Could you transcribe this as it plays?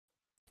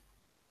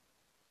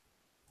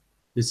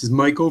This is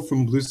Michael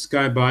from Blue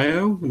Sky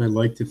Bio, and I'd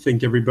like to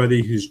thank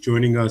everybody who's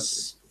joining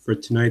us for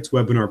tonight's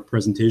webinar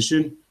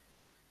presentation.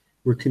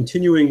 We're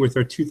continuing with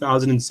our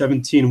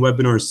 2017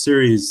 webinar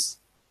series,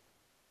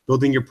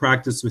 Building Your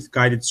Practice with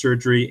Guided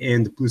Surgery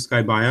and Blue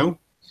Sky Bio.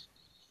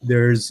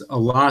 There's a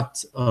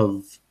lot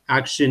of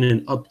action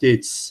and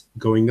updates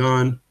going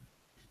on.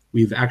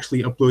 We've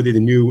actually uploaded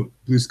a new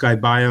Blue Sky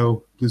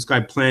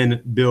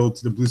Plan build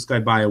to the Blue Sky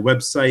Bio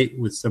website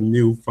with some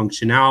new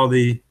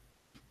functionality.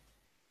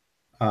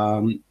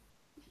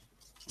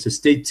 So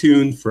stay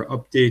tuned for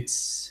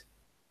updates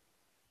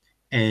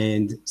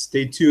and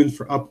stay tuned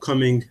for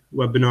upcoming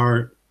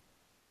webinar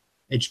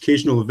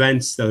educational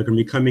events that are going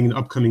to be coming in the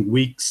upcoming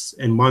weeks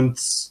and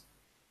months.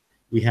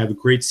 We have a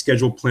great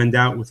schedule planned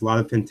out with a lot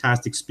of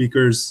fantastic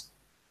speakers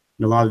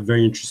and a lot of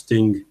very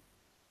interesting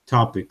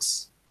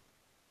topics.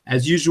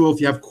 As usual, if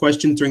you have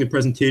questions during the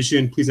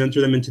presentation, please enter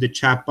them into the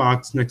chat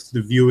box next to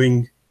the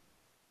viewing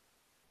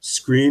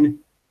screen,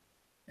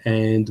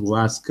 and we'll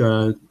ask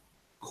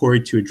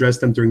Corey to address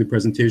them during the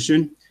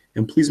presentation.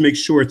 And please make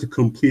sure to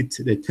complete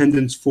the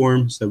attendance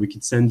form so that we can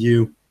send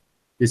you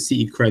the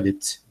CE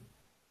credit.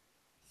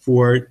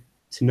 For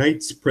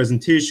tonight's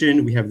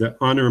presentation, we have the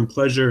honor and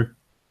pleasure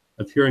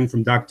of hearing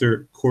from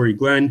Dr. CORY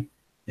GLENN,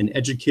 an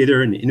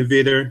educator and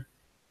innovator.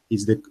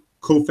 He's the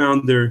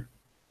co-founder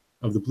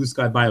of the Blue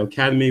Sky Bio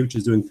Academy, which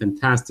is doing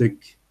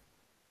fantastic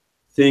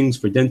things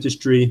for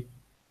dentistry,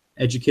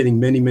 educating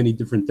many, many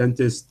different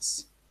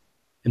dentists,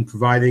 and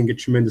providing a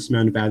tremendous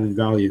amount of added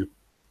value.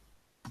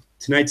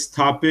 Tonight's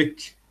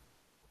topic,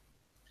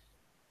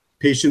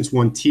 patients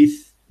want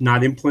teeth,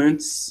 not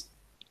implants.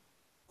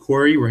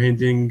 Corey, we're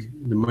handing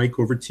the mic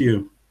over to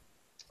you.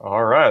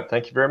 All right,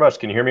 thank you very much.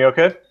 Can you hear me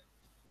okay?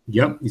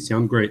 Yep, you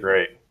sound great.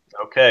 Great,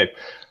 okay.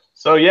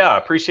 So yeah, I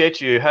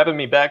appreciate you having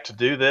me back to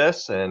do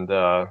this, and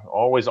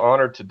always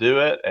honored to do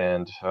it.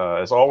 And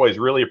as always,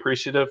 really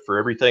appreciative for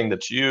everything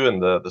that you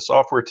and the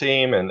software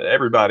team and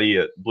everybody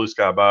at Blue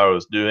Sky Bio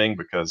is doing,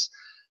 because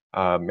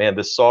man,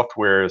 this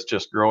software is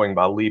just growing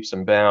by leaps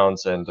and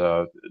bounds, and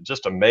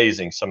just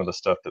amazing some of the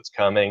stuff that's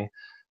coming.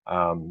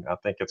 I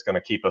think it's going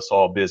to keep us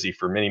all busy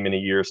for many, many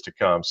years to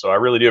come. So I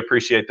really do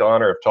appreciate the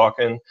honor of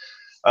talking.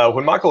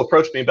 When Michael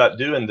approached me about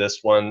doing this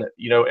one,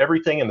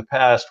 everything in the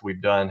past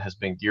we've done has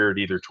been geared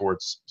either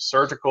towards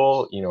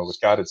surgical,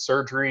 with guided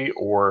surgery,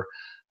 or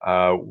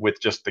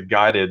with just the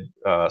guided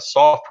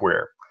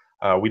software.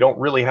 We don't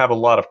really have a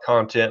lot of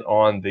content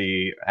on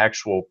the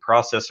actual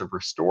process of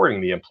restoring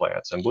the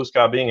implants, and Blue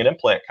Sky being an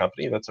implant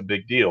company, that's a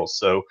big deal.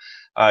 So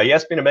he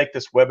asked me to make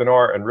this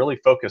webinar and really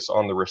focus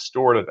on the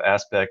restorative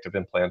aspect of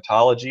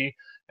implantology,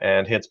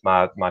 and hence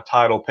my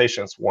title,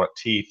 Patients Want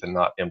Teeth and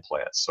Not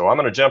Implants. So I'm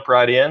going to jump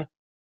right in.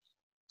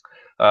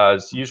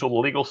 As usual, the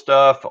legal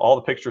stuff, all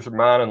the pictures are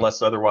mine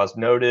unless otherwise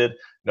noted.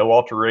 No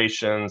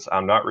alterations.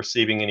 I'm not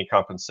receiving any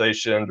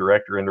compensation,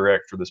 direct or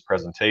indirect, for this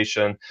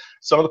presentation.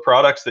 Some of the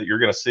products that you're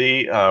going to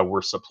see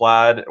were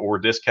supplied or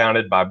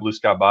discounted by Blue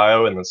Sky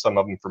Bio, and then some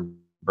of them from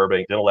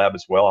Burbank Dental Lab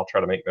as well. I'll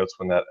try to make notes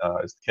when that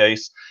is the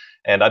case.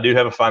 And I do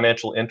have a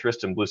financial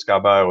interest in Blue Sky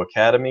Bio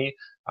Academy.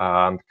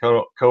 I'm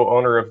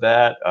co-owner of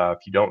that.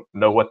 If you don't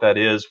know what that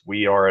is,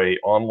 we are an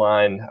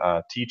online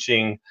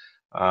teaching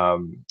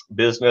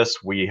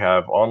business. We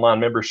have online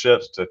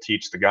memberships to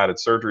teach the guided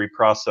surgery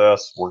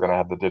process. We're going to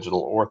have the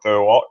digital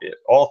ortho,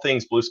 all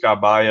things Blue Sky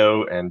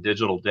Bio and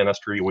digital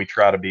dentistry. We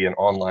try to be an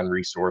online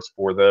resource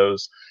for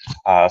those.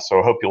 So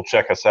I hope you'll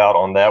check us out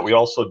on that. We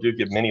also do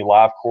give many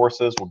live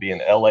courses. We'll be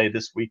in LA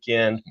this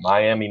weekend,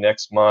 Miami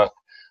next month.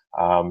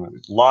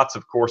 Lots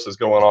of courses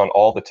going on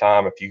all the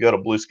time. If you go to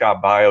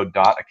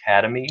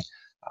blueskybio.academy,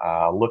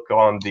 look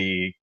on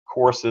the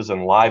courses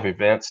and live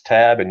events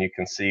tab, and you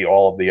can see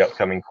all of the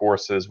upcoming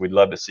courses. We'd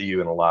love to see you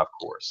in a live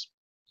course.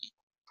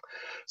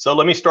 So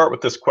let me start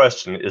with this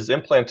question: is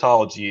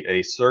implantology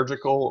a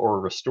surgical or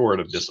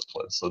restorative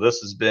discipline? So this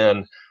has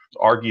been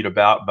argued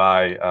about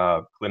by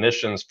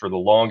clinicians for the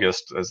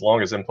longest, as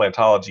long as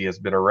implantology has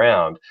been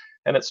around.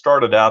 And it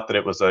started out that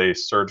it was a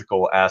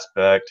surgical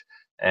aspect,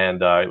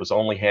 and it was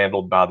only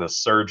handled by the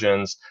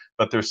surgeons.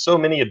 But there's so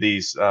many of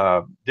these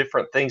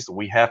different things that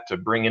we have to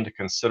bring into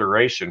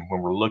consideration when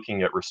we're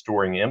looking at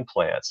restoring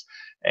implants.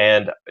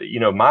 And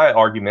my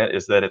argument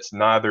is that it's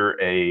neither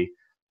a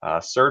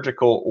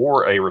surgical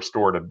or a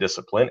restorative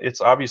discipline.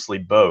 It's obviously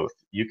both.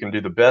 You can do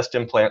the best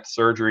implant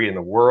surgery in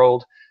the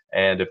world,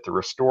 and if the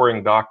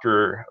restoring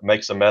doctor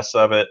makes a mess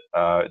of it,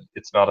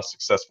 it's not a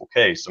successful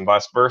case, and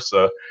vice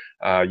versa.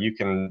 You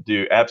can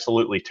do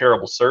absolutely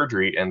terrible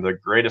surgery, and the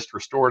greatest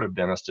restorative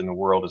dentist in the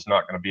world is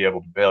not going to be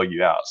able to bail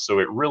you out. So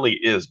it really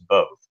is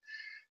both.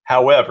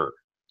 However,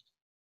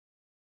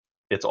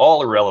 it's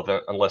all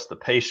irrelevant unless the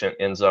patient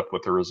ends up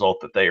with a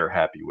result that they are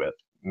happy with,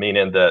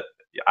 meaning that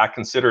I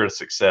consider it a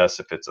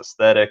success if it's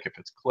aesthetic, if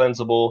it's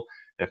cleansable,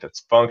 if it's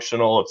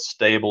functional, it's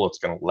stable, it's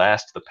going to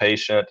last the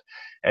patient.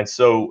 And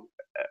so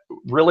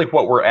really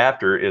what we're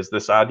after is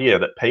this idea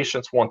that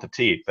patients want the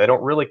teeth. They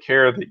don't really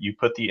care that you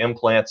put the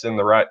implants in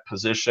the right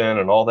position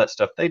and all that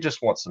stuff. They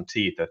just want some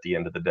teeth at the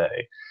end of the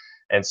day.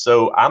 And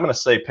so I'm going to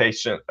say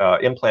patient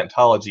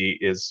implantology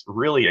is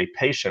really a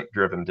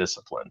patient-driven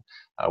discipline.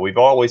 We've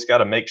always got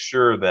to make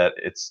sure that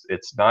it's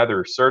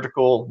neither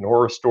surgical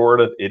nor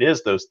restorative. It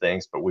is those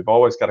things, but we've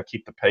always got to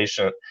keep the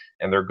patient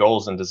and their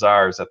goals and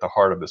desires at the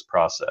heart of this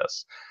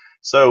process.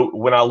 So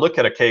when I look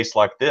at a case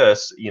like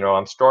this, you know,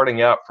 I'm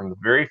starting out from the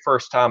very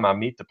first time I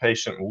meet the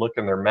patient and look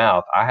in their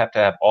mouth. I have to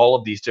have all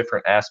of these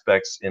different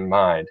aspects in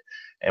mind.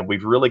 And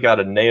we've really got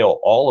to nail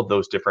all of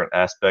those different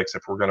aspects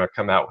if we're going to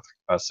come out with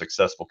a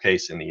successful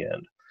case in the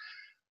end.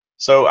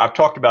 So I've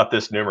talked about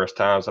this numerous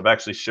times. I've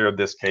actually shared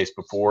this case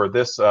before.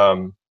 This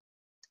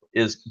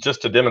is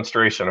just a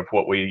demonstration of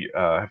what we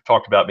have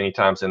talked about many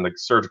times in the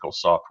surgical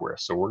software.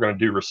 So we're going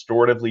to do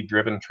restoratively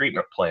driven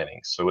treatment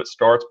planning. So it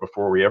starts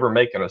before we ever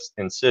make an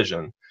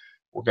incision.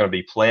 We're going to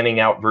be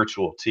planning out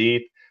virtual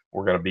teeth.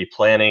 We're going to be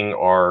planning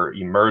our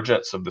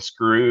emergence of the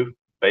screw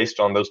based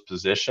on those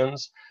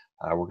positions.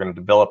 We're going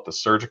to develop the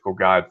surgical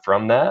guide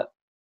from that.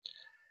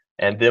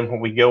 And then when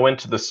we go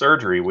into the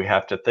surgery, we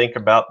have to think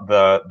about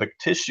the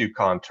tissue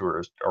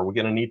contours. Are we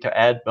going to need to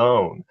add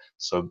bone?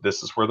 So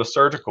this is where the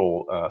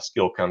surgical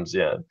skill comes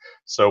in.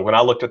 So when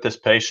I looked at this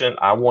patient,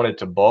 I wanted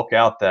to bulk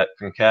out that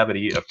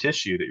concavity of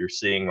tissue that you're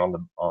seeing on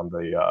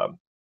the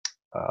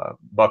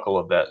buckle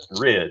of that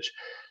ridge.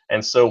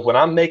 And so when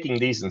I'm making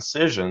these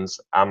incisions,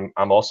 I'm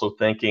also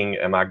thinking,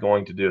 am I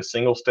going to do a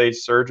single stage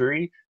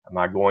surgery? Am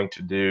I going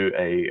to do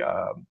a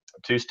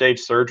two-stage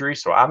surgery?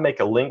 So I make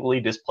a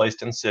lingually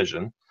displaced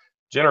incision,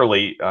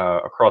 generally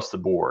across the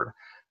board.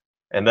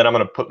 And then I'm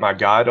going to put my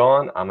guide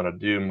on. I'm going to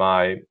do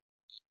my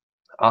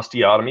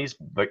osteotomies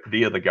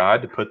via the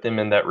guide to put them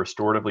in that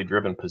restoratively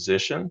driven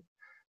position.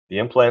 The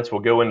implants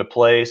will go into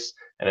place.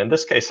 And in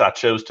this case, I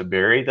chose to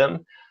bury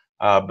them.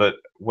 But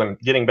when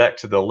getting back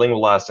to the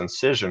lingualized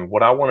incision,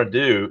 what I want to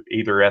do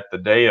either at the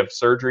day of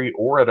surgery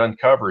or at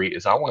uncovery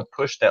is I want to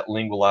push that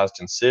lingualized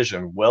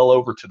incision well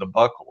over to the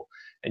buccal.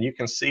 And you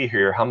can see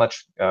here how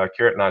much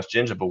keratinized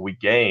gingiva we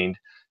gained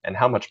and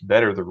how much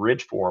better the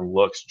ridge form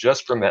looks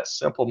just from that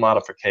simple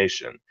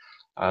modification.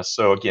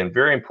 So again,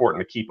 very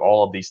important to keep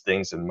all of these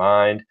things in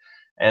mind.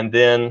 And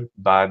then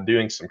by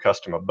doing some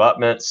custom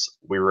abutments,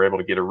 we were able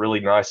to get a really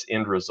nice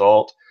end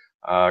result.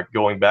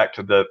 Going back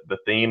to the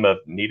theme of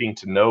needing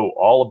to know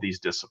all of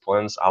these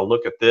disciplines, I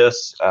look at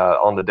this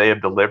on the day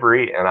of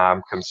delivery and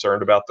I'm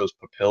concerned about those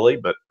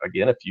papillae. But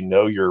again, if you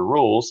know your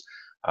rules,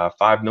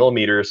 5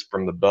 millimeters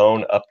from the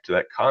bone up to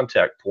that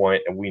contact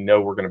point, and we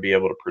know we're going to be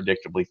able to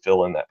predictably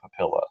fill in that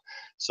papilla.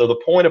 So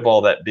the point of all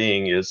that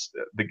being is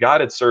the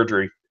guided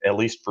surgery, at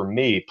least for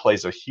me,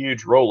 plays a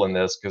huge role in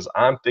this because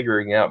I'm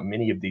figuring out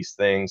many of these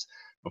things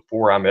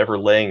before I'm ever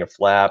laying a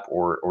flap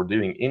or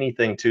doing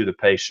anything to the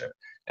patient.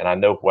 And I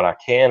know what I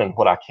can and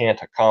what I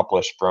can't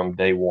accomplish from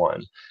day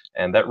one.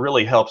 And that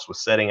really helps with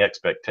setting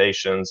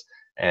expectations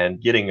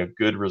and getting a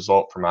good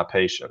result for my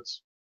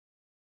patients.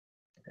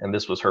 And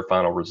this was her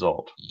final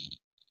result.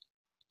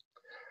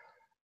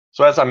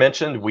 So as I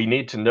mentioned, we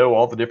need to know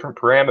all the different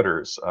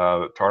parameters.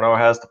 Tarnow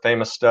has the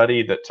famous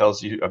study that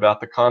tells you about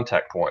the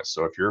contact points.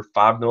 So if you're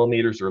 5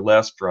 millimeters or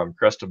less from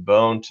crest of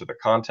bone to the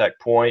contact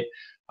point,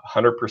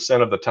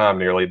 100% of the time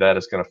nearly that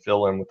is going to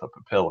fill in with the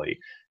papillae.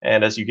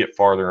 And as you get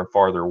farther and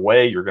farther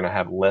away, you're going to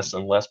have less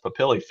and less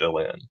papillae fill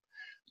in.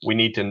 We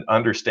need to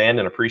understand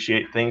and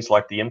appreciate things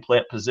like the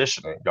implant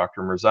positioning.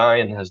 Dr.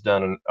 Mirzayan has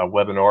done a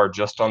webinar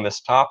just on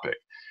this topic.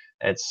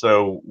 And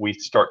so we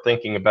start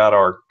thinking about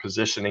our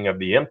positioning of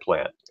the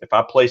implant. If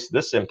I place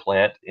this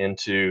implant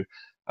into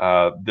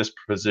this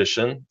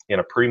position in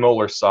a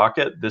premolar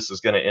socket, this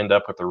is going to end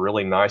up with a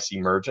really nice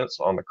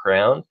emergence on the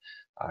crown.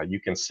 You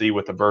can see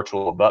with the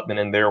virtual abutment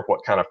in there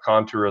what kind of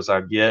contours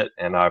I get,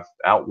 and I've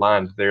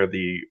outlined there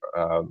the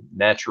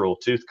natural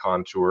tooth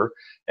contour,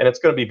 and it's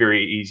going to be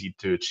very easy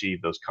to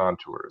achieve those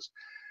contours.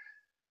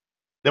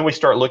 Then we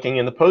start looking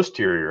in the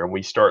posterior and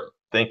we start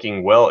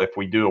thinking, well, if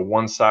we do a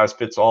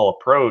one-size-fits-all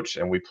approach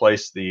and we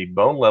place the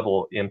bone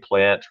level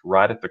implant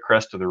right at the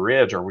crest of the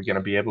ridge, are we going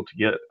to be able to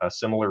get a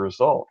similar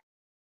result?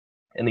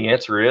 And the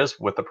answer is,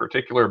 with a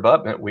particular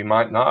abutment, we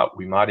might not.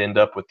 We might end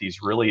up with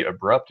these really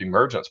abrupt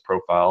emergence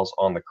profiles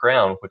on the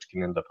crown, which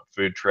can end up a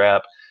food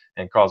trap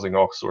and causing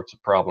all sorts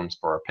of problems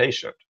for our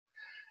patient.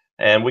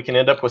 And we can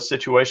end up with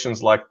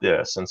situations like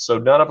this. And so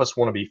none of us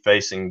want to be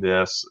facing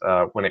this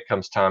when it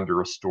comes time to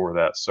restore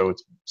that. So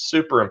it's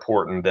super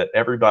important that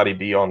everybody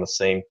be on the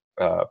same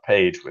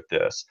page with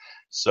this.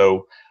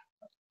 So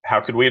how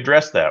could we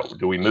address that?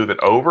 Do we move it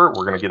over?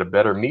 We're going to get a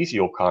better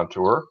mesial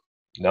contour.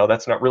 No,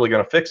 that's not really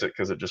going to fix it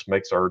because it just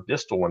makes our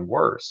distal one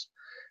worse.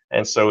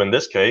 And so in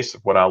this case,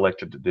 what I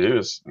elected to do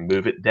is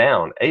move it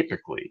down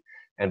apically.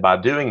 And by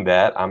doing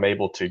that, I'm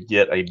able to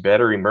get a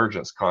better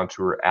emergence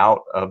contour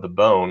out of the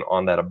bone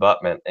on that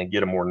abutment and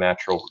get a more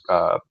natural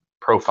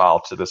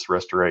profile to this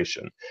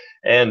restoration.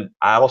 And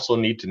I also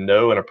need to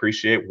know and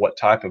appreciate what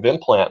type of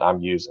implant I'm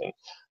using.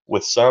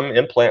 With some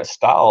implant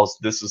styles,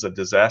 this is a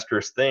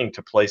disastrous thing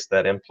to place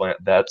that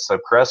implant that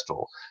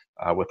subcrestal.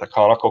 With a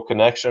conical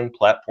connection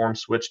platform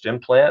switched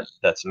implant,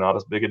 that's not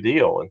as big a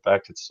deal. In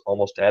fact, it's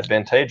almost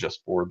advantageous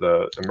for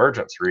the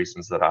emergence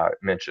reasons that I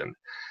mentioned.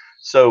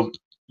 So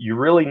you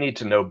really need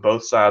to know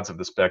both sides of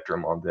the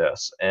spectrum on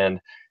this. And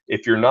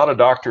if you're not a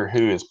doctor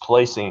who is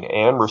placing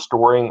and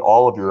restoring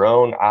all of your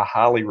own, I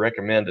highly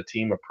recommend a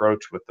team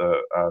approach with a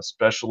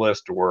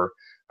specialist or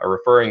a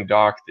referring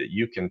doc that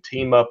you can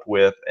team up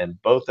with, and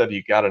both of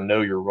you got to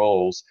know your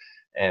roles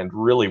and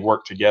really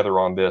work together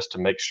on this to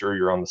make sure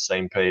you're on the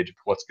same page of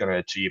what's going to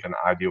achieve an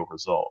ideal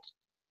result.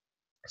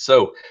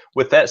 So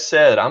with that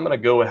said, I'm going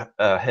to go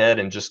ahead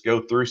and just go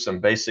through some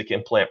basic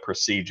implant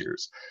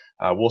procedures.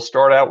 We'll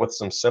start out with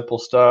some simple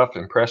stuff,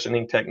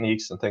 impressioning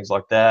techniques and things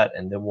like that,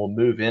 and then we'll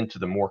move into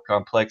the more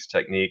complex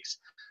techniques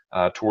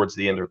towards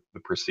the end of the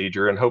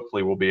procedure, and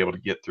hopefully we'll be able to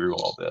get through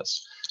all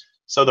this.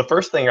 So the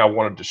first thing I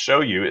wanted to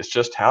show you is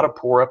just how to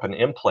pour up an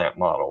implant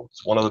model.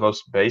 It's one of the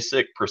most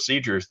basic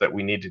procedures that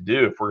we need to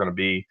do if we're going to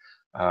be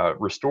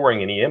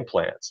restoring any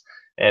implants.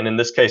 And in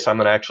this case, I'm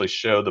going to actually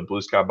show the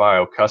Blue Sky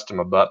Bio custom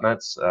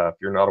abutments. If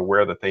you're not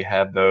aware that they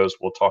have those,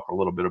 we'll talk a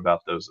little bit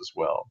about those as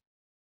well.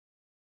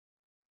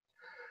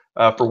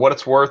 For what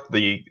it's worth,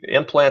 the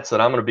implants that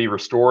I'm going to be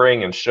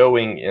restoring and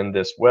showing in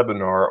this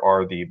webinar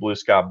are the Blue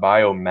Sky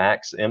Bio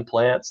Max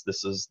implants.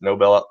 This is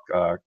Nobel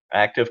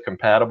Active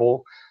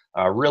compatible.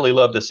 I really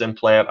love this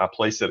implant. I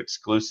place it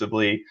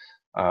exclusively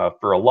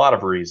for a lot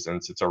of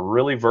reasons. It's a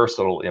really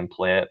versatile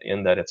implant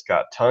in that it's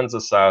got tons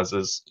of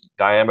sizes,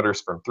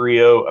 diameters from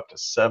 3.0 up to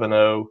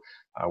 7.0.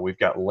 We've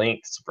got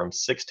lengths from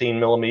 16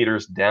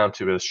 millimeters down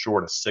to as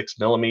short as 6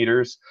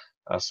 millimeters.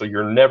 So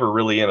you're never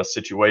really in a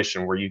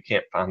situation where you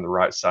can't find the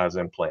right size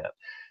implant.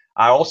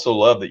 I also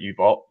love that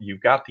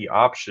you've got the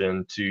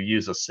option to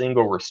use a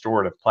single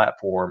restorative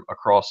platform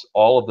across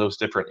all of those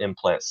different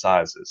implant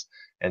sizes.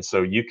 And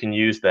so you can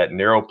use that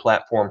narrow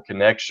platform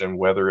connection,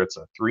 whether it's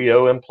a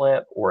 3.0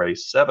 implant or a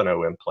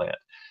 7.0 implant.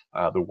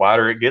 The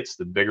wider it gets,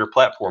 the bigger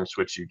platform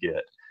switch you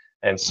get.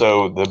 And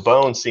so the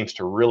bone seems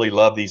to really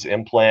love these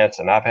implants,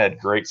 and I've had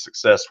great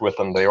success with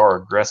them. They are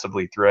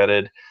aggressively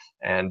threaded,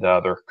 and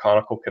their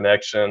conical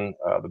connection,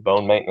 the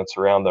bone maintenance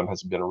around them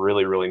has been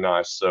really, really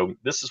nice. So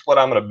this is what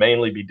I'm going to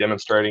mainly be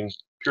demonstrating,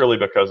 purely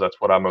because that's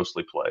what I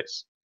mostly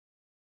place.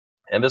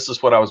 And this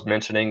is what I was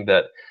mentioning,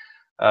 that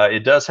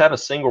it does have a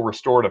single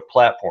restorative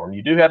platform.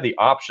 You do have the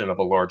option of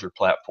a larger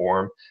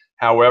platform.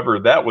 However,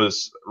 that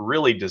was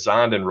really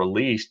designed and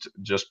released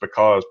just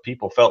because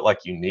people felt like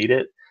you need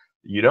it.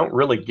 You don't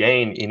really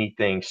gain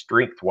anything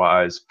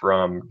strength-wise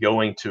from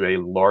going to a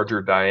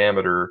larger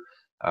diameter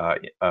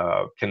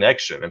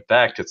connection. In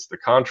fact, it's the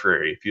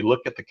contrary. If you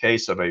look at the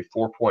case of a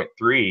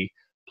 4.3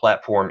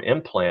 platform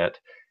implant,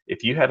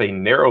 if you have a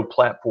narrow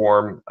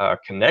platform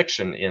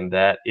connection in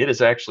that, it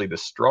is actually the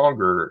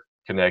stronger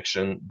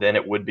connection than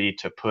it would be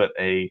to put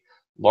a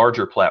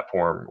larger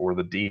platform or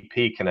the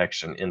DP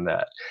connection in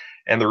that.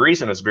 And the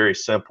reason is very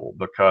simple,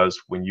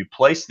 because when you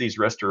place these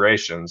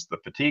restorations, the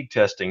fatigue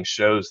testing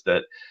shows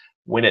that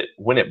when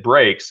it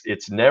breaks,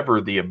 it's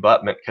never the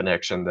abutment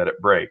connection that it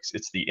breaks,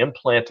 it's the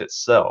implant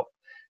itself.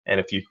 And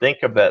if you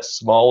think of that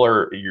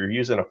smaller, you're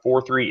using a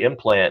 4.3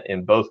 implant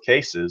in both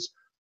cases.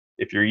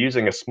 If you're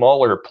using a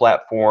smaller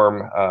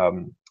platform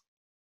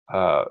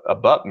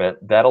abutment,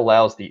 that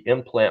allows the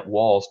implant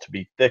walls to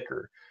be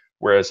thicker.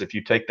 Whereas if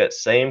you take that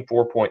same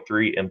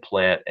 4.3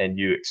 implant and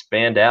you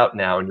expand out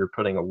now and you're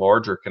putting a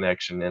larger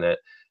connection in it,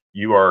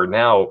 you are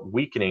now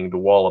weakening the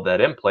wall of that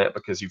implant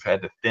because you've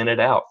had to thin it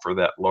out for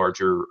that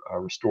larger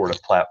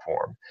restorative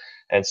platform.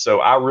 And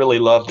so I really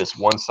love this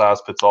one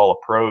size fits all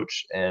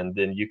approach, and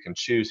then you can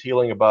choose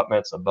healing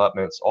abutments,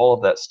 all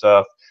of that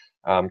stuff.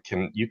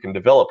 You can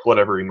develop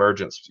whatever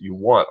emergence you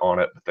want on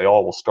it, but they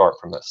all will start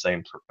from that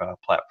same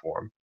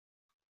platform.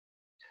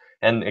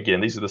 And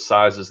again, these are the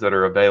sizes that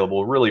are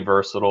available, really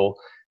versatile,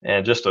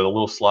 and just a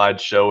little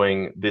slide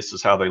showing this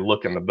is how they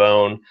look in the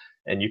bone.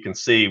 And you can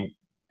see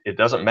it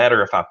doesn't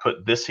matter if I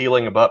put this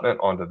healing abutment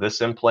onto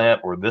this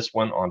implant or this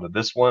one onto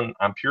this one.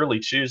 I'm purely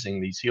choosing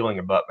these healing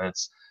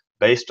abutments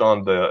based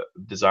on the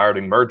desired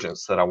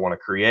emergence that I want to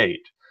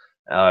create.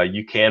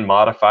 You can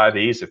modify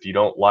these if you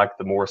don't like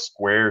the more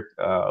square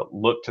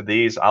look to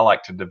these. I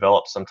like to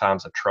develop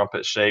sometimes a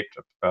trumpet-shaped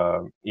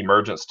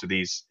emergence to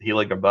these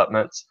healing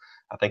abutments.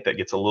 I think that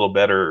gets a little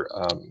better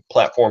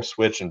platform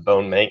switch and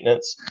bone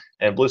maintenance.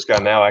 And Blue Sky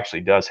now actually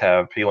does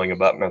have healing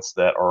abutments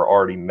that are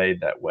already made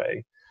that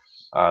way.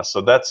 So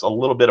that's a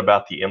little bit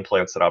about the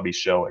implants that I'll be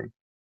showing.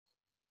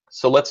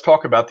 So let's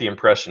talk about the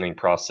impressioning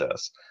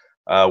process.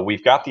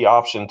 We've got the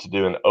option to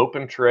do an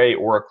open tray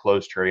or a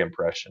closed tray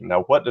impression.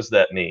 Now, what does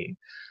that mean?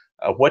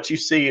 What you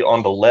see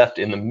on the left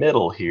in the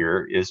middle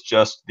here is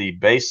just the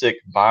basic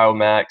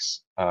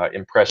Biomax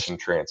impression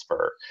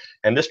transfer.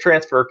 And this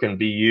transfer can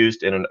be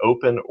used in an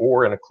open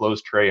or in a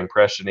closed tray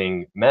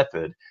impressioning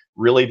method.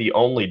 Really, the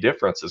only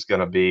difference is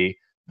going to be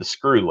the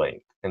screw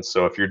length. And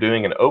so if you're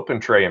doing an open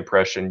tray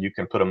impression, you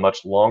can put a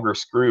much longer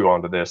screw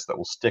onto this that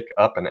will stick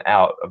up and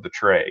out of the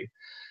tray.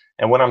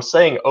 And when I'm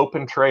saying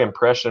open tray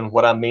impression,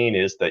 what I mean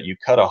is that you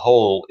cut a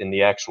hole in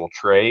the actual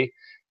tray,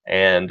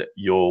 and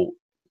you'll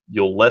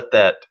let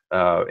that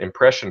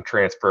impression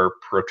transfer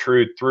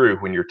protrude through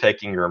when you're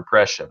taking your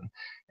impression.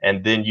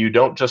 And then you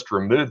don't just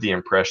remove the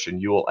impression,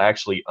 you will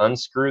actually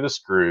unscrew the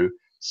screw,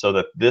 so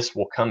that this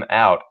will come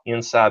out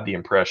inside the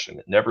impression.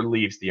 It never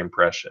leaves the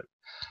impression.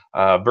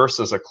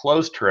 Versus a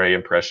closed tray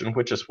impression,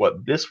 which is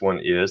what this one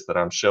is that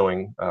I'm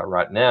showing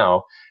right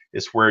now,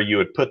 is where you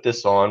would put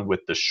this on with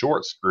the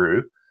short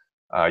screw.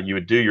 You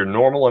would do your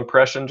normal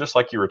impression just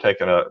like you were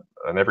taking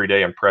an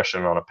everyday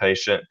impression on a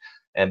patient,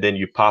 and then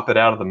you pop it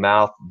out of the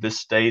mouth. This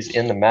stays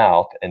in the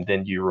mouth, and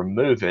then you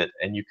remove it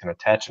and you can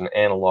attach an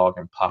analog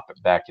and pop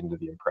it back into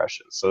the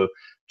impression. So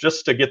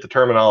just to get the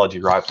terminology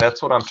right,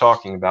 that's what I'm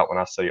talking about when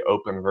I say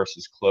open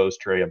versus closed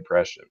tray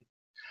impression.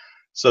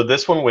 So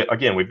this one,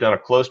 again, we've done a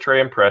closed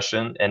tray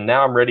impression, and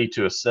now I'm ready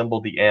to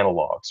assemble the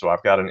analog. So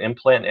I've got an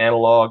implant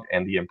analog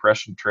and the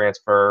impression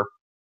transfer.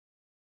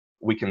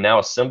 We can now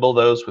assemble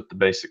those with the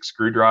basic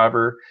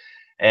screwdriver,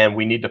 and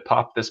we need to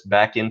pop this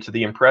back into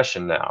the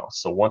impression now.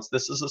 So once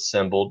this is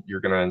assembled,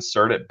 you're going to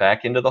insert it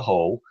back into the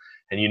hole,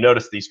 and you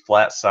notice these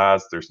flat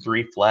sides. There's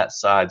 3 flat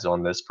sides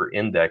on this for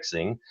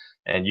indexing,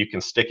 and you can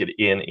stick it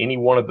in any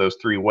one of those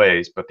 3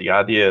 ways, but the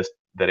idea is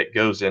that it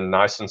goes in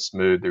nice and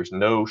smooth. There's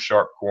no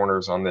sharp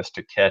corners on this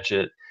to catch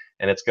it,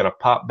 and it's going to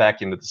pop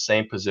back into the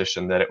same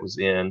position that it was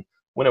in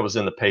when it was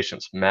in the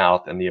patient's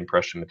mouth and the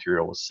impression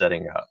material was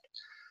setting up.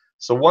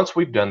 So once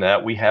we've done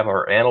that, we have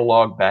our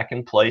analog back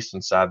in place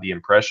inside the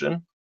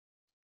impression.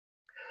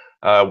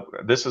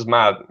 This is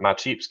my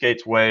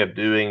cheapskate's way of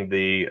doing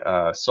the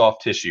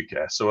soft tissue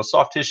cast. So a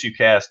soft tissue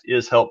cast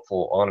is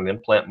helpful on an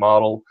implant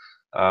model.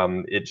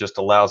 It just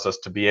allows us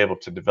to be able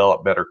to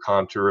develop better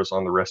contours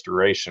on the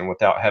restoration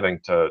without having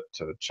to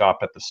chop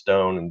at the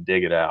stone and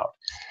dig it out.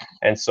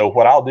 And so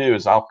what I'll do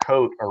is I'll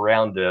coat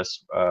around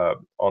this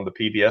on the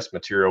PVS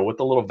material with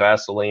a little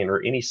Vaseline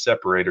or any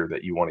separator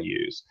that you want to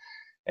use.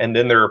 And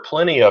then there are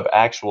plenty of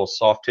actual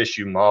soft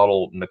tissue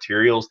model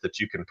materials that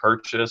you can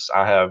purchase.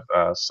 I have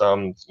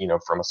some,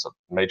 from a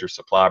major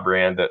supply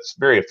brand that's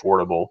very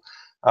affordable.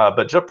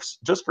 But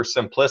just for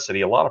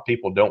simplicity, a lot of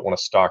people don't want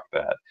to stock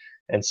that.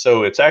 And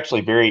so it's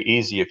actually very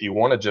easy if you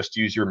want to just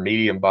use your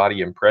medium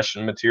body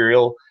impression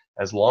material.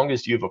 As long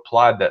as you've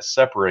applied that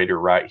separator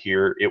right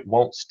here, it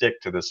won't stick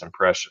to this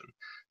impression.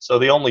 So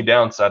the only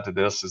downside to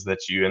this is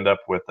that you end up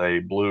with a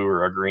blue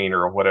or a green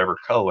or whatever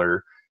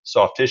color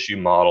soft tissue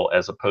model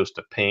as opposed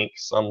to pink.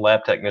 Some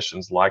lab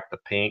technicians like the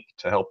pink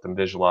to help them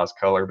visualize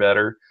color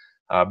better,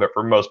 but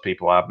for most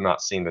people, I've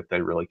not seen that they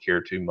really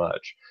care too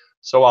much.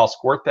 So I'll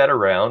squirt that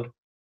around,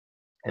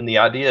 and the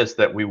idea is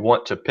that we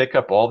want to pick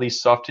up all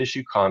these soft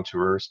tissue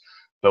contours,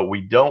 but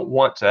we don't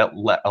want to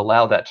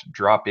allow that to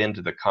drop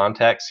into the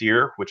contacts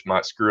here, which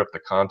might screw up the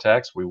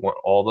contacts. We want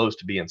all those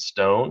to be in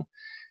stone,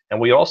 and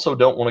we also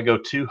don't want to go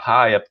too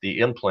high up the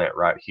implant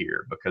right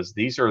here, because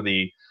these are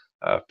the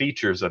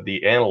features of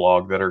the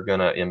analog that are going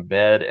to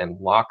embed and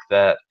lock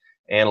that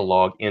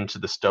analog into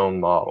the stone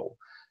model.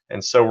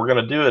 And so we're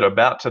going to do it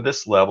about to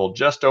this level,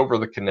 just over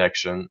the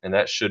connection, and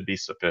that should be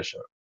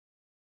sufficient.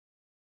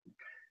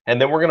 And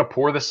then we're going to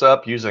pour this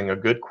up using a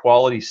good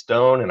quality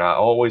stone, and I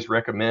always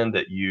recommend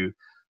that you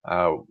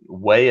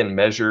weigh and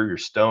measure your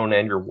stone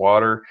and your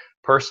water.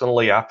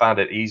 Personally, I find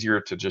it easier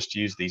to just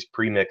use these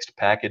pre-mixed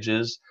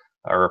packages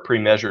or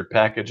pre-measured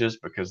packages,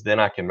 because then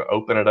I can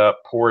open it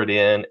up, pour it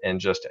in, and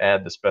just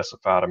add the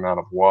specified amount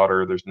of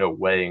water. There's no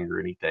weighing or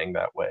anything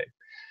that way.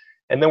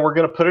 And then we're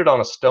going to put it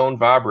on a stone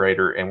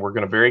vibrator, and we're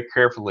going to very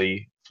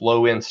carefully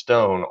flow in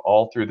stone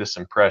all through this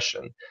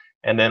impression.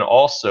 And then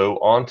also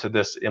onto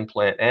this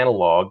implant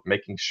analog,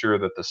 making sure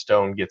that the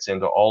stone gets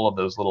into all of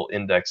those little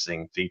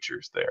indexing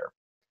features there.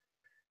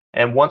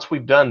 And once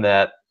we've done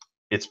that,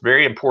 it's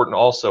very important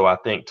also, I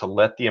think, to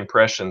let the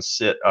impression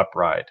sit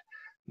upright.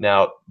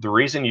 Now, the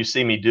reason you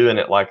see me doing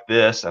it like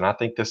this, and I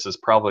think this is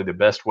probably the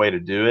best way to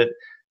do it,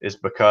 is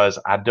because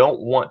I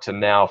don't want to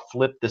now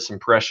flip this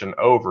impression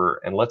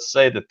over. And let's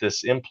say that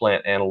this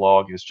implant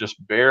analog is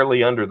just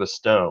barely under the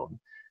stone.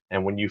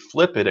 And when you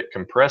flip it, it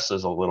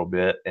compresses a little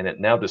bit, and it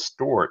now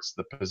distorts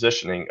the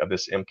positioning of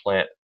this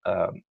implant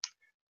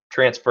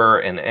transfer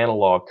and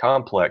analog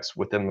complex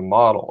within the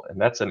model.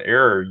 And that's an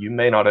error you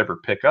may not ever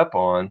pick up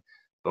on,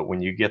 but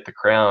when you get the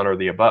crown or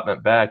the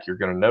abutment back, you're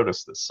going to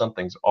notice that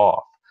something's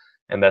off.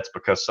 And that's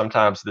because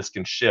sometimes this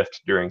can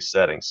shift during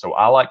setting. So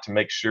I like to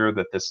make sure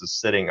that this is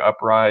sitting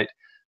upright,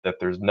 that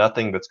there's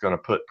nothing that's going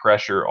to put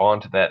pressure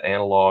onto that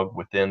analog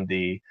within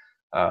the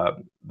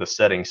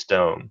setting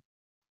stone.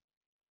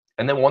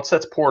 And then once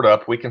that's poured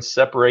up, we can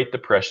separate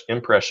the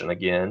impression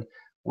again.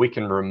 We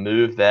can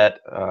remove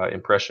that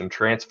impression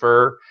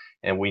transfer,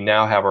 and we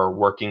now have our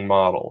working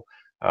model.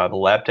 The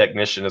lab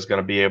technician is going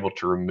to be able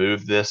to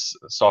remove this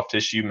soft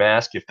tissue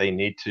mask if they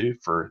need to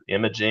for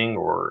imaging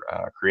or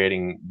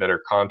creating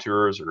better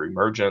contours or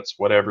emergence,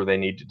 whatever they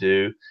need to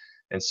do.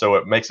 And so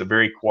it makes a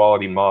very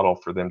quality model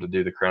for them to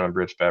do the crown and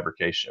bridge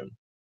fabrication.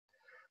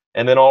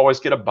 And then always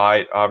get a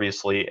bite,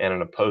 obviously, and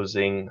an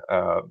opposing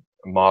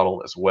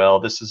model as well.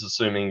 This is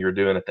assuming you're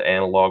doing it the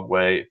analog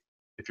way.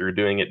 If you're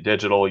doing it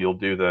digital, you'll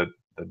do the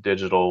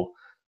digital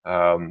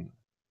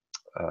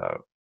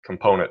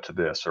component to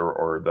this,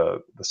 or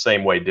the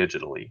same way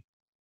digitally.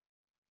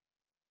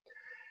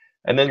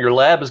 And then your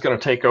lab is going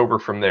to take over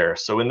from there.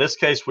 So in this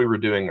case, we were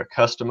doing a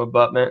custom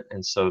abutment.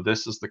 And so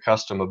this is the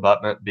custom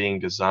abutment being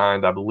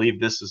designed. I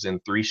believe this is in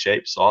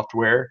 3Shape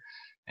software,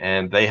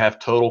 and they have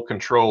total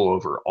control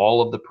over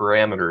all of the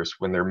parameters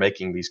when they're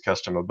making these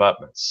custom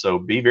abutments. So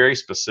be very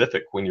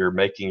specific when you're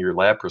making your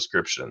lab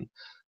prescription.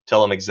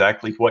 Tell them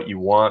exactly what you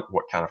want,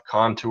 what kind of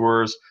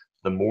contours.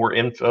 The more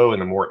info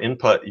and the more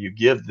input you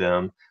give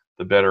them,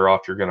 the better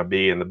off you're going to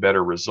be and the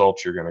better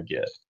results you're going to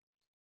get.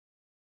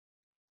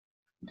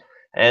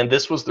 And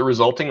this was the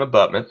resulting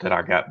abutment that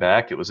I got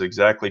back. It was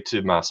exactly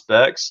to my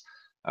specs.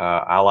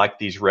 I like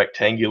these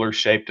rectangular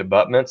shaped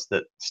abutments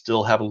that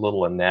still have a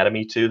little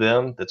anatomy to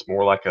them. That's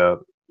more like a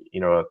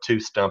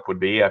tooth stump would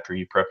be after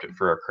you prepped it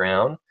for a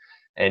crown.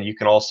 And you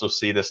can also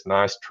see this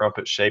nice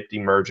trumpet shaped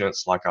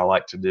emergence like I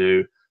like to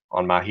do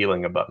on my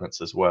healing abutments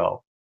as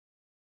well.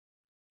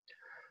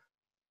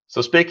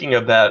 So speaking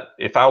of that,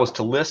 if I was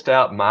to list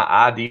out my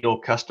ideal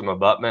custom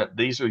abutment,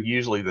 these are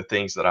usually the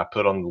things that I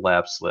put on the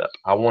lab slip.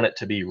 I want it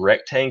to be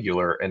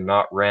rectangular and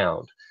not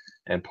round.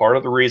 And part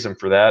of the reason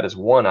for that is,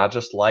 one, I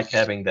just like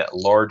having that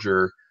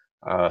larger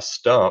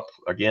stump,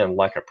 again,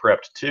 like a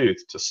prepped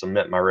tooth to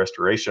cement my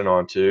restoration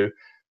onto.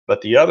 But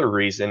the other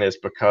reason is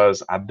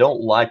because I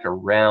don't like a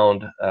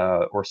round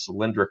or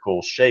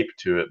cylindrical shape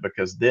to it,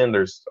 because then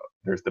there's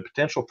the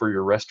potential for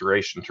your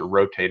restoration to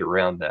rotate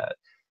around that.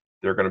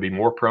 They're going to be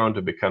more prone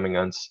to becoming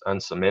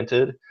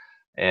uncemented,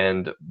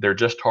 and they're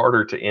just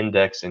harder to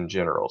index in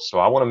general. So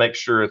I want to make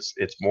sure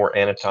it's more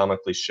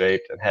anatomically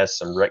shaped and has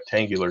some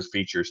rectangular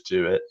features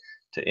to it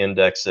to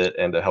index it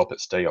and to help it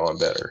stay on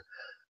better.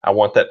 I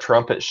want that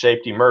trumpet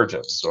shaped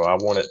emergence. So I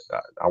want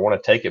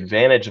to take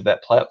advantage of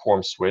that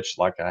platform switch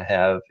like I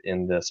have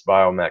in this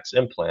BioMax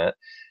implant,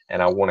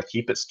 and I want to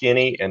keep it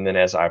skinny, and then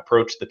as I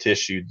approach the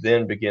tissue,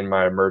 then begin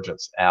my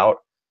emergence out.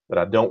 But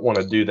I don't want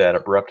to do that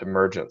abrupt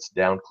emergence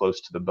down close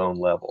to the bone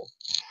level.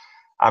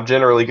 I'm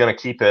generally going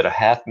to keep it a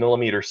 0.5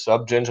 millimeter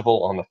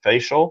subgingival on the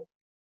facial,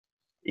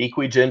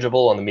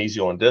 equigingival on the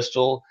mesial and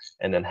distal,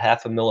 and then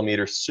 0.5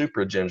 millimeter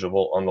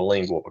supragingival on the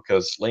lingual,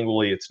 because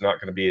lingually it's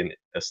not going to be an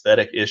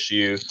aesthetic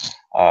issue.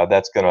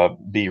 That's going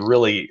to be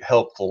really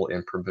helpful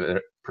in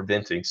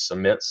preventing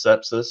cement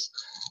sepsis.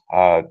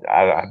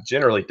 I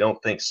generally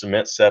don't think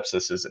cement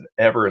sepsis is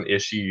ever an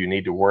issue you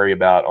need to worry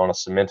about on a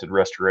cemented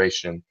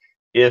restoration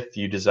if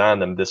you design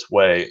them this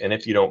way, and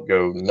if you don't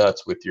go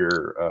nuts with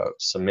your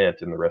cement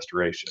in the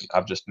restoration.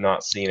 I've just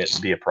not seen it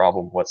to be a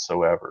problem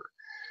whatsoever.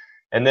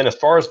 And then as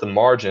far as the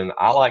margin,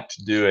 I like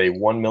to do a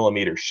 1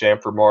 millimeter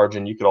chamfer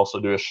margin. You could also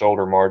do a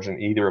shoulder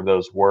margin. Either of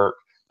those work,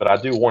 but I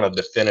do want a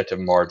definitive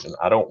margin.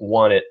 I don't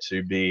want it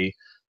to be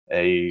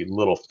a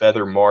little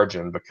feather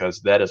margin, because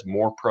that is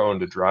more prone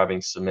to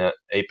driving cement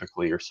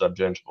apically or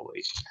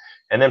subgingivally.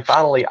 And then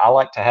finally, I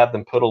like to have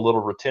them put a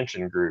little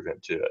retention groove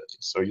into it.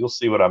 So you'll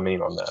see what I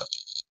mean on that.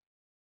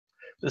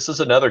 This is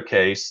another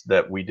case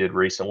that we did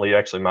recently.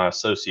 Actually, my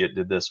associate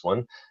did this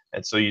one.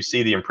 And so you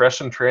see the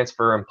impression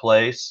transfer in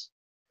place.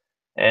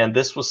 And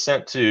this was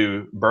sent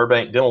to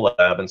Burbank Dental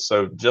Lab. And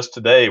so just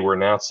today, we're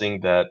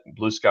announcing that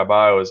Blue Sky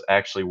Bio is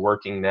actually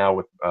working now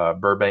with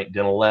Burbank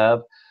Dental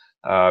Lab.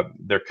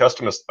 The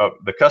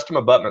custom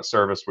abutment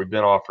service we've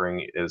been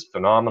offering is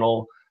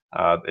phenomenal.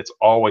 It's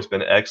always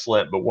been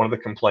excellent, but one of the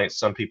complaints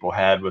some people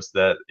had was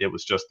that it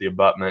was just the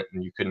abutment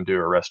and you couldn't do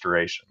a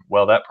restoration.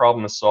 Well, that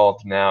problem is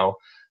solved now.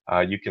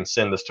 You can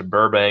send this to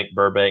Burbank.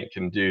 Burbank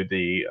can do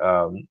the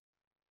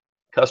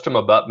custom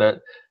abutment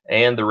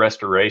and the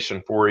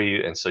restoration for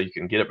you, and so you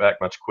can get it back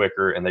much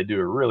quicker, and they do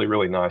a really,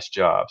 really nice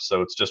job.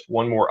 So it's just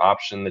one more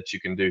option that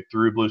you can do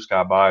through Blue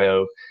Sky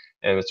Bio,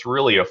 and it's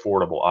really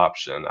affordable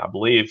option. I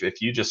believe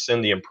if you just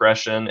send the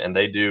impression and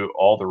they do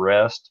all the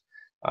rest,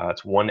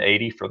 it's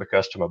 $180 for the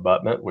custom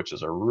abutment, which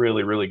is a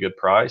really, really good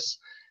price.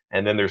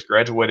 And then there's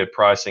graduated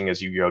pricing as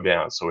you go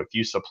down. So if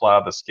you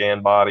supply the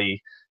scan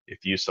body,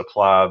 if you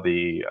supply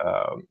the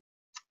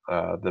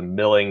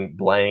milling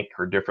blank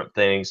or different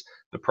things,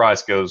 the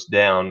price goes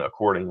down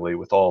accordingly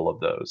with all of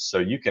those. So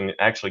you can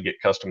actually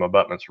get custom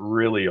abutments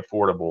really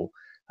affordable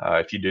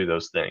if you do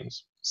those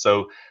things.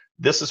 So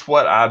this is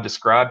what I've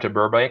described to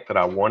Burbank that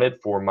I wanted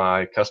for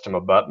my custom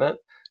abutment.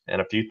 And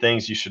a few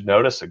things you should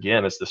notice,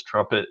 again, is this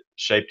trumpet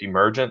shaped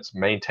emergence,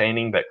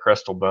 maintaining that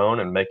crestal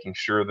bone and making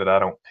sure that I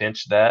don't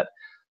pinch that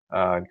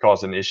and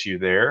cause an issue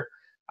there.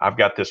 I've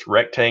got this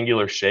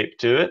rectangular shape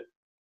to it.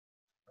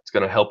 It's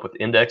going to help with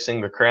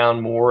indexing the crown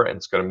more, and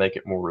it's going to make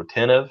it more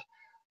retentive.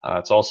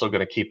 It's also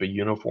going to keep a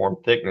uniform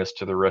thickness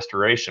to the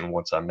restoration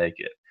once I make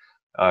it.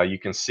 You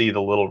can see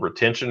the little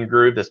retention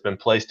groove that's been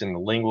placed in the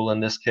lingual in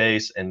this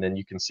case, and then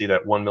you can see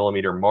that 1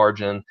 millimeter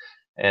margin.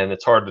 And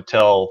it's hard to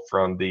tell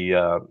from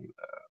the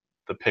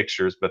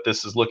pictures, but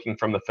this is looking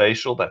from the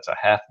facial. That's a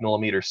 0.5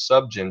 millimeter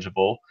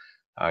subgingival.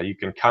 You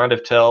can kind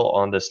of tell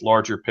on this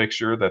larger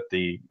picture that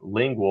the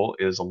lingual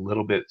is a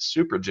little bit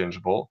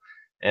supragingival,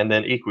 and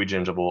then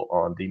equigingival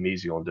on the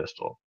mesial and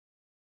distal.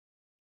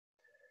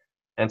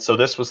 And so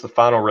this was the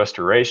final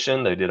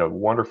restoration. They did a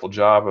wonderful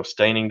job of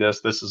staining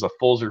this. This is a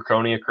full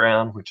zirconia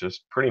crown, which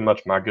is pretty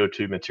much my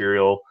go-to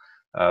material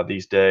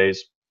these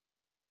days.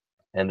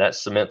 and that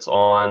cements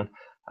on.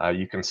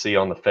 You can see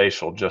on the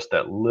facial just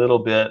that little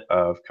bit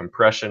of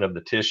compression of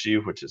the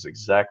tissue, which is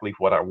exactly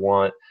what I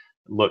want.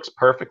 It looks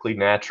perfectly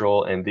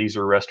natural, and these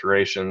are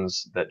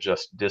restorations that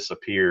just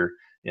disappear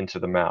into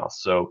the mouth.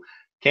 So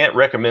can't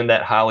recommend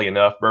that highly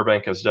enough.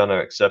 Burbank has done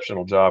an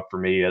exceptional job for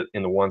me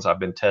in the ones I've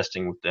been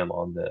testing with them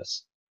on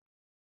this.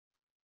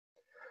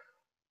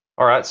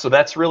 All right, so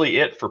that's really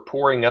it for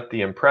pouring up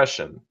the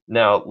impression.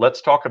 Now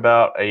let's talk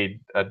about a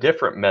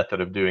different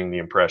method of doing the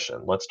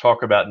impression. Let's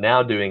talk about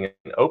now doing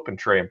an open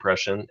tray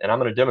impression, and I'm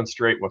going to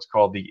demonstrate what's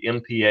called the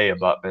MPA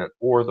abutment,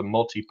 or the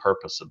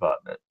multi-purpose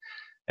abutment.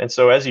 And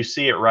so as you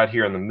see it right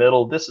here in the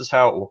middle, this is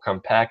how it will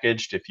come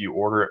packaged if you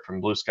order it from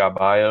Blue Sky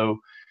Bio.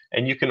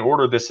 And you can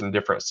order this in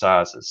different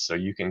sizes. So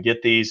you can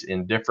get these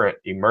in different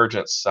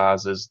emergence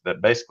sizes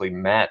that basically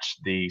match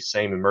the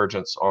same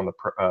emergence on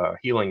the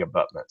healing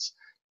abutments.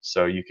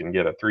 So you can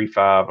get a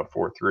 3.5, a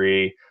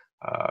 4.3,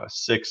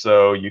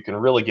 6.0. You can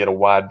really get a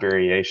wide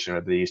variation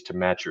of these to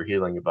match your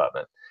healing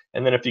abutment.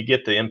 And then if you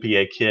get the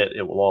MPA kit,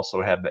 it will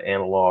also have the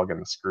analog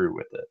and the screw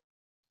with it.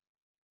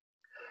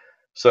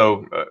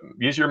 So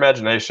use your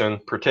imagination,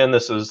 pretend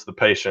this is the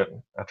patient.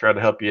 I tried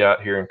to help you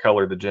out here and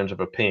color the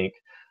gingiva pink,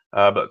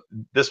 but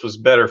this was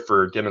better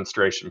for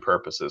demonstration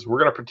purposes. We're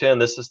going to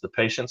pretend this is the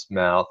patient's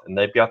mouth, and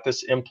they've got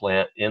this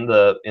implant in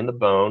the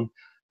bone,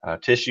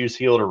 tissues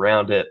healed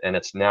around it, and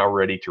it's now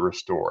ready to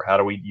restore. How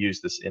do we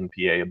use this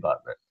MPA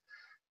abutment?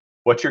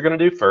 What you're going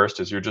to do first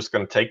is you're just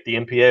going to take the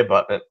MPA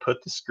abutment,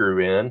 put the screw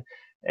in,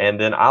 and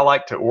then I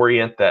like to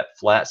orient that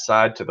flat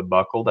side to the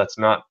buccal. That's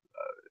not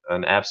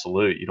an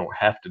absolute. You don't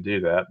have to do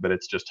that, but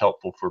it's just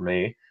helpful for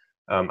me.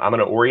 I'm going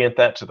to orient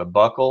that to the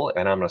buccal,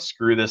 and I'm going to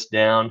screw this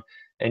down.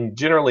 And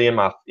generally in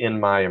my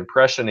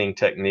impressioning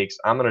techniques,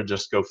 I'm going to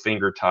just go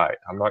finger tight.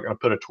 I'm not going to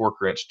put a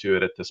torque wrench to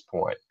it at this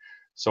point.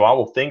 So I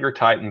will finger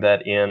tighten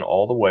that in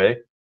all the way.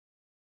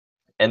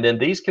 And then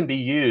these can be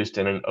used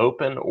in an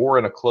open or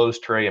in a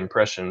closed tray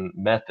impression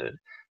method.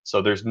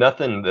 So there's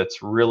nothing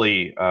that's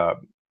really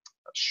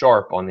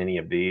sharp on any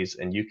of these,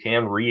 and you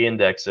can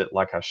re-index it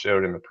like I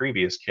showed in the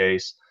previous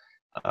case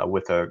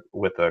with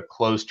a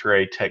closed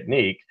tray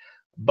technique,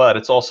 but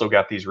it's also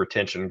got these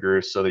retention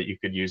grooves so that you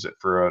could use it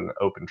for an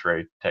open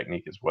tray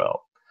technique as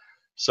well.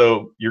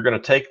 So you're going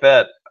to take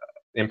that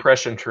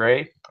impression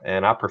tray,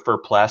 and I prefer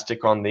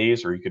plastic on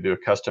these, or you could do a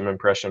custom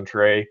impression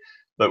tray,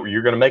 but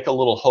you're going to make a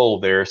little hole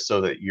there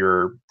so that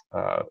your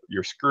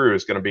screw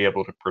is going to be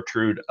able to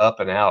protrude up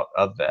and out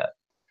of that.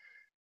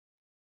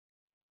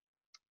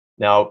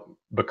 Now,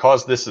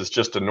 because this is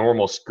just a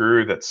normal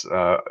screw that's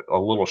a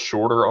little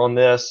shorter on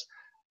this,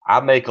 I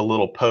make a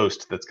little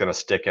post that's going to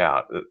stick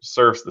out. It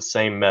serves the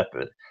same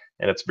method,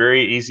 and it's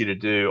very easy to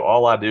do.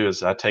 All I do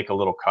is I take a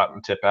little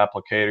cotton tip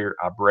applicator,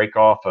 I break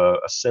off a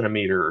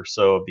centimeter or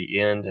so of the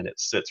end, and it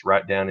sits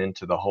right down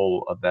into the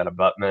hole of that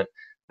abutment.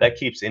 That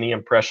keeps any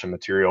impression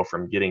material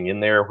from getting in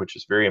there, which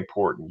is very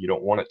important. You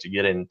don't want it to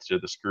get into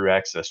the screw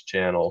access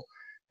channel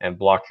and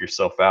block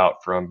yourself out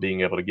from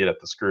being able to get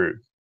at the screw.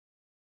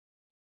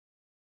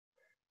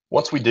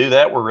 Once we do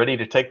that, we're ready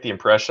to take the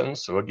impression.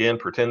 So again,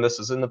 pretend this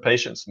is in the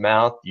patient's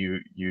mouth. You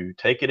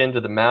take it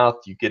into the mouth,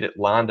 you get it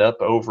lined up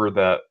over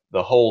the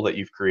hole that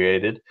you've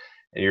created,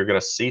 and you're going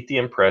to seat the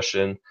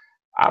impression.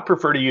 I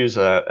prefer to use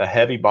a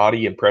heavy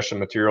body impression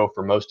material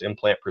for most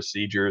implant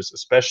procedures,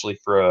 especially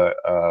for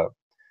a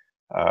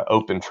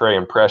open tray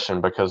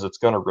impression, because it's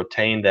going to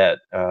retain that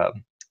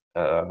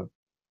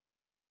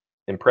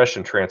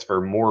impression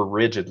transfer more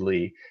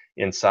rigidly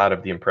inside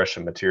of the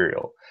impression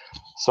material.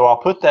 So I'll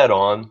put that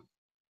on.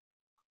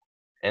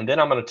 And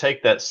then I'm going to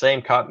take that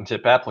same cotton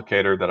tip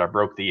applicator that I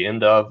broke the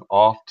end of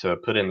off to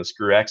put in the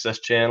screw access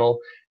channel,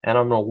 and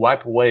I'm going to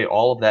wipe away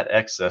all of that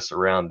excess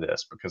around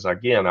this, because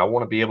again, I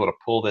want to be able to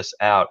pull this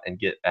out and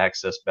get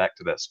access back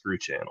to that screw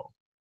channel.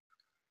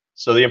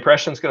 So the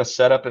impression is going to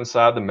set up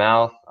inside the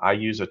mouth. I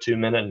use a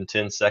 2-minute and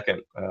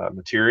 10-second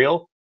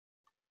material.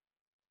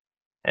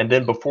 And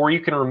then before you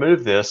can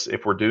remove this,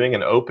 if we're doing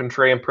an open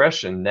tray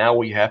impression, now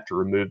we have to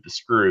remove the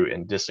screw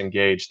and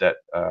disengage that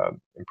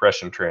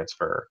impression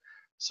transfer.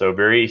 So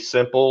very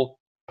simple,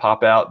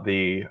 pop out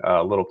the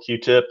little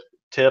Q-tip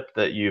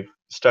that you've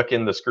stuck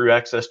in the screw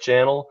access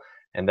channel,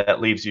 and that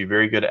leaves you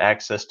very good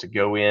access to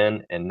go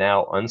in and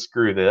now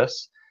unscrew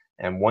this.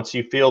 And once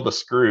you feel the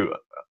screw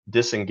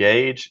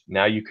disengage,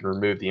 now you can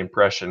remove the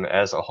impression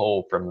as a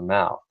whole from the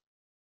mouth.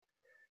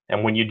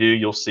 And when you do,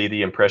 you'll see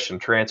the impression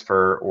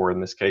transfer, or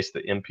in this case,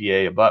 the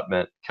MPA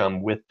abutment,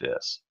 come with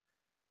this.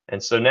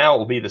 And so now it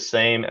will be the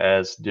same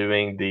as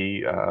doing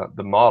the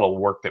model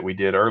work that we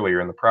did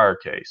earlier in the prior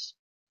case.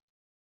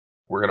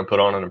 We're going to put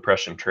on an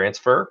impression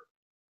transfer.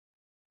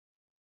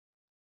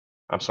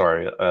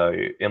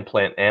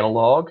 Implant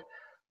analog.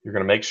 You're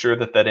going to make sure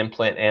that that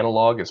implant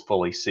analog is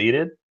fully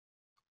seated.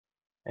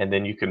 And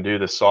then you can do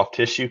the soft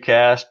tissue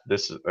cast.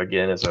 This,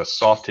 again, is a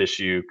soft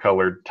tissue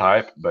colored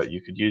type, but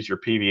you could use your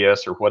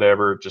PVS or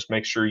whatever. Just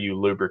make sure you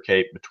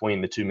lubricate between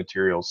the two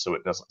materials so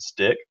it doesn't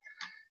stick.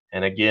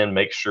 And again,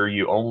 make sure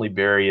you only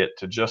bury it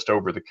to just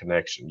over the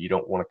connection. You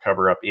don't want to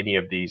cover up any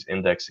of these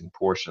indexing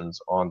portions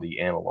on the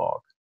analog.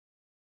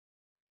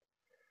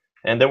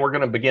 And then we're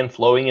going to begin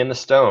flowing in the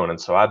stone.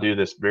 And so I do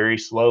this very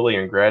slowly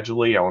and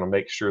gradually. I want to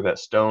make sure that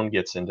stone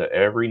gets into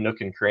every nook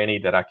and cranny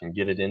that I can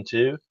get it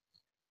into.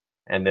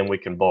 And then we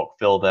can bulk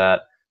fill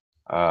that.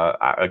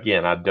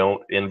 Again, I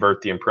don't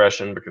invert the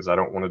impression because I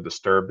don't want to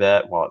disturb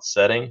that while it's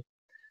setting.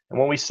 And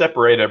when we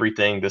separate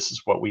everything, this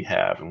is what we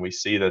have. And we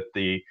see that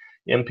the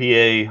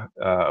MPA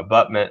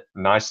abutment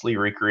nicely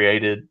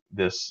recreated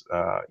this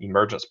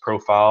emergence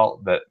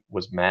profile that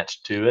was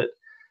matched to it.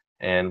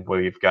 And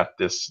we've got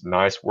this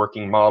nice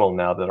working model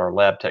now that our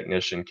lab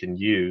technician can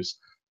use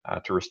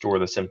to restore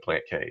this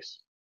implant case.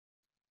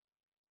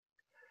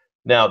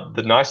 Now,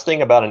 the nice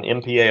thing about an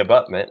MPA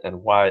abutment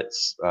and why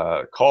it's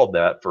called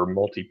that for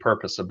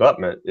multi-purpose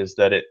abutment is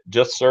that it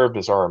just served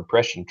as our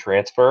impression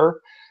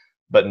transfer.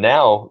 But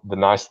now the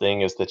nice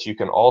thing is that you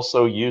can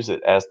also use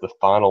it as the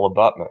final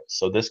abutment.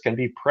 So this can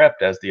be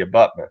prepped as the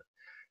abutment.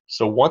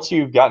 So once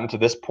you've gotten to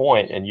this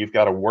point and you've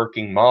got a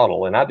working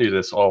model, and I do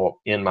this all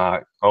in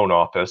my own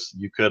office,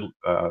 you could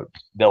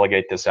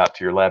delegate this out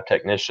to your lab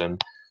technician.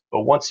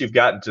 But once you've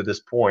gotten to this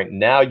point,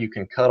 now you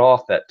can cut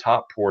off that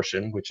top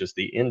portion, which is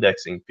the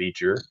indexing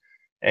feature,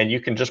 and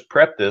you can just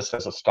prep this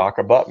as a stock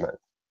abutment.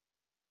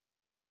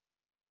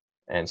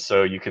 And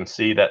so you can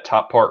see that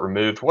top part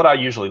removed. What I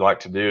usually like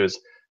to do is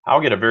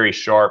I'll get a very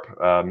sharp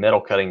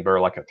metal cutting burr,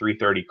 like a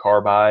 330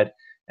 carbide,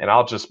 and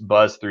I'll just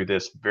buzz through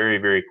this very,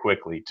 very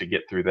quickly to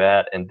get through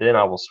that. And then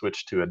I will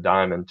switch to a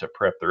diamond to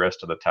prep the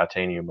rest of the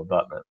titanium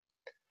abutment.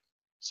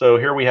 So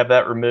here we have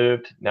that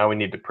removed. Now we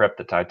need to prep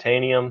the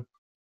titanium.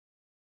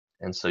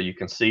 And so you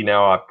can see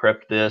now I've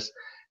prepped this.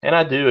 And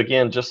I do,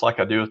 again, just like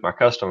I do with my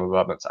custom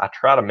abutments, I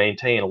try to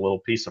maintain a little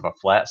piece of a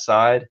flat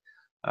side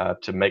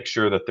to make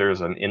sure that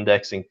there's an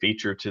indexing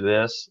feature to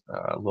this,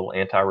 a little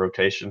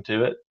anti-rotation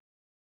to it.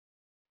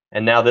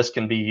 And now this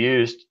can be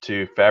used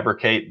to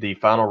fabricate the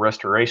final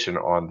restoration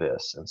on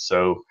this. And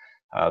so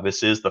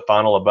this is the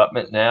final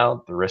abutment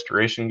now. The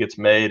restoration gets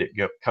made, it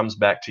comes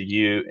back to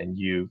you, and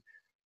you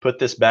put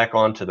this back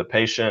onto the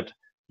patient.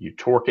 You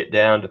torque it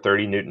down to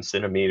 30 Newton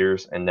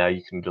centimeters, and now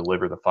you can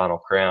deliver the final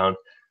crown.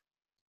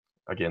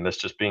 Again, this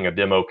just being a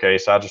demo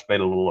case, I just made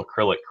a little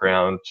acrylic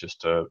crown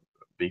just to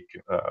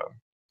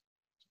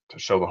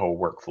show the whole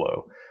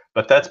workflow.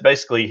 But that's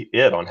basically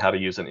it on how to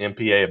use an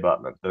MPA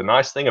abutment. The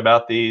nice thing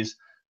about these,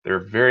 they're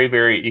very,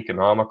 very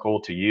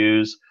economical to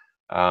use.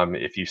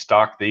 If you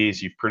stock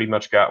these, you've pretty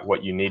much got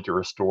what you need to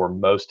restore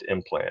most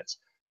implants.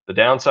 The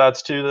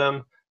downsides to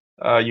them,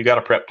 you got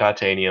to prep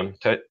titanium.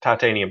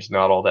 Titanium's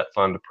not all that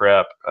fun to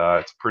prep.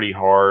 It's pretty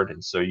hard,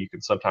 and so you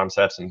can sometimes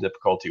have some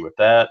difficulty with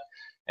that.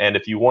 And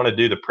if you want to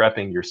do the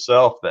prepping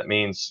yourself, that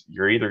means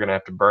you're either going to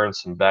have to burn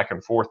some back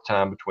and forth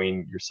time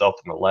between yourself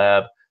and the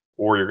lab,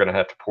 or you're going to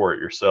have to pour it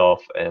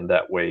yourself, and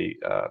that way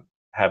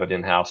have it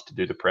in-house to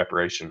do the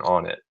preparation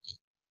on it.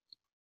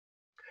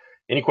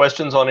 Any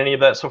questions on any of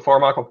that so far,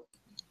 Michael?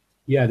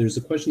 Yeah, there's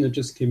a question that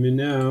just came in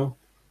now.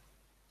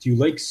 Do you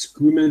like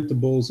screw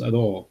mountables at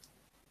all?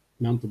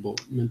 Mountables.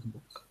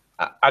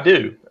 I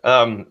do.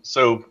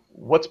 So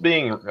what's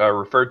being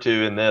referred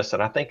to in this,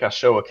 and I think I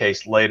show a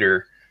case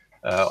later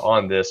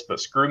on this, but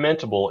screw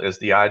mountable is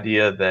the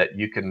idea that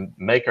you can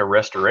make a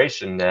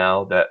restoration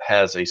now that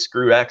has a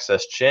screw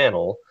access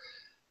channel,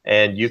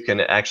 and you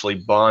can actually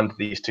bond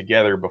these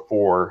together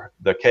before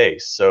the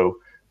case. So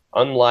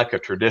unlike a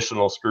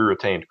traditional screw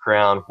retained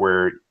crown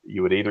where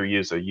you would either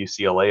use a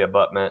UCLA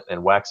abutment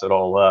and wax it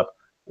all up,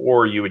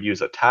 or you would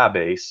use a tie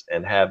base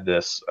and have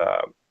this,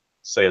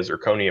 say, a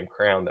zirconium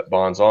crown that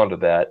bonds onto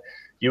that,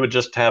 you would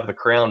just have the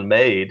crown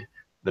made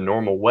the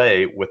normal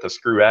way with a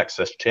screw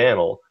access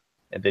channel,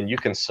 and then you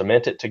can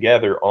cement it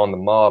together on the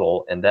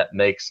model, and that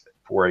makes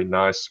for a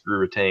nice screw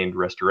retained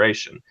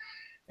restoration.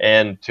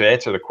 And to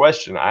answer the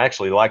question, I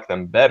actually like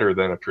them better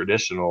than a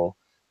traditional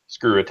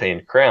screw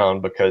retained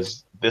crown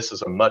because this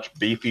is a much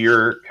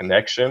beefier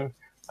connection.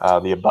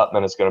 The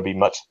abutment is going to be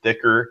much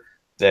thicker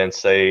than,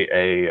 say,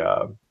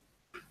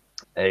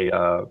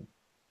 a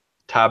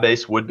tie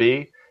base would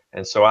be.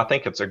 And so I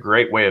think it's a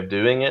great way of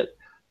doing it.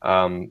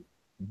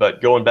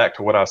 But going back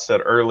to what I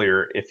said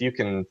earlier, if you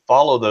can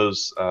follow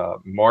those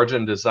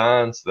margin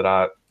designs that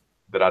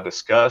I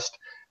discussed,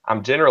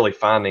 I'm generally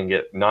finding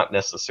it not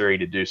necessary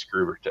to do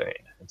screw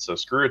retained. And so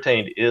screw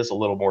retained is a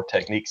little more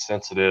technique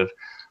sensitive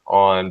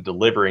on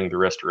delivering the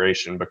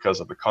restoration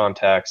because of the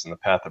contacts and the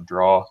path of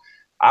draw.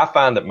 I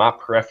find that my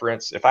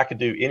preference, if I could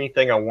do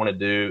anything I want to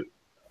do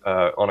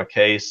on a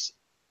case,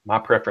 my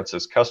preference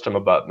is custom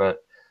abutment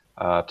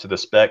to the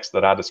specs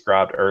that I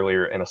described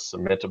earlier and a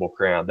cementable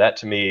crown. That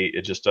to me,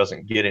 it just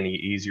doesn't get any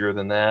easier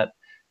than that.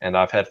 And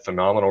I've had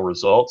phenomenal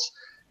results.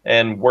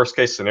 And worst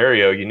case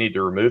scenario, you need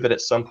to remove it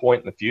at some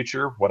point in the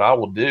future. What I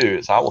will do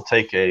is I will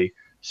take a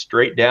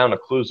straight down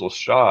occlusal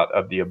shot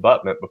of the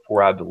abutment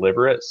before I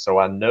deliver it, so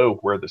I know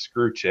where the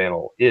screw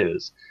channel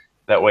is.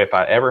 That way, if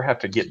I ever have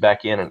to get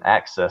back in and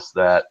access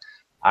that,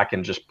 I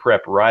can just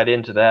prep right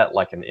into that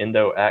like an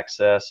endo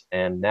access,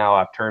 and now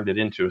I've turned it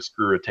into a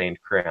screw retained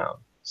crown.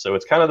 So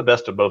it's kind of the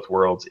best of both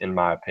worlds, in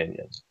my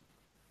opinion.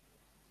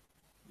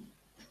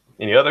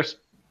 Any others?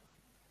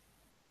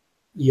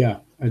 Yeah.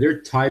 Are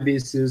there tie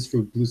bases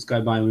for Blue Sky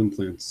Bio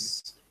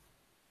implants?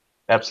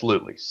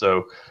 Absolutely.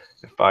 So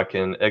if I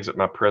can exit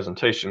my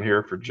presentation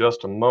here for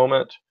just a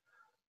moment,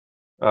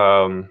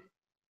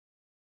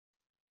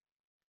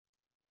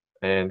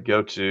 and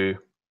go to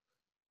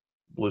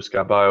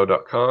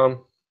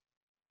blueskybio.com.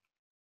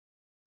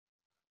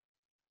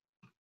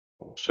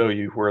 I'll show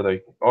you where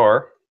they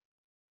are.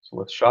 So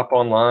let's shop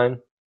online,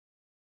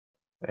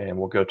 and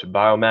we'll go to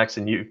Biomax,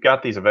 and you've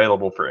got these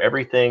available for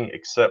everything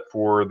except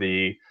for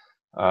the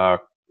uh,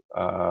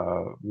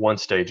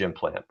 one-stage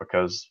implant,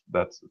 because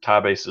that's tie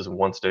bases and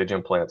one-stage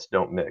implants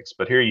don't mix.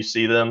 But here you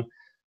see them,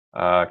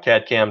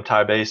 CAD/CAM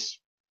tie base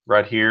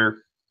right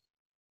here,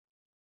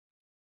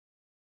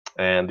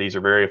 and these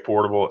are very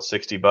affordable at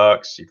 60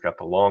 bucks. You've got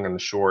the long and the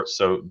short,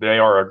 so they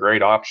are a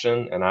great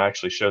option, and I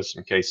actually show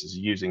some cases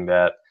using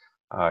that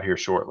here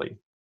shortly.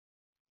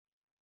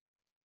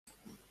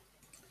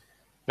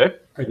 Okay.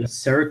 Are they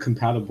CEREC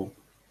compatible?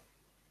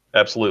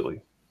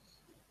 Absolutely.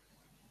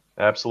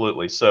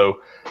 Absolutely.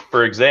 So,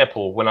 for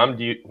example, when I'm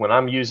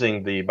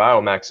using the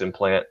Biomax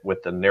implant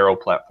with the narrow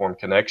platform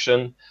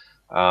connection,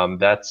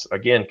 that's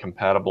again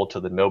compatible to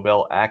the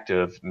Nobel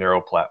Active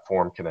narrow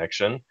platform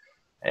connection,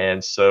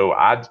 and so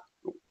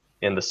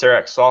in the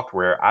CEREC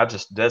software, I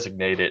just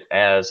designate it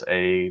as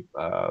a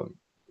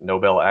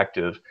Nobel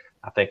Active.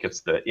 I think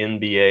it's the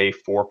NBA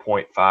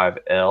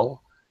 4.5L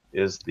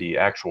is the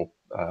actual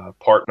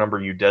part number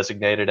you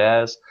designate it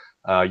as.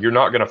 You're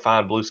not going to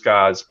find Blue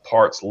Sky's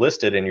parts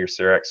listed in your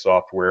CEREC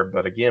software,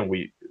 but again,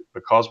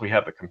 because we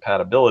have the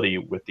compatibility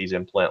with these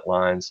implant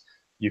lines,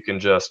 you can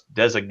just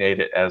designate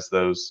it as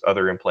those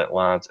other implant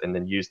lines and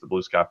then use the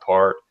Blue Sky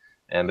part,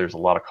 and there's a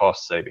lot of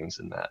cost savings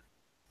in that.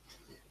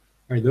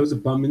 Are those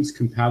abutments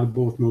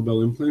compatible with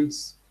Nobel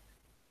implants?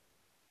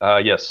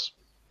 Yes.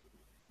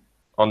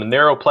 On the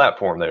narrow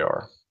platform, they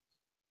are.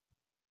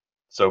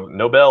 So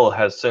Nobel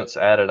has since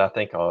added, I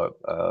think, a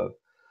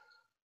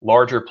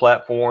larger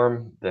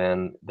platform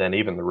than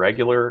even the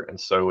regular, and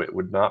so it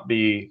would not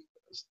be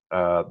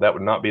that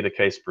would not be the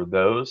case for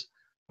those.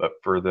 But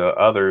for the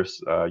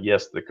others,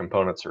 yes, the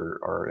components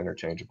are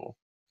interchangeable.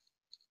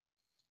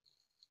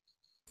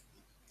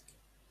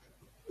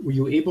 Were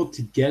you able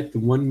to get the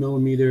 1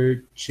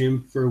 mm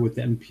chamfer with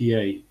the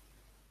MPA?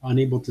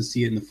 Unable to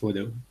see it in the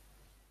photo.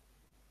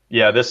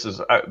 Yeah, this is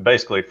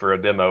basically for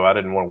a demo. I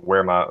didn't want to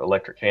wear my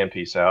electric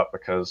handpiece out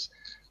because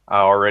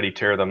I already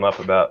tear them up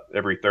about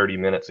every 30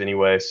 minutes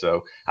anyway.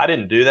 So I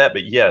didn't do that,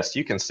 but yes,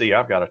 you can see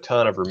I've got a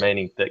ton of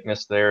remaining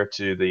thickness there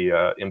to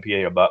the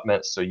MPA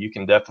abutments. So you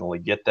can definitely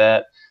get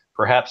that.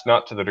 Perhaps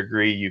not to the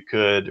degree you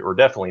could, or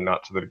definitely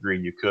not to the degree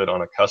you could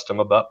on a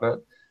custom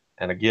abutment.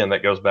 And again,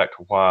 that goes back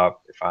to why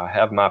if I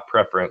have my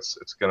preference,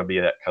 it's going to be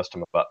that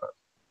custom abutment.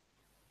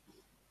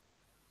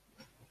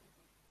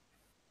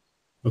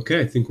 Okay,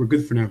 I think we're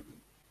good for now.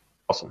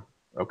 Awesome.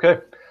 Okay.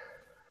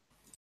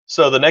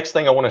 So the next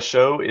thing I want to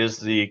show is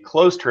the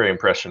closed tray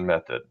impression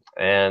method.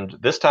 And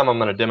this time I'm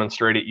going to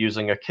demonstrate it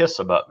using a KISS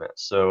abutment.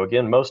 So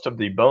again, most of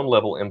the bone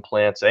level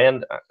implants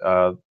and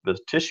the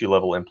tissue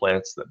level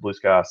implants that Blue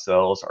Sky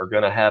sells are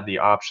going to have the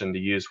option to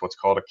use what's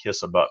called a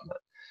KISS abutment.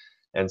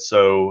 And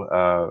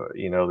so,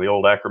 you know, the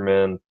old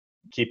acronym,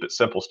 keep it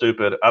simple,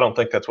 stupid. I don't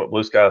think that's what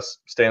Blue Sky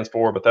stands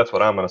for, but that's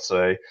what I'm going to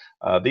say.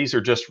 These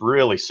are just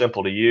really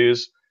simple to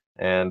use,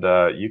 and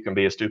you can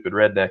be a stupid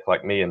redneck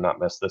like me and not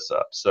mess this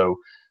up. So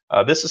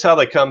this is how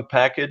they come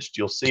packaged.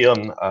 You'll see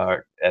them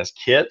as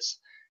kits,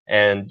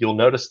 and you'll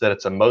notice that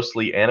it's a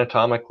mostly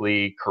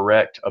anatomically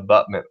correct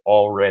abutment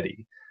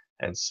already.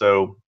 And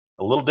so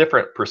a little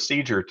different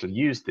procedure to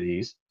use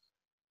these.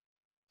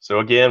 So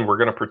again, we're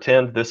going to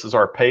pretend this is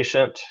our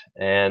patient,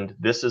 and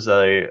this is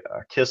a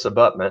KISS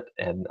abutment,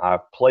 and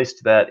I've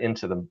placed that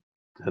into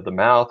the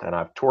mouth, and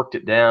I've torqued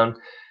it down.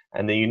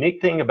 And the unique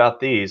thing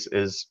about these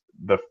is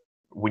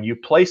when you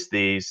place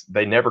these,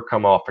 they never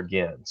come off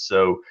again.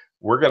 So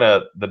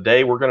the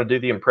day we're gonna do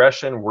the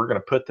impression, we're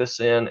gonna put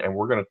this in, and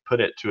we're gonna put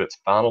it to its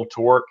final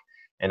torque,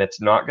 and it's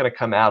not gonna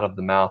come out of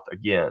the mouth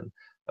again.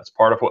 That's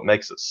part of what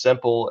makes it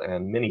simple,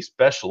 and many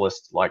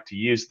specialists like to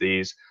use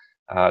these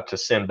to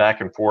send back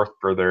and forth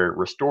for their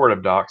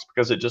restorative docs,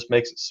 because it just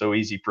makes it so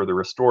easy for the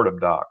restorative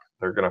doc.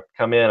 They're going to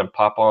come in and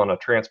pop on a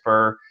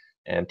transfer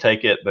and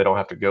take it. They don't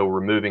have to go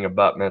removing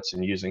abutments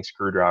and using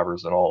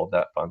screwdrivers and all of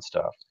that fun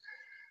stuff.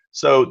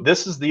 So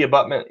this is the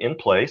abutment in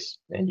place,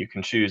 and you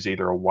can choose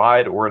either a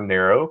wide or a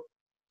narrow.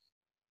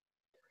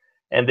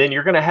 And then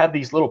you're going to have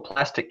these little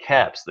plastic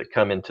caps that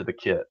come into the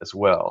kit as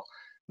well.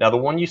 Now, the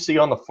one you see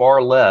on the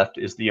far left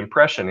is the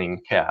impressioning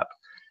cap,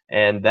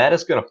 and that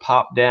is going to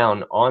pop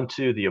down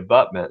onto the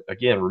abutment.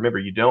 Again, remember,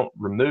 you don't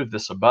remove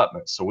this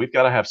abutment, so we've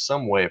got to have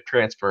some way of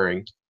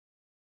transferring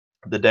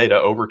the data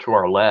over to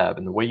our lab,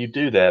 and the way you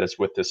do that is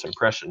with this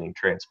impressioning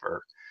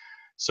transfer.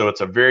 So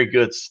it's a very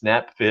good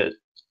snap fit,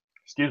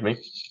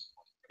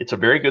 it's a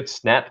very good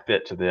snap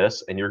fit to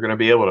this, and you're going to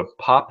be able to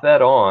pop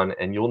that on,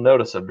 and you'll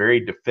notice a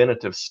very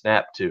definitive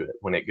snap to it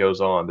when it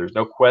goes on. There's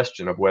no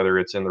question of whether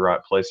it's in the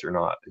right place or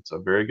not. It's a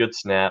very good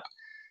snap.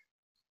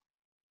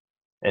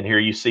 And here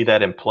you see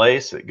that in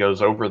place. It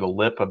goes over the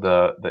lip of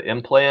the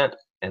implant,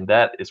 and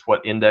that is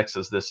what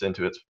indexes this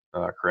into its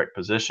correct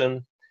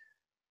position.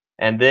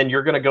 And then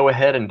you're going to go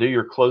ahead and do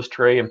your closed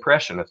tray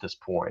impression at this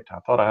point. I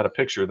thought I had a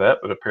picture of that,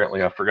 but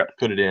apparently I forgot to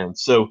put it in.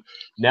 So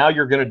now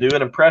you're going to do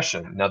an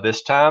impression. Now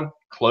this time,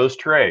 closed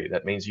tray.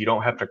 That means you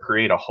don't have to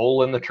create a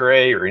hole in the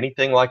tray or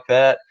anything like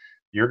that.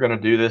 You're going to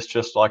do this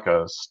just like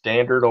a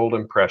standard old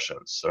impression.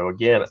 So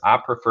again, I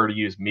prefer to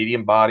use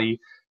medium body.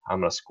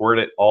 I'm going to squirt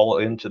it all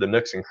into the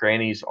nooks and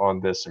crannies on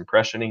this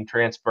impressioning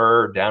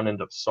transfer, down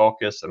into the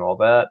sulcus and all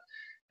that.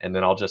 And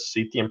then I'll just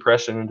seat the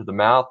impression into the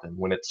mouth. And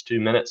when it's 2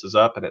 minutes is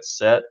up and it's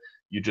set,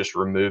 you just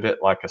remove it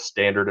like a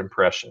standard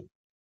impression.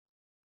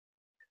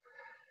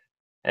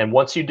 And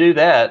once you do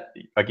that,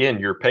 again,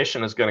 your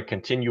patient is going to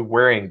continue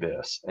wearing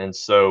this. And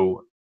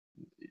so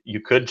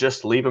you could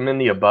just leave them in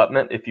the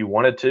abutment if you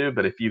wanted to,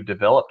 but if you've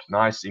developed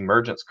nice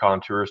emergence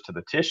contours to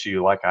the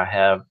tissue like I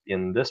have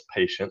in this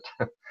patient,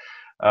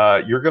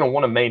 you're going to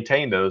want to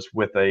maintain those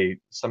with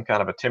some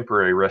kind of a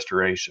temporary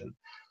restoration.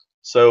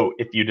 So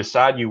if you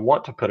decide you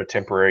want to put a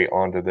temporary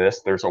onto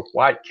this, there's a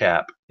white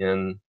cap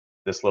in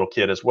this little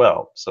kit as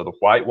well. So the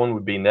white one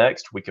would be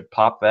next. We could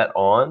pop that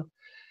on,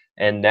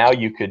 and now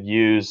you could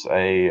use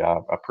a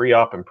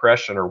pre-op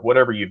impression or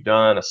whatever you've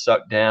done, a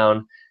suck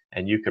down,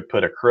 and you could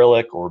put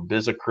acrylic or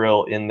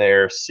bisacryl in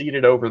there, seat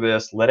it over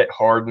this, let it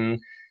harden,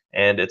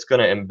 and it's going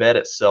to embed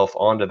itself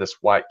onto this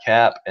white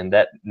cap, and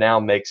that now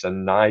makes a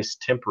nice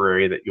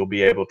temporary that you'll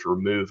be able to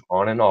remove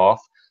on and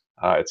off.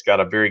 It's got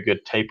a very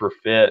good taper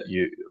fit.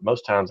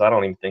 Most times I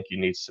don't even think you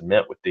need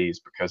cement with these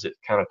because it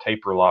kind of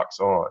taper locks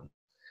on.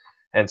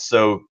 And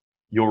so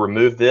you'll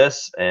remove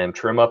this and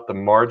trim up the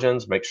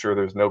margins, make sure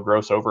there's no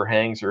gross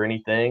overhangs or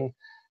anything.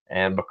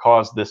 And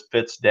because this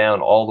fits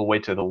down all the way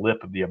to the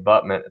lip of the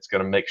abutment, it's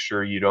going to make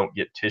sure you don't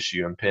get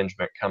tissue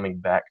impingement coming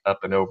back up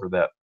and over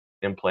that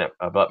implant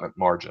abutment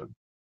margin.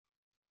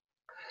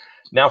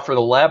 Now for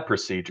the lab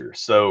procedure.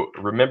 So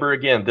remember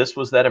again, this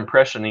was that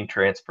impressioning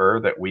transfer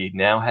that we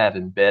now have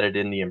embedded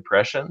in the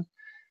impression.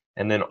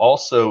 And then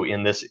also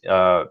in this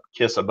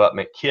KISS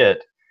abutment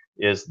kit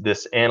is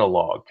this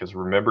analog, because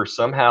remember,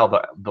 somehow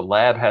the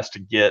lab has to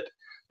get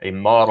a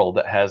model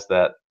that has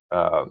that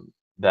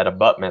that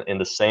abutment in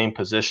the same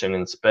position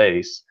in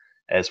space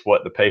as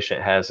what the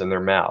patient has in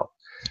their mouth.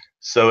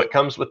 So it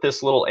comes with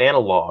this little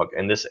analog,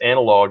 and this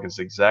analog is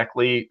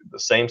exactly the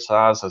same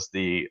size as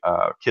the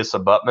KISS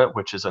abutment,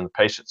 which is in the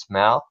patient's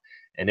mouth,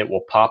 and it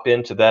will pop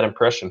into that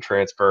impression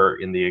transfer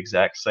in the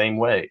exact same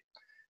way.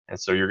 And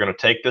so you're going to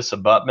take this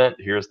abutment.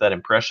 Here's that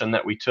impression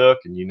that we took,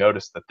 and you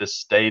notice that this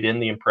stayed in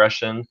the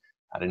impression.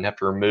 I didn't have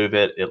to remove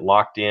it. It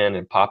locked in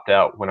and popped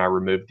out when I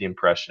removed the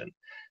impression.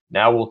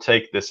 Now we'll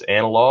take this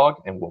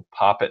analog and we'll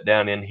pop it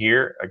down in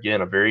here.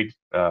 Again, a very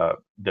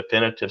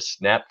definitive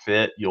snap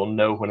fit. You'll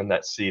know when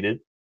that's seated.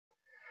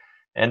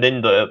 And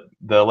then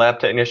the lab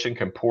technician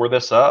can pour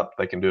this up.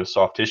 They can do a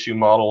soft tissue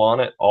model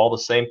on it. All the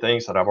same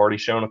things that I've already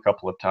shown a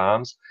couple of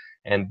times.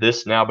 And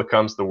this now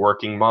becomes the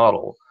working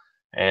model.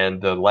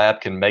 And the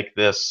lab can make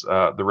this,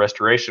 the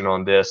restoration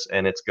on this,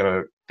 and it's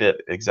going to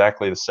fit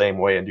exactly the same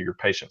way into your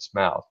patient's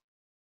mouth.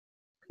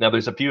 Now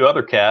there's a few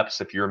other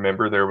caps. If you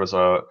remember, there was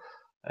a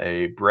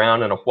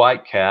brown and a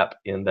white cap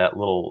in that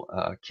little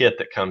kit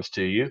that comes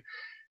to you.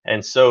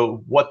 And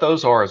so what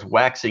those are is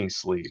waxing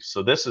sleeves.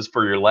 So this is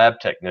for your lab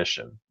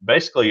technician.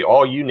 Basically,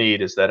 all you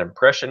need is that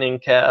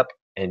impressioning cap,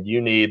 and you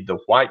need the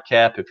white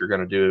cap if you're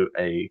going to do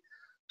a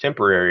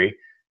temporary,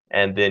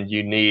 and then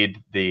you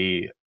need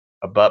the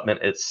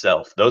abutment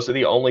itself. Those are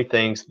the only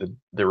things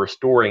the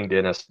restoring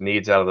dentist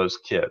needs out of those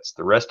kits.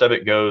 The rest of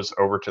it goes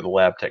over to the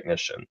lab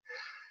technician.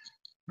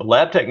 The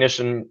lab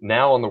technician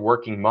now on the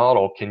working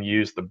model can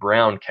use the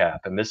brown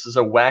cap, and this is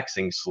a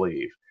waxing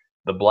sleeve.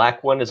 The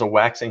black one is a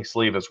waxing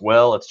sleeve as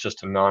well. It's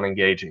just a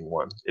non-engaging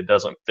one. It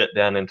doesn't fit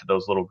down into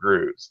those little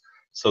grooves.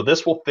 So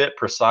this will fit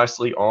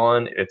precisely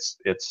on. It's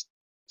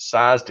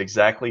sized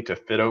exactly to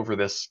fit over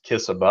this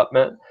KISS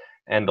abutment,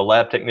 and the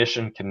lab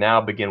technician can now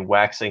begin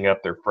waxing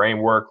up their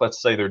framework.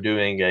 Let's say they're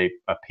doing a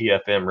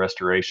PFM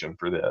restoration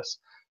for this.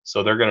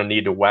 So they're going to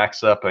need to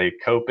wax up a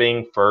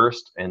coping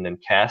first and then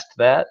cast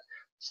that.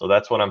 So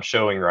that's what I'm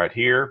showing right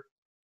here.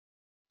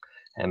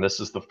 And this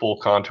is the full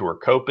contour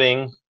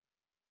coping.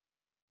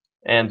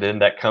 And then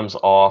that comes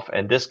off,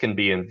 and this can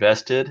be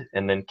invested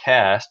and then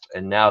cast,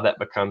 and now that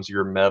becomes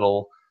your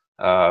metal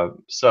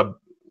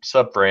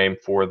subframe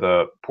for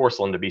the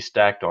porcelain to be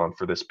stacked on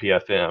for this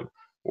PFM.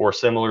 Or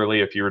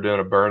similarly, if you were doing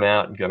a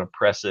burnout and going to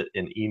press it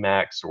in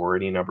Emax or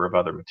any number of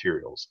other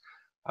materials.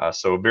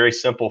 So very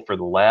simple for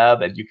the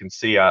lab. And you can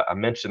see I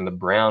mentioned the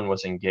brown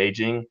was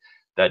engaging.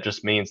 That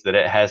just means that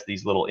it has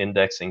these little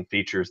indexing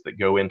features that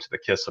go into the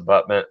KISS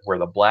abutment, where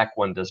the black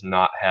one does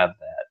not have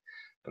that.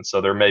 And so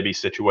there may be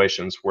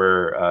situations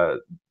where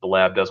the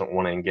lab doesn't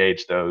want to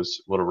engage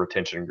those little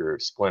retention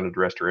grooves, splendid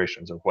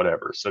restorations, or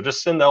whatever. So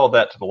just send all of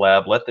that to the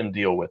lab, let them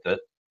deal with it.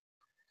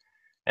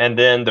 And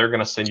then they're going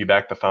to send you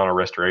back the final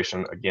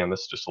restoration. Again,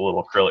 this is just a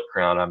little acrylic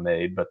crown I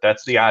made, but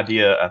that's the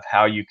idea of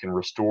how you can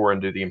restore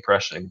and do the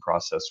impressioning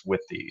process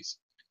with these.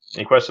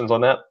 Any questions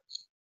on that?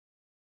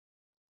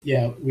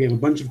 Yeah, we have a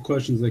bunch of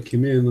questions that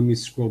came in. Let me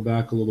scroll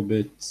back a little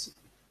bit.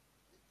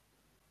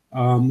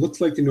 Looks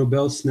like the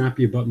Nobel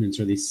snappy abutments.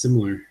 Are they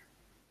similar?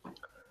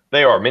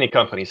 They are. Many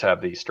companies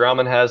have these.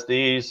 Straumann has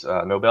these.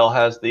 Nobel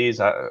has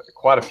these.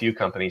 Quite a few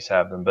companies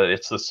have them, but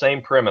it's the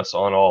same premise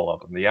on all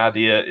of them. The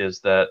idea is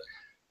that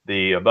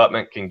the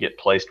abutment can get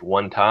placed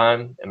one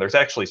time, and there's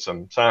actually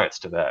some science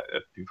to that.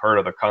 If you've heard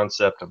of the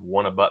concept of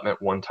one abutment,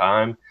 one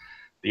time,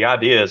 the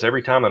idea is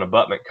every time an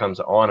abutment comes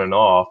on and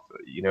off,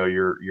 you know,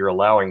 you're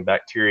allowing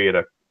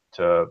bacteria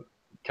to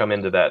come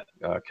into that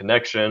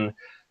connection.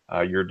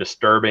 You're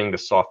disturbing the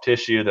soft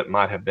tissue that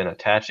might have been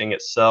attaching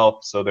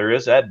itself. So there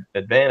is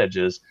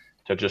advantages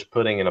to just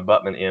putting an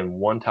abutment in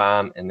one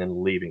time and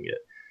then leaving it.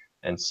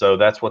 And so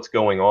that's what's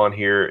going on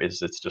here.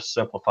 Is it's just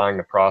simplifying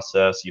the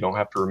process. You don't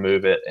have to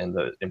remove it, and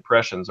the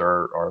impressions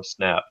are a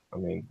snap. I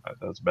mean,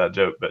 that's a bad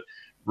joke, but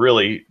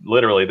really,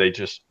 literally,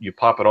 you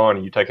pop it on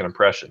and you take an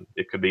impression.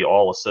 It could be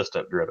all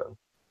assistant driven.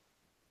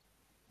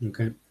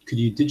 Okay. Could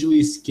you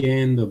digitally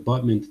scan the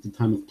abutment at the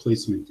time of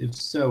placement? If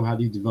so, how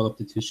do you develop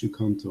the tissue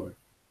contour?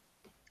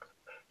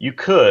 You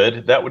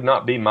could. That would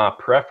not be my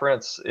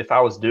preference if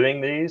I was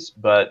doing these,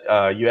 but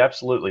you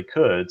absolutely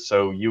could.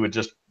 So you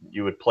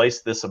would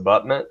place this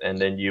abutment, and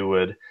then you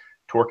would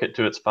torque it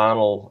to its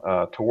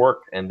final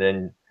torque, and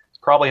then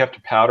probably have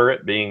to powder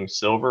it, being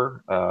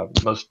silver.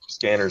 Most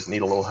scanners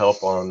need a little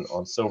help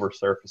on silver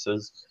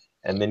surfaces,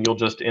 and then you'll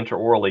just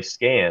intraorally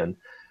scan.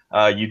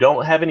 You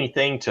don't have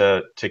anything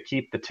to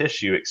keep the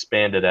tissue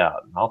expanded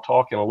out. I'll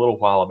talk in a little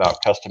while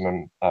about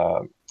custom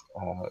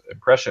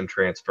impression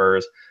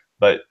transfers.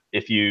 But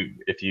if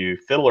you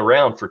fiddle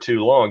around for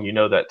too long, you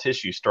know that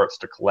tissue starts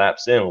to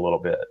collapse in a little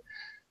bit.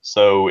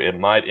 So it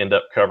might end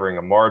up covering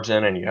a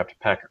margin and you have to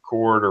pack a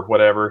cord or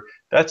whatever.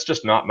 That's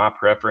just not my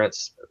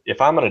preference.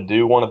 If I'm going to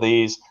do one of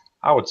these,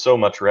 I would so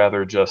much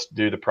rather just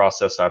do the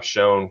process I've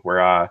shown,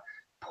 where I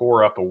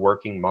pour up a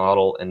working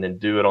model and then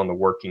do it on the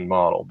working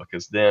model,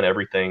 because then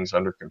everything's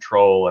under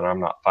control and I'm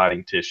not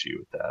fighting tissue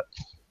with that.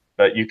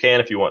 But you can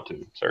if you want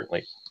to,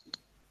 certainly.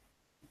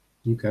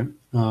 Okay.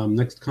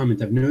 Next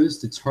comment. I've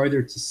noticed it's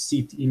harder to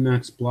seat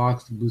Emax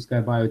blocks to Blue Sky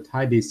Bio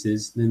tie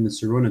bases than the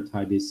Sirona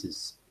tie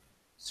bases.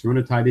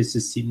 Sirona tie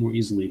bases seat more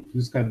easily.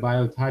 Blue Sky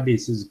Bio tie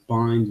bases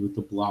bind with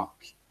the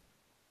block.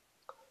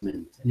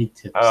 Any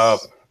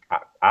tips?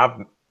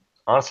 I've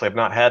honestly have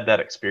not had that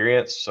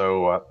experience,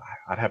 so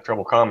I'd have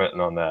trouble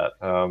commenting on that.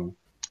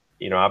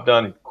 You know, I've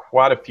done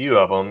quite a few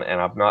of them and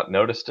I've not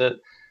noticed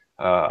it.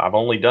 I've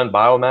only done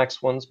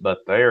Biomax ones, but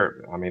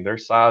I mean, they're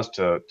sized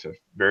to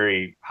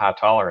very high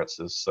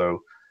tolerances.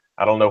 So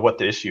I don't know what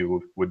the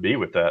issue would be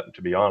with that,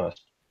 to be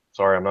honest.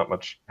 Sorry, I'm not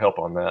much help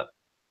on that.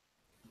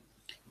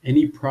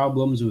 Any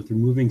problems with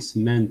removing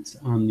cement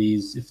on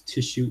these if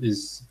tissue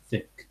is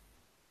thick?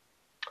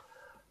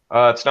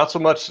 It's not so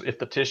much if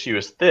the tissue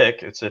is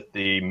thick, it's if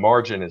the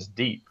margin is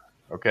deep.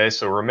 Okay,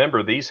 so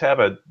remember, these have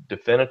a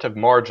definitive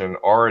margin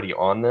already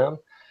on them.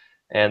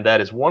 And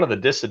that is one of the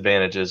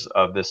disadvantages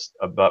of this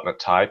abutment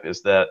type,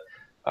 is that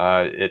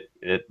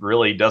it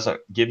really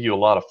doesn't give you a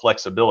lot of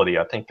flexibility.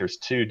 I think there's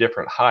two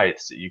different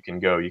heights that you can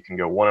go. You can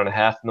go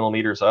 1.5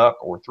 millimeters up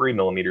or 3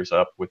 millimeters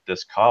up with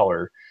this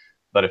collar.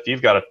 But if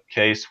you've got a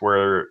case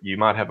where you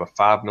might have a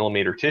 5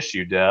 millimeter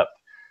tissue depth,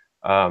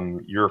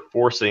 you're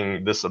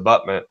forcing this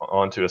abutment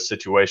onto a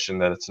situation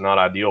that it's not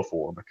ideal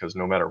for, because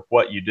no matter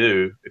what you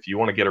do, if you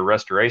want to get a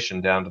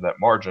restoration down to that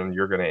margin,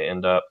 you're going to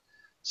end up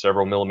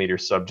several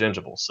millimeters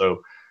subgingival.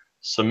 So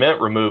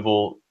cement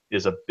removal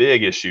is a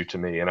big issue to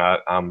me, and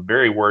I'm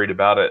very worried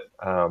about it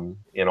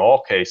in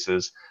all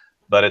cases,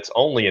 but it's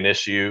only an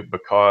issue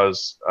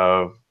because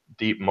of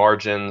deep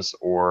margins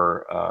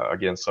or,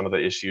 again, some of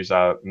the issues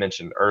I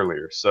mentioned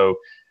earlier. So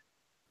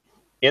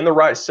in the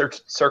right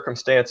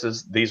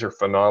circumstances, these are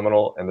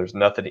phenomenal, and there's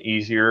nothing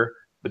easier,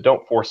 but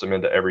don't force them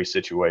into every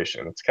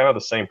situation. It's kind of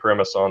the same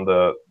premise on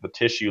the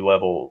tissue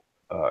level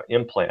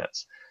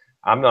implants.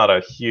 I'm not a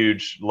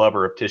huge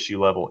lover of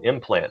tissue level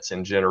implants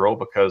in general,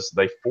 because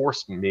they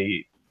force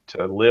me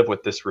to live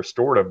with this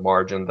restorative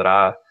margin that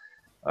I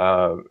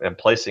am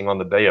placing on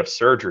the day of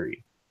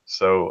surgery.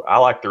 So I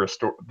like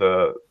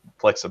the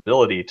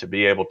flexibility to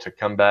be able to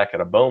come back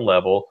at a bone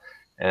level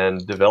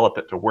and develop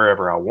it to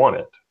wherever I want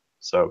it.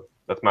 So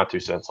that's my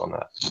 2 cents on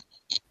that.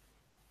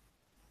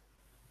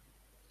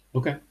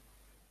 Okay.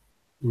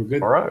 We're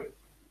good. All right.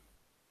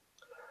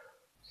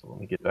 So let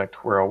me get back to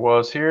where I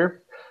was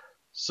here.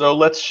 So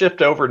let's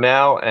shift over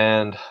now,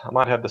 and I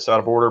might have this out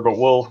of order, but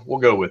we'll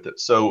go with it.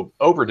 So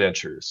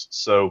overdentures.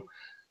 So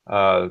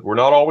we're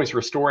not always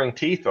restoring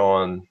teeth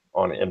on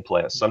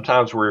implants.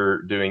 Sometimes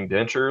we're doing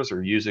dentures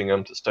or using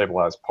them to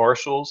stabilize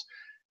partials.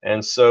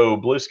 And so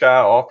Blue Sky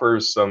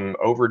offers some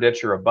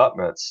overdenture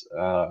abutments.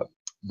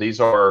 These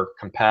are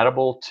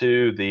compatible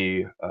to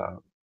the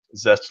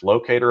Zest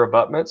locator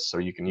abutments, so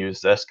you can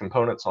use Zest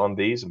components on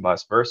these and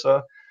vice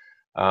versa.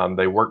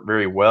 They work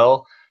very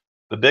well.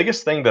 The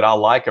biggest thing that I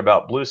like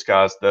about Blue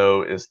Skies,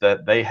 though, is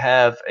that they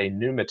have a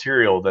new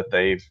material that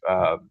they've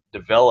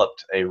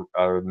developed a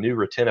new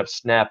retentive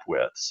snap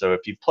with. So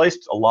if you've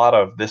placed a lot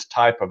of this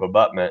type of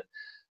abutment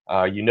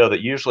you know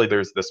that usually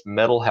there's this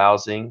metal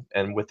housing,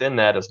 and within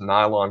that is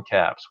nylon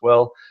caps.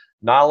 Well,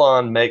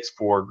 nylon makes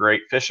for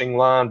great fishing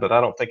line, but I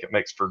don't think it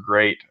makes for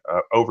great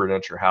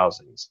overdenture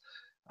housings.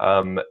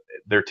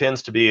 There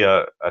tends to be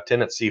a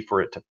tendency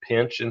for it to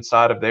pinch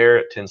inside of there.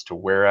 It tends to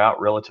wear out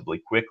relatively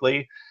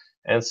quickly.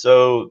 And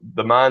so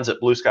the minds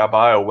at Blue Sky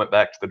Bio went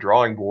back to the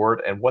drawing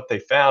board, and what they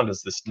found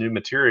is this new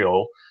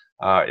material.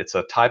 It's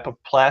a type of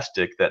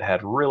plastic that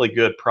had really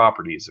good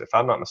properties. If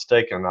I'm not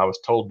mistaken, I was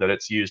told that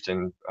it's used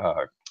in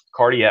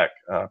cardiac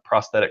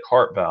prosthetic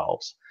heart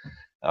valves.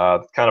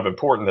 Kind of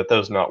important that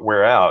those not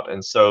wear out.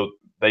 And so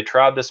they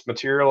tried this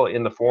material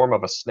in the form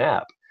of a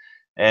snap.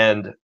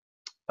 And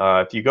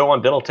if you go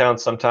on Dental Town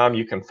sometime,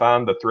 you can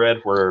find the thread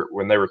where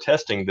when they were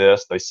testing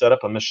this, they set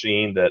up a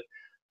machine that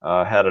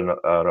had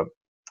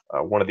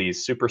one of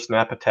these super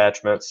snap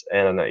attachments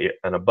and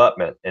an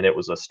abutment, and it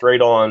was a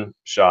straight on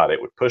shot.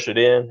 It would push it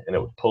in and it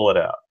would pull it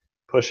out,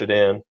 push it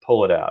in,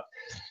 pull it out.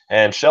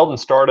 And Sheldon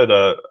started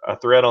a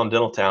thread on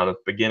Dental Town at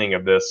the beginning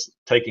of this,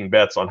 taking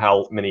bets on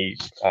how many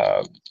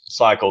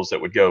cycles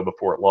it would go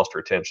before it lost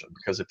retention.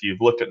 Because if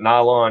you've looked at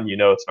nylon, you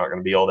know it's not going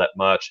to be all that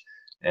much,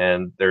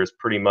 and there's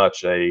pretty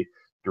much a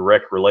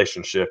direct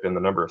relationship in the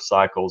number of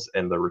cycles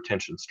and the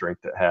retention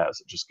strength it has.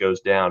 It just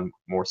goes down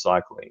more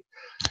cycling.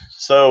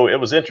 So it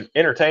was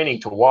entertaining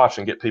to watch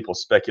and get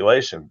people's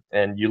speculation.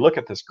 And you look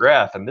at this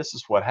graph, and this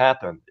is what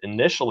happened.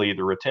 Initially,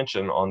 the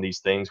retention on these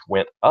things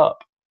went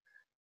up,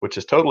 which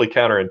is totally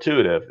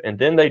counterintuitive. And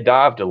then they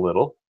dived a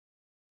little,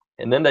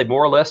 and then they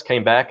more or less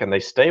came back and they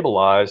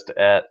stabilized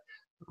at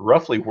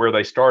roughly where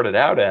they started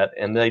out at,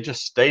 and they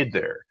just stayed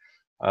there.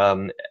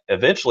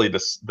 Eventually,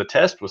 the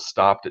test was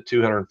stopped at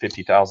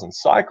 250,000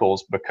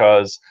 cycles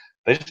because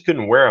they just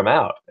couldn't wear them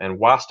out. And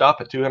why stop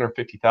at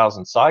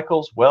 250,000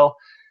 cycles? Well,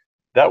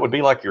 that would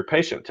be like your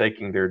patient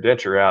taking their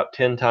denture out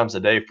 10 times a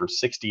day for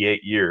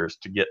 68 years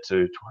to get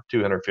to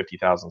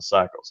 250,000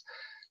 cycles.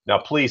 Now,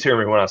 please hear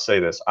me when I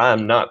say this. I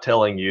am not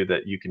telling you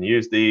that you can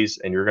use these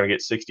and you're going to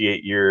get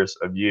 68 years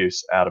of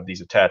use out of these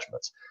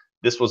attachments.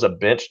 This was a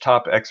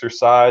benchtop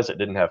exercise. It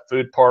didn't have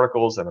food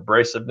particles and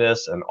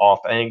abrasiveness and off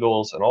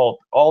angles and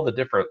all the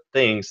different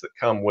things that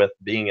come with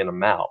being in a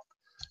mouth.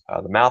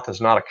 The mouth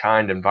is not a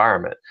kind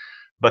environment.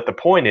 But the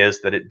point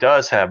is that it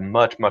does have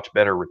much, much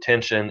better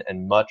retention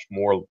and much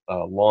more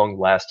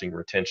long-lasting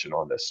retention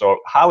on this. So I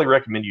highly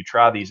recommend you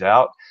try these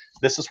out.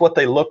 This is what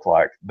they look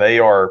like. They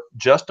are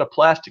just a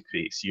plastic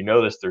piece. You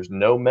notice there's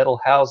no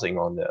metal housing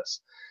on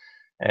this.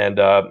 And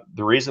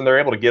the reason they're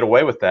able to get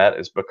away with that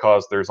is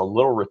because there's a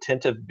little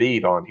retentive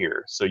bead on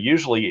here. So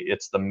usually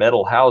it's the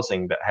metal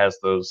housing that has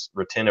those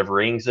retentive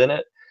rings in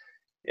it.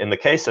 In the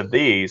case of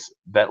these,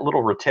 that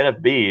little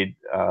retentive bead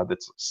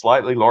that's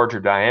slightly larger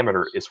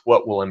diameter is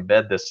what will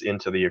embed this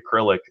into the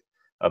acrylic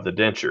of the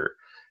denture.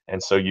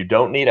 And so you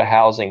don't need a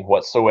housing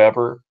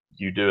whatsoever.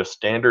 You do a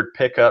standard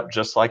pickup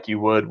just like you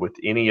would with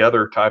any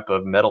other type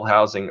of metal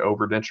housing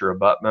over denture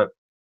abutment.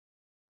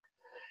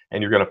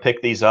 And you're going to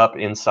pick these up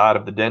inside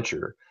of the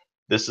denture.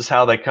 This is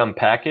how they come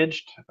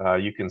packaged.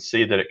 You can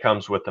see that it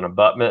comes with an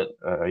abutment,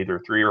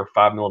 either 3 or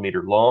 5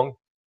 millimeter long,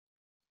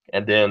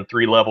 and then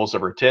 3 levels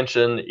of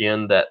retention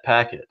in that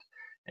packet,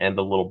 and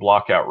the little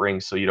blockout ring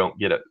so you don't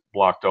get it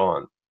blocked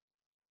on.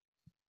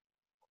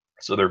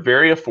 So they're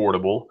very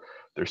affordable.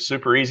 They're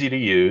super easy to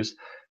use.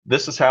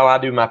 This is how I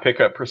do my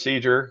pickup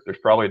procedure. There's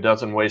probably a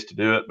dozen ways to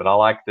do it, but I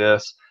like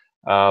this.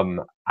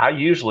 I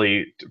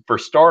usually, for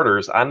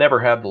starters, I never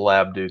have the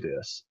lab do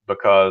this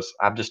because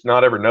I've just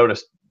not ever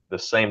noticed the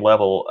same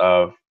level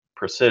of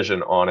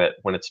precision on it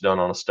when it's done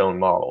on a stone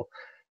model.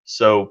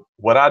 So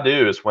what I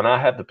do is when I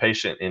have the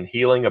patient in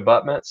healing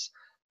abutments,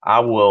 I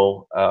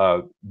will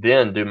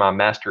then do my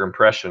master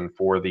impression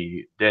for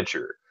the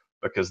denture,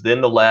 because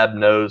then the lab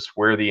knows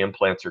where the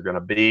implants are going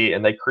to be,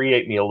 and they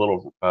create me a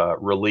little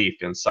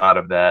relief inside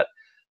of that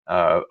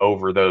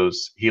over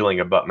those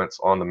healing abutments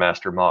on the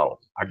master model.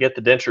 I get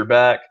the denture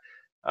back,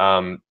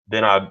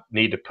 then I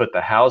need to put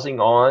the housing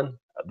on,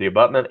 the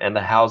abutment and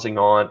the housing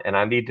on, and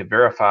I need to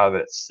verify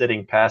that it's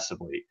sitting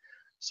passively.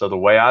 So the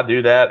way I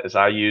do that is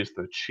I use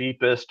the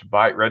cheapest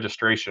bite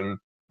registration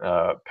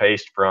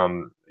paste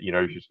from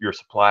your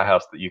supply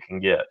house that you can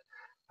get.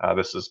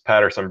 This is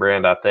Patterson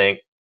brand, I think.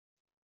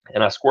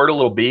 And I squirt a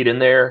little bead in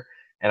there,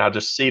 and I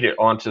just seat it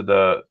onto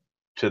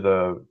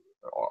the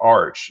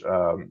arch,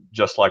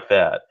 just like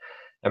that.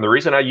 And the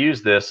reason I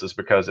use this is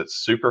because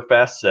it's super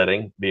fast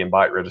setting, being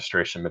bite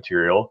registration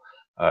material.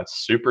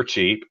 It's super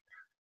cheap,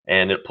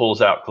 and it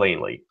pulls out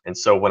cleanly. And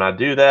so when I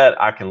do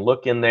that, I can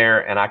look in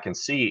there and I can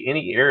see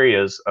any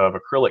areas of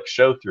acrylic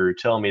show through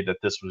tell me that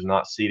this was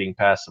not seating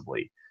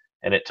passively.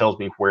 And it tells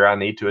me where I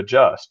need to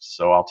adjust.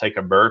 So I'll take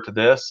a burr to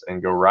this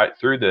and go right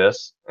through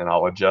this, and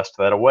I'll adjust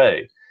that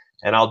away.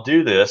 And I'll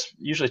do this,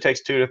 usually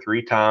takes 2 to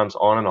 3 times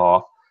on and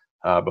off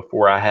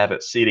before I have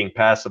it seating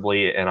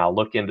passively, and I'll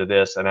look into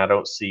this and I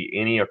don't see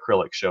any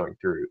acrylic showing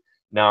through.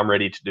 Now I'm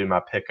ready to do my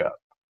pickup.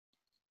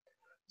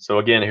 So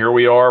again, here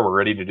we are, we're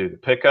ready to do the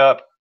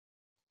pickup.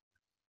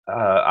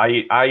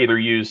 I either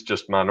use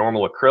just my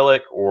normal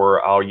acrylic,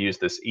 or I'll use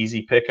this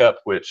easy pickup,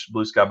 which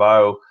Blue Sky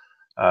Bio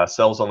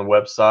sells on the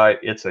website.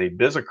 It's a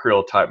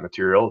bisacryl type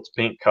material. It's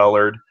pink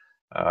colored,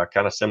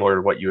 kind of similar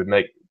to what you would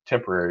make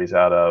temporaries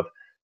out of.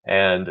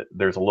 And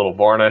there's a little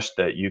varnish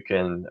that you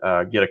can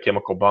get a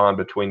chemical bond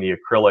between the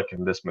acrylic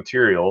and this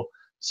material.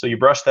 So you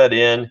brush that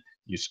in,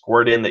 you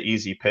squirt in the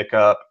easy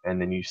pickup,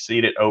 and then you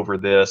seat it over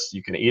this.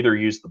 You can either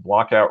use the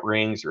blockout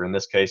rings, or in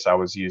this case I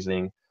was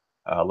using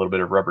a little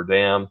bit of rubber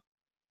dam.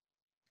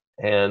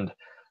 And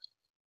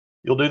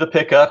you'll do the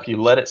pickup,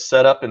 you let it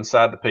set up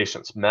inside the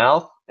patient's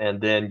mouth, and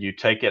then you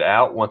take it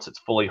out once it's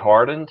fully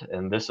hardened,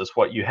 and this is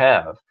what you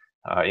have.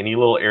 Any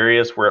little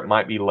areas where it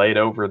might be laid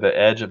over the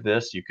edge of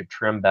this, you could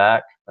trim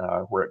back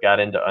where it got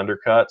into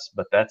undercuts,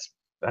 but that's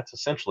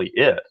essentially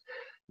it.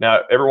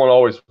 Now, everyone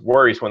always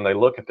worries when they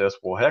look at this,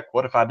 well, heck,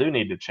 what if I do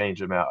need to change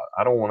them out?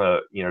 I don't want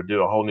to,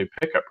 do a whole new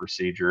pickup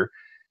procedure.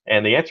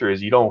 And the answer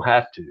is you don't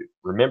have to.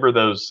 Remember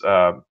those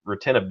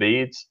retentive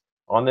beads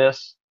on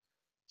this?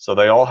 So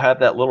they all have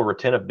that little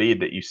retentive bead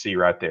that you see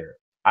right there.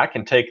 I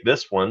can take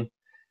this one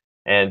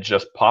and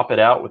just pop it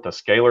out with a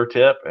scaler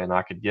tip, and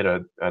I could get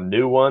a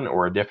new one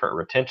or a different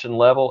retention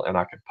level, and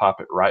I could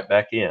pop it right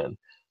back in.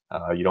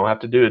 You don't have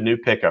to do a new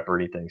pickup or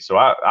anything. So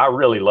I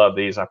really love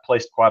these. I've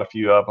placed quite a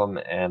few of them,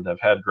 and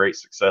I've had great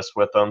success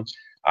with them.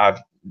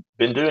 I've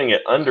been doing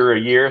it under a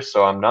year,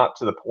 so I'm not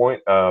to the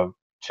point of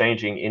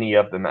changing any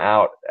of them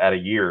out at a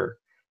year.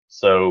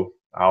 So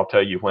I'll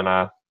tell you when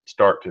I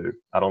start to.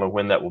 I don't know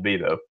when that will be,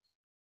 though.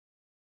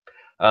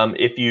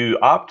 If you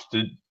opt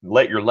to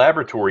let your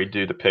laboratory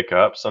do the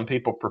pickup, some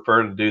people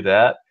prefer to do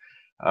that,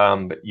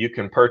 but you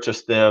can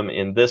purchase them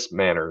in this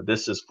manner.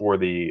 This is for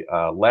the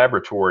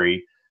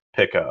laboratory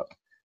pickup.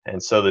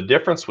 And so the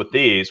difference with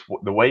these,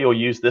 the way you'll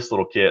use this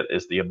little kit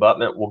is the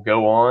abutment will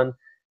go on,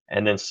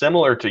 and then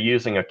similar to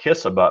using a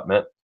KISS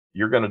abutment,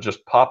 you're going to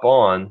just pop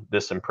on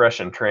this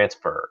impression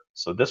transfer.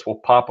 So this will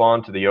pop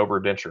on to the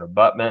overdenture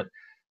abutment.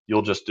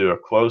 You'll just do a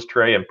closed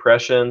tray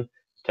impression,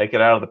 take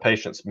it out of the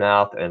patient's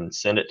mouth, and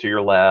send it to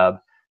your lab.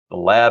 The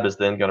lab is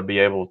then going to be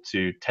able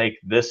to take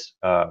this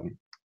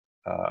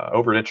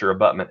overdenture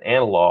abutment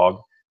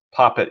analog,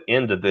 pop it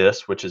into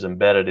this, which is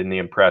embedded in the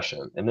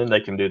impression, and then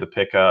they can do the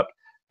pickup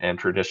and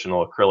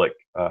traditional acrylic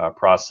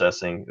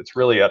processing. It's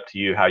really up to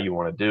you how you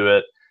want to do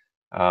it.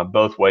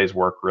 Both ways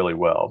work really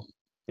well.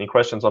 Any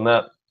questions on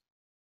that?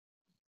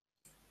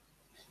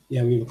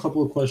 Yeah, we have a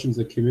couple of questions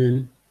that came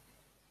in.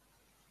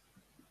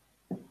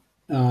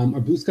 Are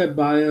Blue Sky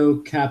Bio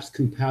caps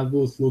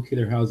compatible with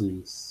locator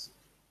housings?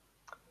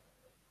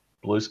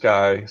 Blue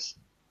Sky's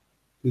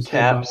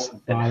caps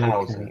and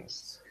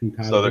housings.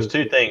 So there's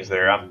two things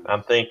there.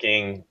 I'm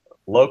thinking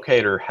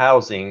locator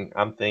housing,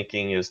 I'm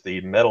thinking is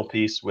the metal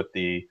piece with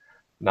the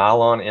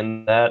nylon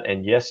in that.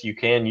 And yes, you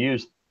can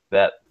use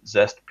that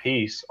zest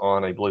piece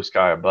on a Blue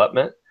Sky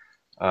abutment.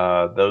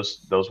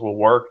 Those will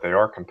work. They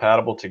are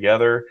compatible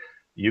together.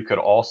 You could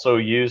also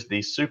use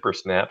these super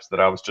snaps that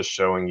I was just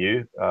showing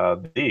you.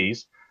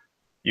 These,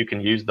 you can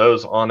use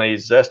those on a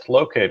zest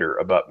locator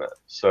abutment.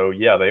 So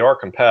yeah, they are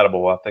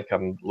compatible. I think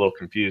I'm a little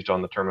confused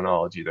on the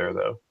terminology there,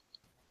 though.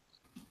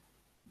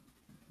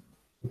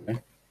 Okay.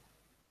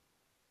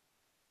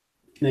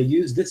 Can I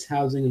use this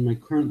housing in my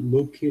current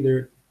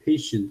locator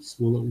patients?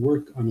 Will it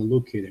work on a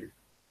locator?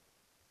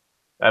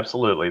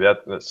 Absolutely.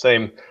 That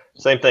same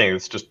thing.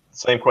 It's just the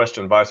same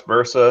question, vice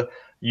versa.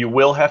 You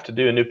will have to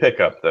do a new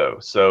pickup, though.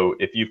 So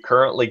if you've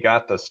currently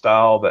got the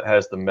style that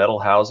has the metal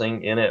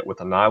housing in it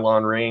with a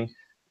nylon ring,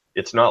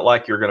 it's not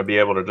like you're going to be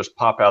able to just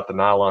pop out the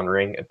nylon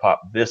ring and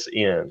pop this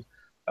in.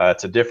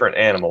 It's a different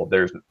animal.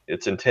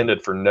 It's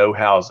intended for no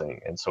housing,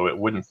 and so it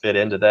wouldn't fit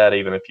into that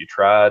even if you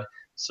tried.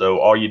 So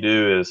all you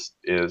do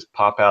is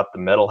pop out the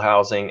metal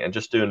housing and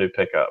just do a new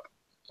pickup,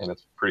 and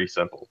it's pretty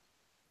simple.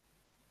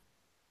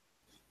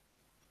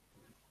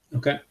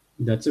 Okay,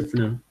 that's it for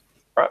now.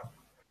 All right.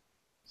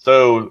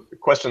 So the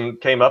question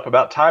came up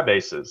about tie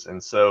bases,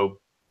 and so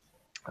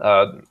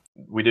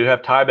we do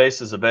have tie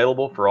bases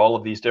available for all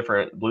of these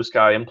different Blue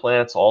Sky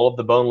implants. All of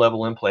the bone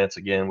level implants,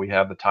 again, we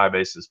have the tie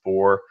bases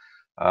for.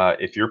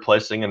 If you're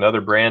placing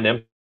another brand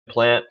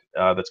implant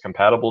that's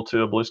compatible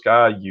to a Blue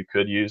Sky, you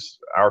could use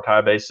our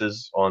tie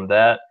bases on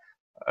that.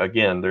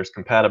 Again, there's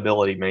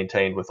compatibility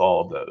maintained with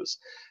all of those.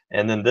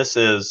 And then this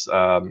is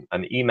an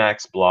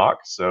Emax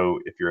block. So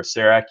if you're a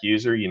CEREC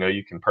user,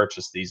 you can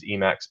purchase these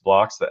Emax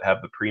blocks that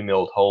have the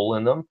pre-milled hole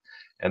in them.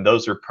 And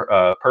those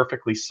are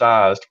perfectly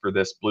sized for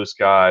this Blue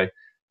Sky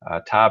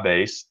tie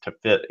base to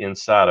fit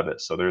inside of it.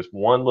 So there's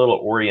one little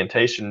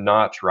orientation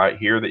notch right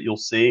here that you'll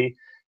see,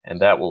 and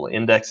that will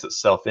index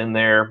itself in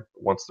there.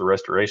 Once the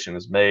restoration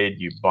is made,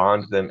 you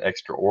bond them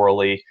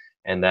extraorally,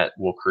 and that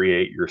will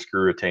create your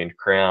screw retained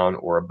crown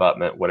or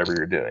abutment, whatever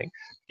you're doing.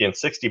 Again,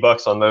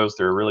 $60 on those.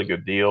 They're a really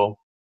good deal.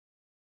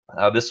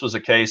 This was a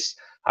case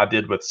I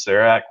did with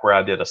CEREC where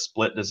I did a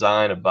split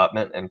design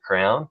abutment and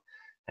crown.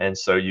 And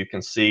so you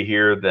can see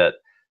here that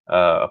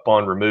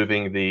upon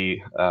removing the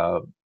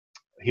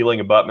healing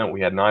abutment,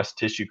 we had nice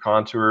tissue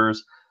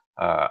contours.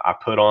 I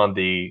put on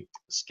the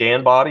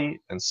scan body.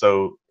 And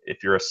so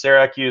if you're a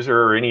CEREC user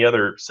or any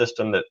other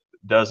system that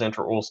does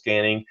intraoral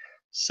scanning,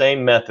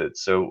 Same method.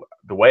 So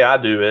the way I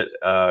do it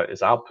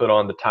is I'll put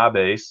on the tie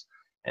base,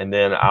 and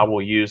then I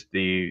will use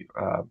the,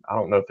 I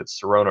don't know if it's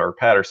Sirona or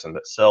Patterson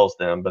that sells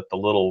them, but the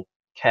little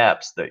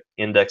caps that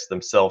index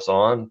themselves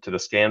on to the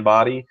scan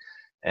body,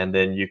 and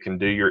then you can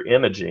do your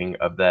imaging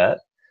of that,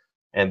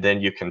 and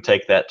then you can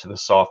take that to the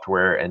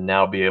software and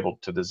now be able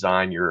to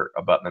design your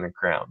abutment and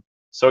crown.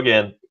 So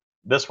again,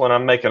 this one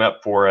I'm making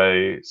up for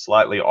a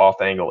slightly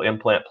off-angle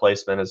implant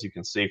placement, as you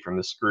can see from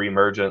the screw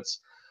emergence,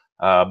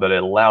 but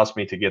it allows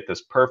me to get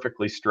this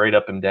perfectly straight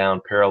up and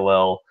down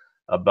parallel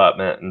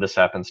abutment, and this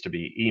happens to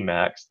be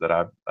Emax that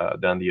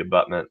I've done the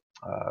abutment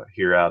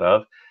here out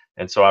of.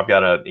 And so I've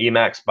got an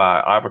Emax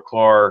by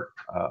Ivoclar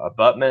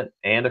abutment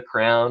and a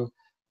crown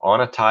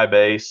on a tie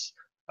base.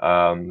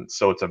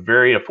 So it's a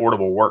very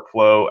affordable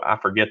workflow. I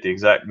forget the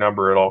exact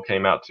number it all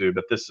came out to,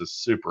 but this is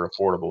super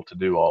affordable to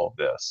do all of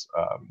this.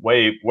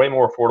 Way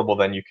more affordable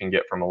than you can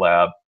get from a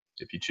lab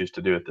if you choose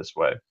to do it this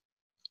way.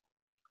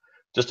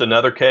 Just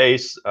another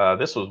case,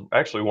 this was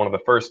actually one of the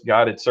first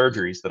guided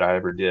surgeries that I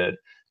ever did.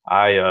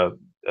 I,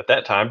 at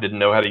that time, didn't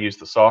know how to use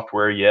the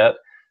software yet,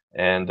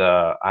 and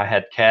I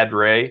had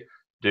CADRAY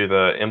do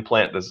the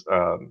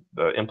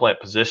implant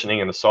positioning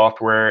in the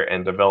software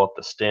and develop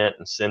the stent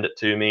and send it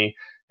to me.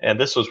 And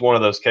this was one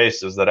of those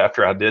cases that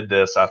after I did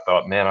this, I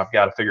thought, man, I've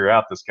got to figure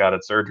out this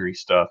guided surgery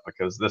stuff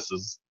because this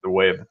is the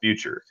way of the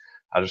future.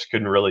 I just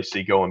couldn't really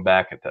see going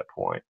back at that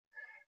point.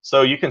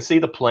 So you can see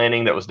the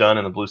planning that was done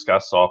in the Blue Sky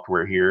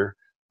software here.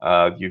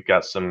 You've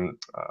got some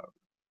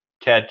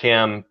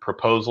CAD/CAM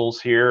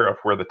proposals here of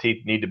where the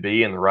teeth need to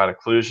be in the right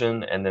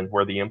occlusion, and then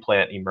where the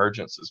implant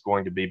emergence is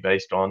going to be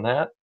based on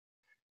that.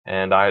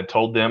 And I had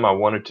told them I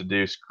wanted to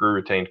do screw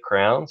retained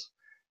crowns,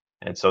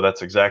 and so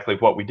that's exactly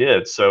what we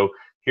did. So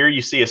here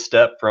you see a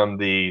step from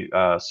the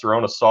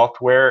Sirona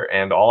software,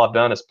 and all I've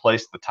done is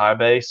place the tie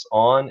base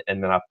on,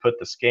 and then I've put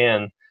the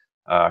scan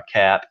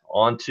cap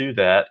onto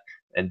that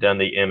and done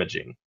the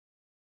imaging.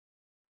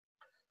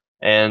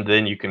 And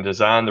then you can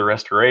design the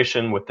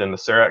restoration within the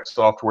CEREC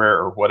software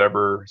or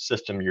whatever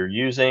system you're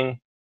using.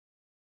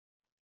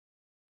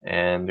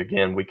 And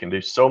again, we can do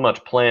so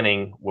much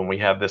planning when we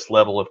have this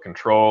level of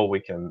control.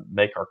 We can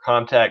make our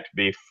contact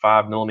be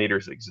 5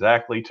 millimeters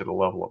exactly to the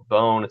level of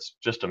bone. It's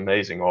just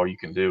amazing all you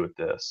can do with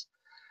this.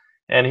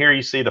 And here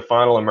you see the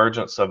final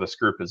emergence of the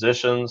screw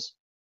positions.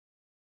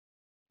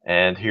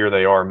 And here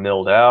they are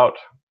milled out.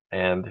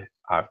 And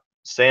I've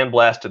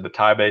sandblasted the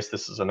tie base.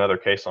 This is another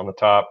case on the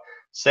top.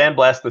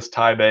 Sandblast this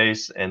tie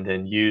base and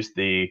then use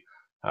the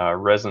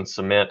resin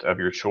cement of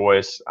your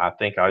choice. I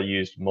think I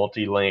used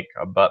multi-link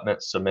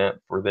abutment cement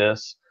for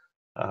this,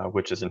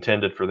 which is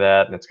intended for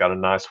that, and it's got a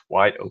nice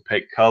white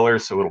opaque color,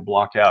 so it'll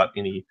block out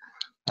any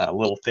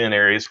little thin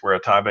areas where a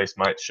tie base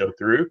might show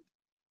through.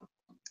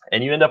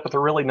 And you end up with a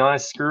really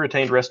nice screw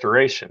retained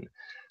restoration.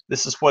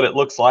 This is what it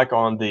looks like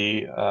on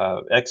the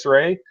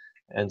x-ray.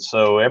 And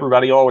so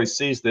everybody always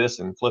sees this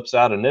and flips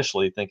out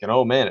initially thinking,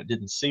 oh man, it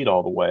didn't seat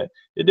all the way.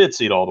 It did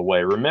seat all the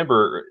way.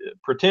 Remember,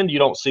 pretend you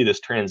don't see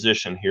this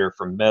transition here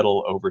from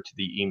metal over to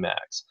the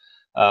Emax.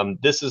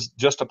 This is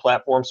just a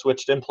platform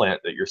switched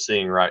implant that you're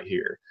seeing right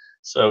here.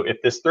 So if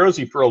this throws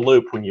you for a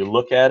loop when you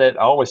look at it,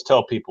 I always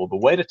tell people the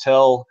way to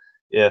tell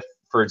if,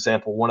 for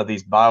example, one of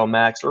these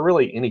Biomax or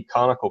really any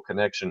conical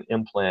connection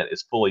implant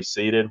is fully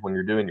seated when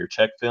you're doing your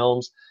check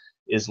films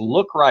is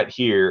look right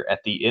here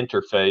at the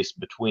interface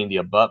between the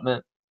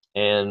abutment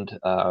and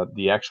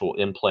the actual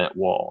implant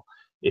wall.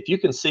 If you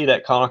can see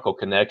that conical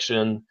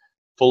connection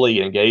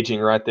fully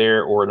engaging right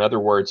there, or in other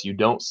words, you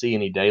don't see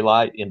any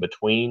daylight in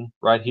between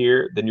right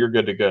here, then you're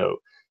good to go.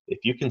 If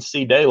you can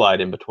see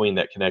daylight in between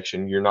that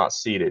connection, you're not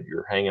seated,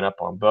 you're hanging up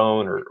on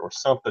bone, or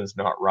something's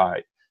not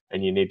right,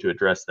 and you need to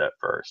address that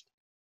first.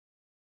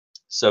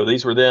 So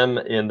these were them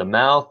in the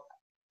mouth.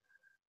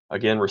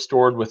 Again,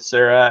 restored with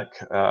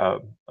CEREC,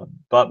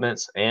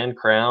 abutments and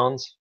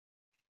crowns.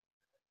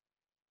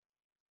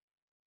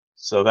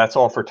 So that's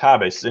all for tie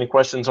bases. Any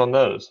questions on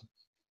those?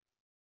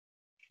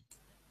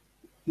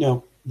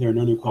 No, there are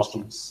no new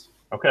questions.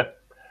 Okay.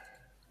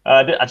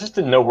 I just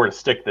didn't know where to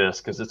stick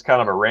this because it's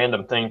kind of a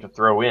random thing to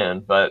throw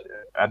in, but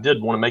I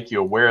did want to make you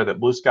aware that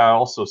Blue Sky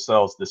also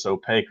sells this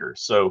opaquer.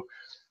 So,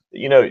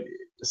 you know,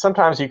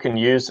 sometimes you can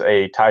use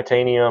a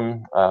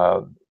titanium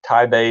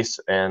tie base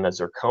and a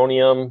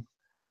zirconium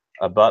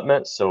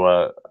abutment, so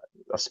a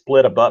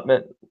split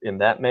abutment in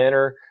that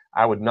manner.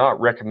 I would not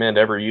recommend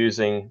ever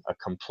using a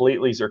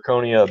completely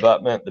zirconia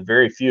abutment. The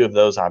very few of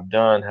those I've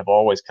done have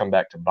always come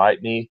back to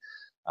bite me.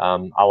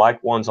 I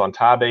like ones on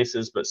tie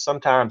bases, but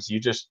sometimes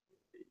you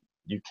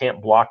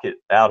can't block it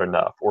out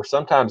enough, or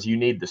sometimes you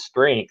need the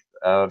strength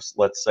of,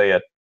 let's say,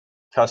 a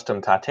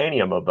custom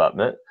titanium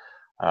abutment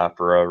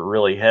for a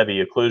really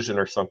heavy occlusion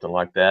or something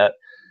like that,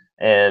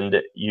 and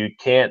you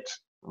can't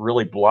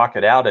really block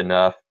it out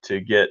enough to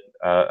get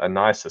a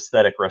nice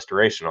aesthetic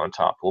restoration on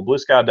top. Well, Blue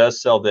Sky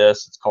does sell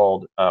this. It's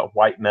called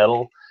white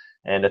metal,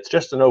 and it's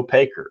just an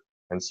opaquer.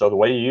 And so the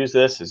way you use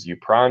this is you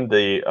prime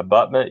the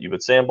abutment, you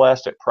would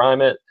sandblast it,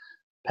 prime it,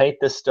 paint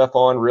this stuff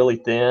on really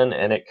thin,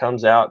 and it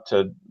comes out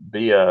to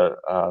be a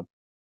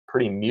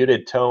pretty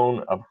muted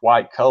tone of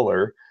white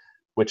color,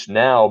 which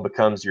now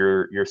becomes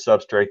your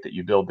substrate that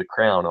you build the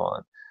crown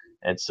on.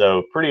 And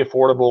so pretty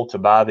affordable to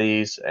buy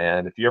these.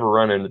 And if you ever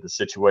run into the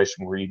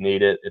situation where you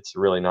need it, it's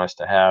really nice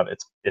to have.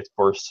 It's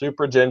for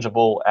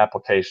supragingival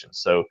applications.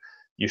 So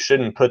you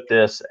shouldn't put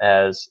this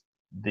as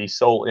the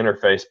sole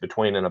interface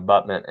between an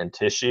abutment and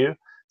tissue.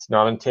 It's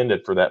not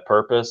intended for that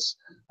purpose.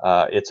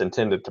 It's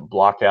intended to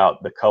block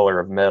out the color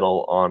of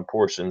metal on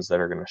portions that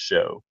are going to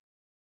show.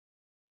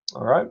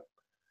 All right.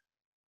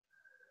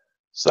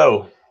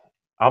 So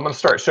I'm going to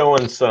start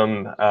showing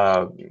some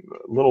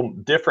little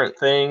different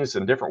things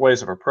and different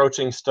ways of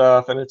approaching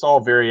stuff, and it's all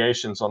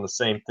variations on the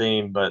same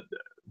theme, but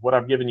what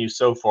I've given you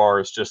so far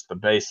is just the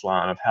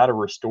baseline of how to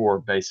restore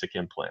basic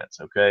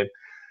implants, okay?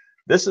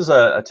 This is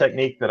a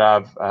technique that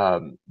I've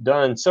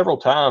done several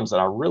times,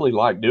 and I really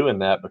like doing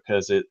that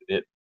because it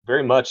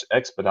very much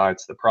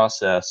expedites the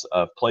process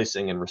of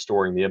placing and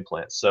restoring the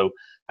implants. So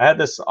I had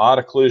this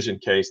odd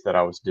occlusion case that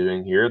I was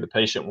doing here. The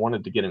patient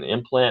wanted to get an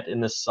implant in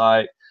this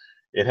site.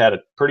 It had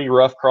a pretty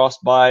rough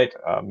crossbite,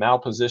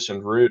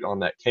 malpositioned root on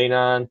that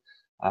canine.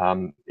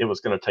 It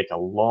was going to take a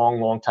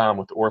long time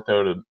with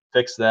ortho to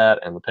fix that,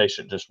 and the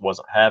patient just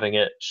wasn't having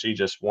it. She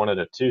just wanted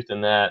a tooth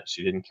in that.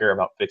 She didn't care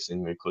about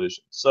fixing the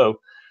occlusion. So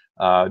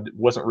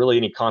wasn't really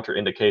any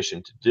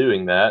contraindication to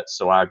doing that,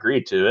 so I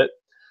agreed to it.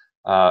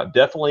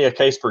 Definitely a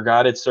case for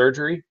guided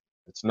surgery.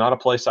 It's not a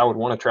place I would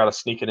want to try to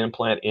sneak an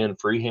implant in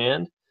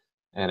freehand.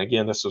 And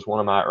again, this was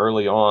one of my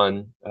early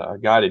on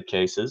guided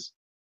cases.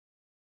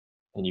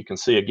 And you can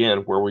see again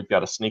where we've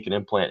got to sneak an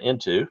implant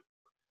into.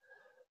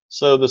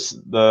 So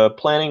the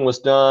planning was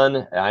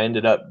done. I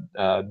ended up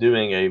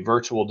doing a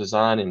virtual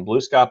design in Blue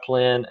Sky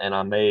Plan, and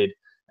I made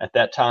at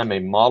that time a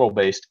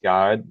model-based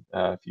guide.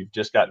 If you've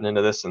just gotten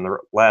into this in the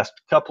last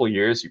couple of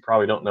years, you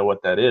probably don't know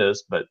what that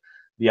is, but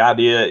the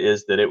idea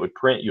is that it would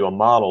print you a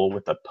model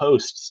with a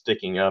post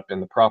sticking up in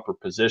the proper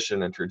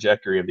position and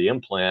trajectory of the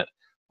implant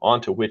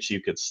onto which you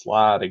could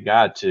slide a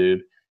guide tube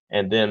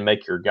and then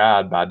make your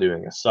guide by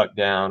doing a suck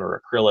down or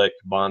acrylic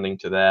bonding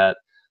to that.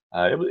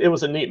 It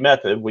was a neat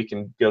method. We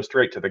can go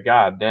straight to the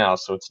guide now,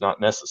 so it's not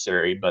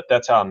necessary, but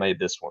that's how I made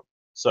this one.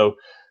 So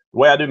the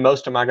way I do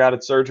most of my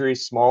guided surgery,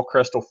 small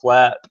crestal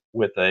flat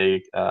with a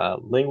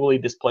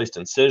lingually displaced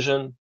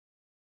incision,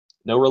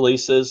 no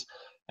releases,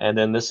 and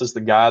then this is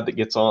the guide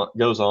that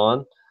goes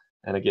on.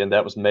 And again,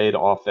 that was made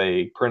off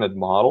a printed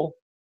model.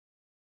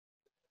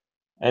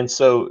 And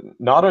so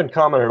not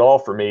uncommon at all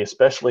for me,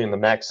 especially in the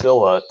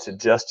maxilla, to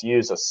just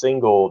use a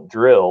single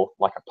drill,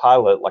 like a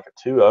pilot, like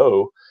a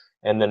 2.0,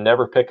 and then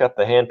never pick up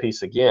the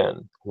handpiece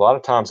again. A lot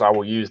of times I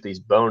will use these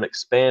bone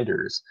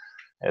expanders.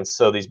 And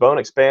so these bone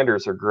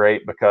expanders are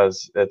great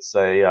because it's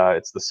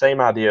the same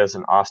idea as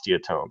an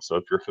osteotome. So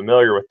if you're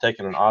familiar with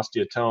taking an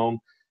osteotome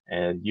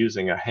and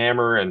using a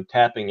hammer and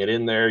tapping it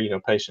in there, you know,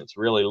 patients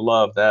really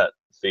love that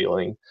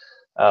feeling.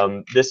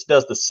 This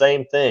does the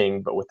same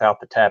thing, but without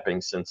the tapping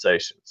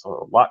sensation. So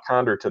a lot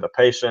kinder to the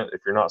patient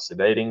if you're not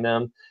sedating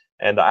them.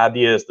 And the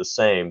idea is the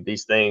same.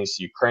 These things,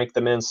 you crank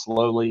them in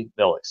slowly,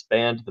 they'll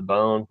expand the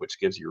bone, which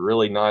gives you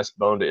really nice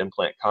bone to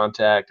implant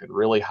contact and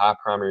really high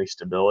primary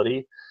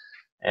stability.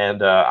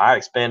 And I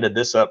expanded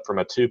this up from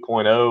a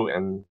 2.0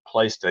 and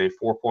placed a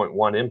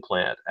 4.1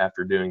 implant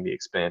after doing the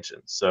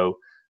expansion. So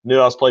knew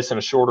I was placing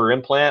a shorter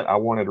implant. I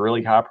wanted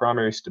really high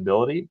primary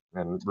stability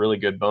and really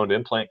good bone to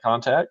implant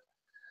contact.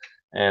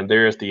 And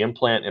there's the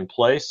implant in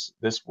place.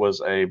 This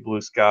was a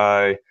Blue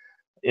Sky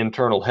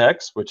internal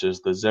hex, which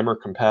is the Zimmer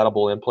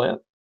compatible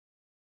implant.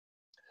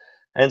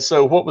 And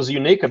so what was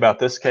unique about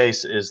this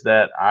case is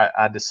that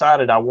I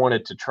decided I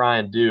wanted to try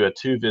and do a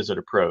 2-visit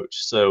approach.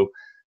 So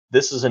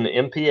this is an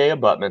MPA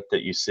abutment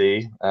that you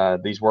see.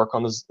 These work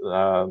on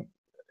the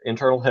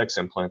internal hex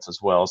implants as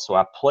well. So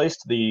I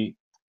placed the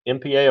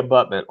MPA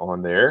abutment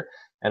on there,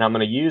 and I'm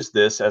going to use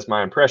this as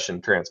my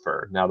impression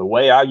transfer. Now, the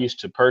way I used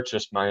to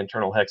purchase my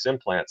internal hex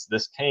implants,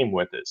 this came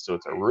with it. So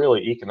it's a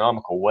really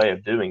economical way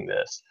of doing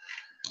this.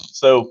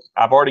 So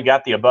I've already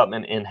got the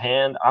abutment in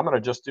hand. I'm going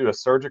to just do a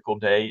surgical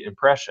day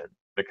impression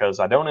because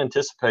I don't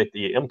anticipate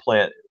the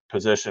implant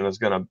position is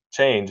going to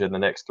change in the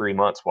next 3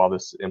 months while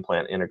this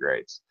implant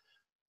integrates.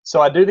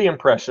 So I do the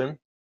impression.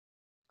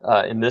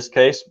 In this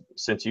case,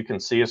 since you can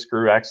see a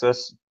screw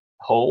access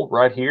hole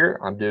right here,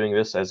 I'm doing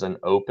this as an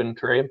open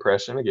tray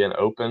impression. Again,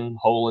 open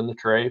hole in the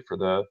tray for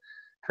the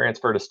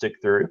transfer to stick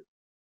through.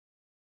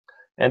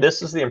 And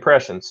this is the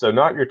impression. So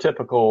not your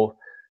typical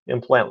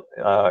implant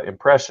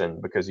impression,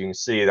 because you can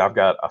see I've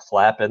got a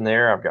flap in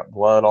there. I've got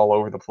blood all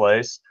over the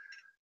place,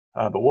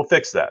 but we'll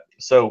fix that.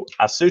 So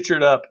I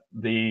sutured up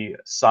the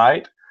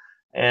site.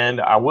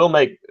 And I will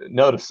make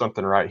note of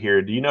something right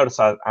here. Do you notice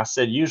I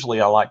said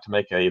usually I like to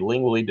make a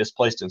lingually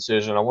displaced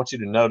incision? I want you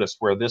to notice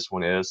where this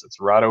one is.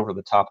 It's right over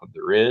the top of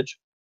the ridge.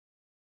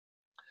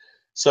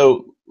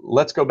 So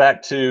let's go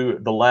back to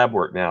the lab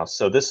work now.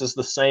 So this is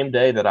the same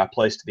day that I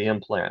placed the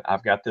implant.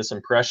 I've got this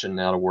impression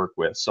now to work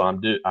with. So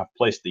I've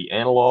placed the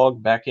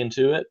analog back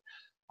into it.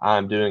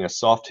 I'm doing a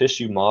soft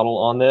tissue model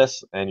on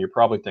this. And you're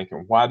probably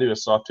thinking, why do a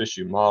soft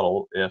tissue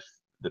model if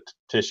the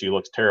tissue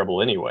looks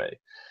terrible anyway?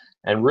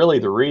 And really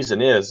the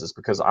reason is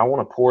because I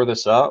want to pour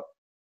this up,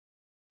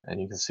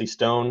 and you can see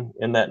stone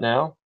in that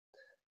now.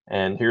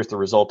 And here's the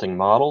resulting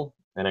model.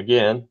 And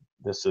again,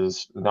 this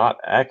is not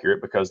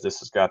accurate because this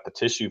has got the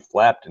tissue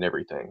flapped and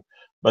everything.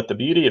 But the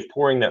beauty of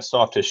pouring that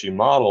soft tissue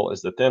model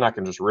is that then I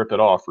can just rip it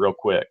off real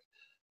quick,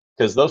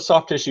 because those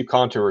soft tissue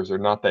contours are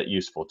not that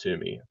useful to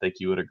me. I think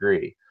you would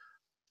agree.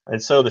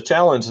 And so the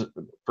challenge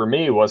for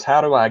me was,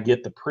 how do I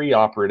get the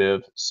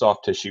preoperative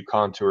soft tissue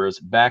contours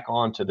back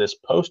onto this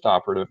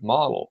postoperative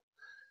model?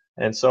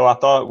 And so I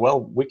thought,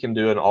 well, we can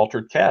do an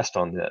altered cast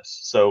on this.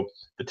 So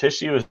the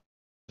tissue is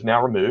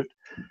now removed.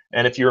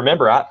 And if you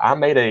remember, I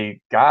made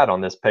a guide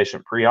on this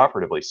patient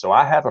preoperatively. So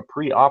I have a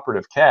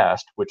preoperative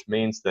cast, which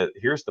means that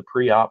here's the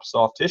pre-op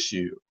soft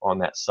tissue on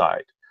that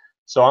site.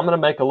 So I'm going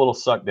to make a little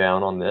suck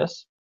down on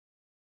this.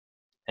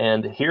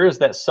 And here's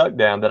that suck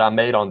down that I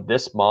made on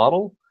this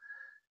model.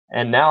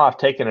 And now I've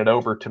taken it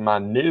over to my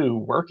new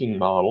working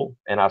model,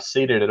 and I've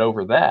seated it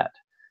over that.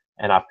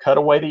 And I've cut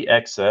away the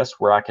excess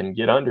where I can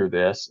get under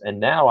this. And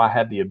now I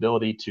have the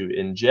ability to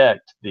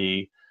inject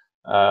the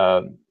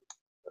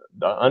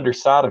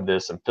underside of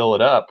this and fill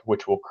it up,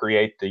 which will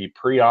create the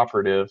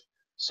preoperative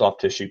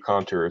soft tissue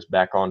contours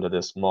back onto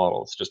this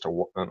model. It's just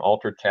an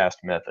altered cast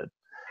method.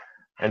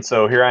 And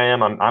so here I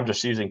am, I'm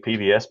just using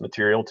PVS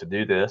material to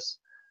do this.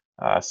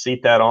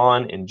 Seat that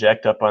on,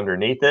 inject up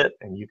underneath it,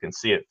 and you can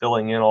see it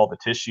filling in all the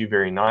tissue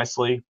very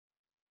nicely.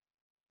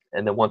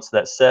 And then once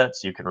that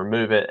sets, you can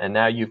remove it, and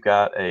now you've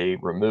got a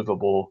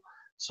removable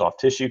soft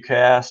tissue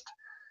cast.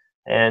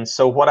 And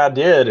so what I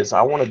did is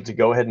I wanted to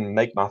go ahead and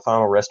make my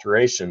final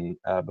restoration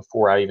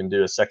before I even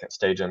do a second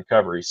stage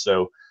uncovery.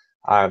 So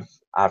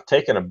I've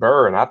taken a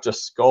burr and I've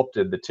just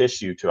sculpted the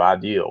tissue to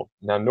ideal.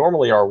 Now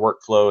normally our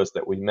workflow is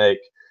that we make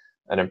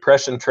an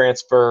impression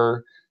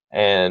transfer,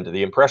 and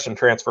the impression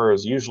transfer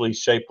is usually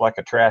shaped like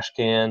a trash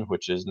can,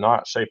 which is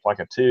not shaped like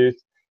a tooth,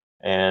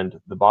 and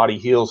the body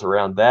heals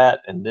around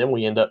that, and then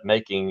we end up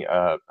making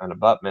an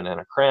abutment and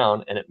a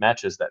crown, and it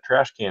matches that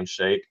trash can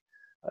shape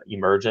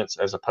emergence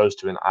as opposed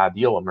to an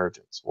ideal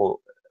emergence.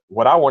 Well,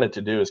 what I wanted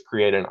to do is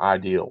create an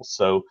ideal.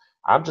 So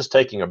I'm just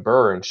taking a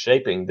burr and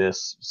shaping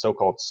this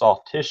so-called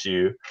soft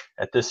tissue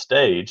at this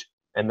stage,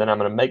 and then I'm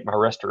going to make my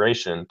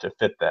restoration to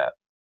fit that.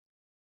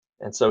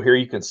 And so here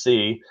you can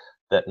see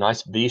that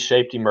nice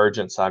V-shaped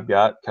emergence I've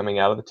got coming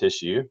out of the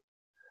tissue.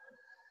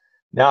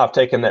 Now I've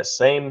taken that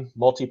same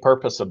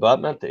multi-purpose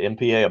abutment, the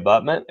MPA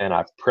abutment, and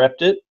I've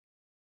prepped it.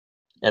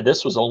 And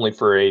this was only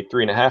for a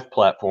 3.5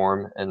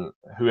 platform. And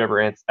whoever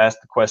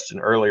asked the question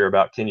earlier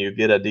about can you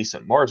get a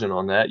decent margin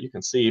on that, you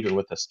can see even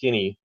with a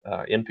skinny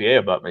MPA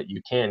abutment, you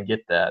can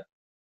get that.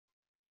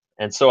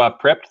 And so I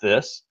prepped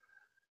this.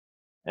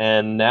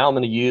 And now I'm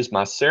going to use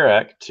my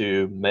CEREC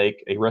to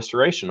make a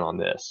restoration on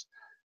this.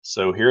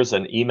 So here's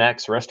an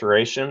EMAX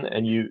restoration,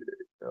 and you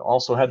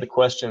also had the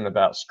question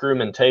about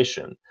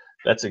screwmentation.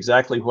 That's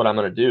exactly what I'm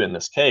going to do in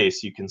this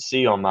case. You can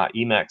see on my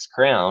EMAX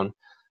crown,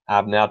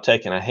 I've now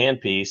taken a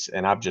handpiece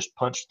and I've just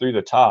punched through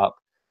the top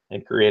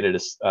and created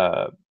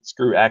a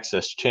screw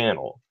access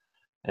channel.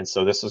 And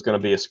so this is going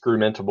to be a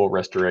screwmentable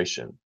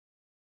restoration.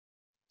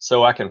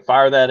 So I can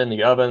fire that in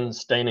the oven,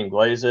 stain and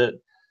glaze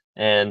it.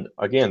 And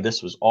again,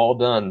 this was all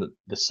done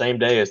the same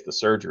day as the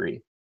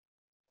surgery,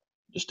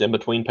 just in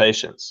between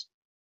patients.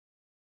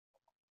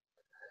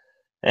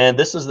 And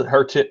this is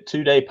her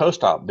 2-day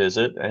post-op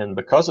visit. And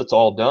because it's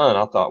all done,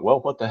 I thought,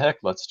 well, what the heck?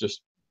 Let's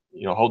just,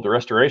 hold the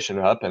restoration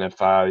up. And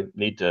if I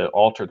need to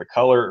alter the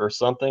color or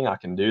something, I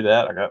can do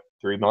that. I got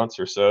 3 months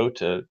or so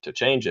to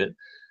change it.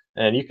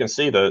 And you can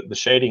see the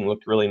shading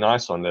looked really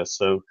nice on this.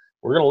 So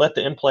we're going to let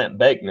the implant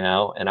bake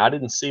now. And I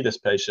didn't see this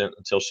patient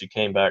until she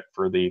came back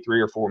for the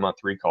 3 or 4 month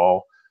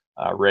recall,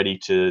 ready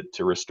to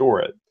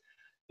restore it.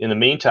 In the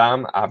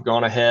meantime, I've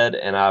gone ahead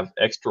and I've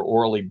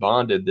extraorally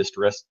bonded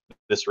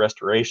this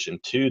restoration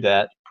to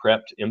that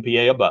prepped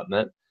MPA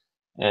abutment,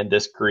 and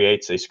this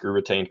creates a screw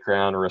retained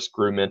crown or a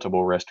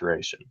screwmentable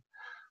restoration.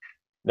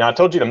 Now, I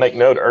told you to make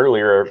note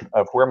earlier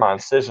of where my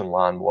incision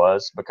line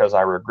was because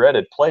I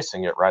regretted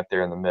placing it right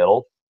there in the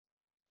middle.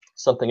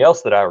 Something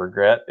else that I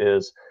regret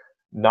is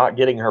not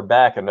getting her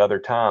back another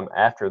time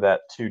after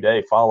that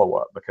 2-day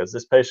follow-up, because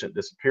this patient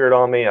disappeared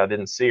on me. I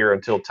didn't see her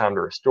until time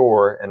to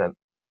restore, and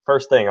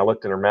first thing I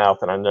looked in her mouth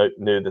and I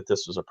knew that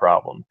this was a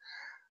problem.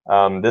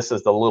 This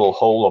is the little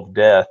hole of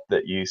death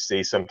that you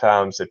see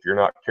sometimes if you're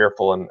not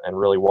careful and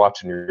really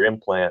watching your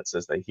implants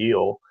as they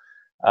heal.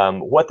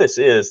 What this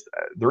is,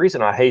 the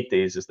reason I hate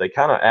these is they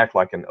kind of act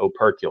like an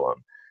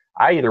operculum.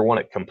 I either want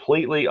it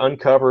completely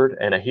uncovered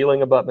and a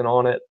healing abutment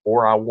on it,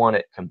 or I want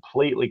it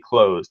completely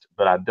closed,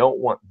 but I don't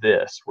want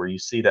this where you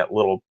see that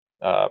little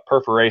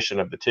perforation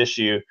of the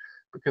tissue,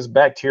 because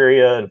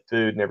bacteria and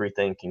food and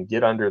everything can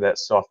get under that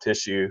soft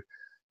tissue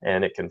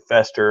and it can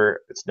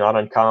fester. It's not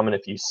uncommon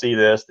if you see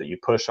this, that you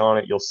push on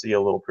it, you'll see a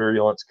little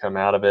purulence come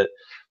out of it.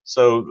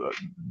 So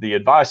the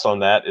advice on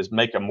that is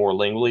make a more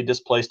lingually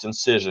displaced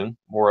incision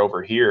more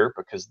over here,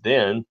 because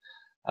then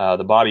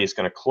the body is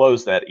going to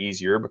close that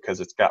easier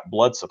because it's got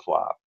blood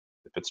supply.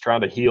 If it's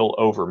trying to heal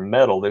over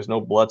metal, there's no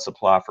blood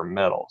supply for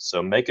metal.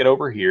 So make it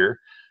over here.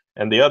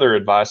 And the other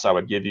advice I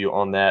would give you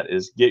on that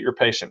is get your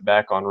patient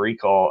back on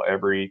recall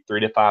every 3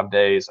 to 5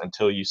 days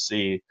until you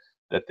see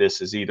that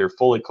this is either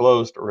fully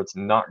closed or it's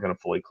not going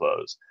to fully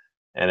close.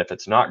 And if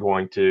it's not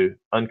going to,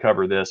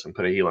 uncover this and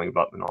put a healing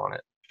abutment on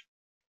it.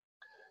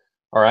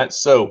 All right,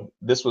 so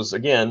this was,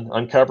 again,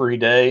 uncovery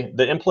day.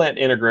 The implant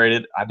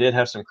integrated. I did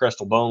have some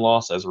crestal bone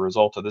loss as a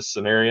result of this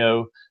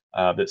scenario,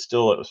 but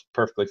still it was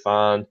perfectly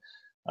fine.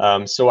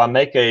 So I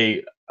make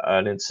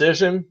an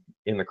incision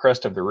in the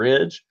crest of the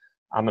ridge.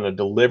 I'm going to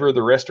deliver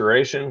the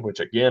restoration,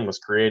 which again was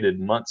created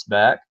months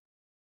back,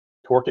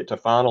 torque it to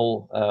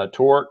final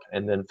torque,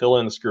 and then fill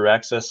in the screw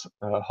access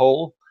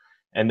hole.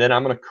 And then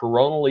I'm going to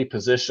coronally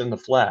position the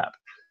flap.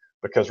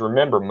 Because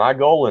remember, my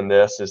goal in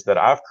this is that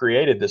I've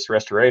created this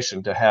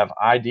restoration to have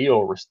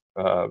ideal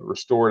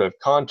restorative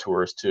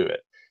contours to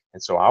it.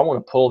 And so I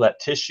want to pull that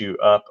tissue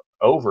up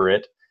over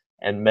it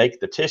and make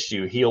the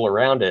tissue heal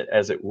around it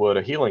as it would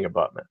a healing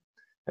abutment.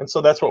 And so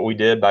that's what we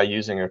did by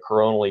using a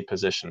coronally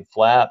positioned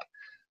flap.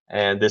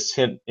 And this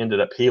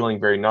ended up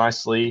healing very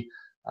nicely.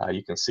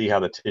 You can see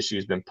how the tissue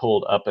has been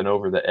pulled up and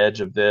over the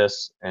edge of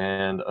this.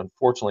 And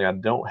unfortunately, I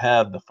don't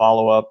have the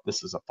follow-up.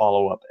 This is a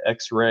follow-up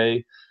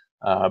X-ray.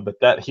 But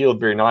that healed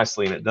very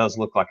nicely, and it does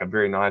look like a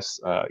very nice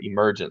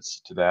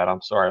emergence to that.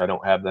 I'm sorry I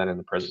don't have that in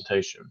the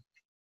presentation.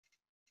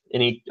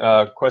 Any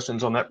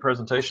questions on that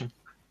presentation?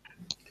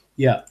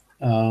 Yeah,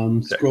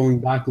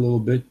 scrolling back a little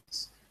bit.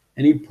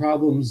 Any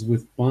problems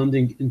with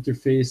bonding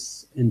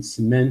interface and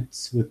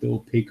cement with the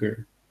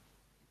opaquer?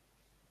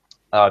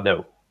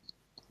 No.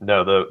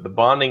 The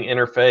bonding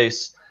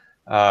interface,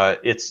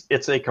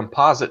 it's a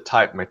composite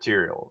type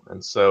material,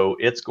 and so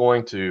it's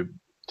going to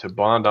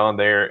bond on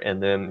there,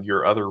 and then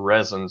your other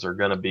resins are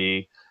going to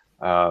be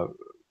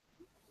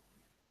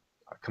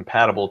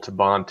compatible to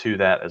bond to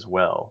that as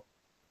well.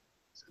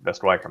 That's the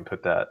best way I can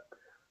put that.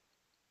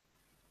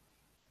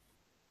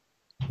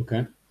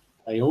 Okay.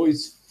 I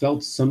always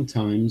felt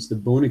sometimes the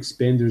bone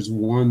expanders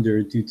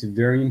wander due to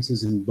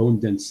variances in bone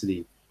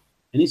density.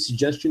 Any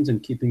suggestions on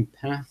keeping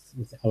path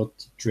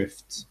without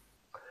drift?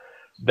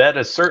 That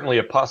is certainly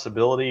a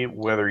possibility,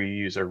 whether you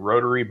use a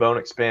rotary bone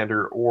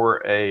expander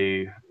or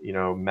a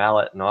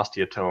mallet and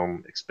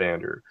osteotome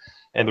expander.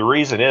 And the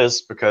reason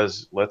is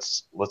because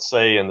let's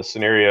say in the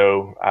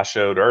scenario I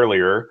showed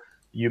earlier,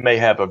 you may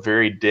have a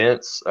very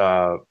dense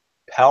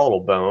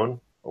palatal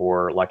bone,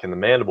 or like in the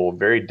mandible,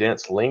 very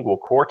dense lingual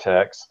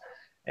cortex.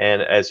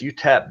 And as you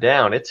tap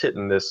down, it's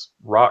hitting this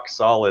rock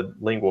solid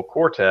lingual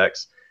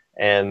cortex,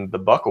 and the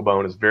buccal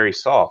bone is very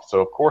soft.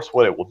 So of course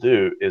what it will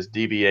do is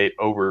deviate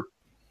over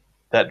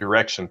that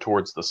direction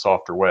towards the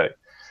softer way.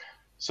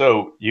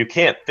 So you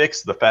can't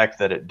fix the fact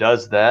that it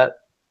does that.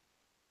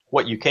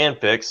 What you can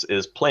fix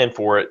is plan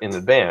for it in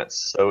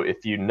advance. So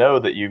if you know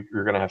that you're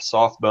going to have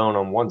soft bone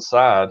on one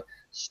side,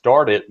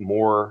 start it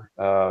more,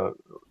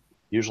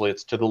 usually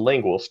it's to the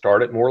lingual,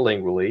 start it more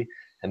lingually,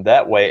 and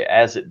that way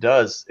as it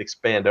does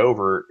expand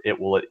over, it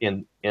will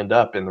end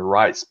up in the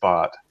right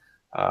spot,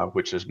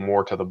 which is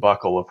more to the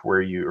buccal of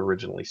where you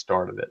originally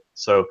started it.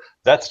 So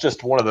that's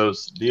just one of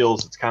those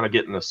deals. It's kind of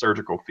getting a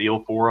surgical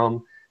feel for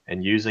them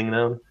and using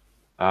them.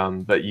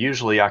 But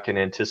usually I can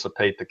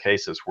anticipate the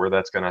cases where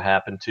that's going to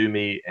happen to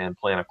me and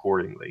plan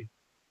accordingly.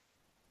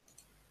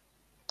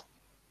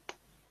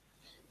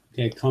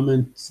 Okay,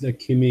 comments that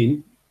came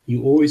in.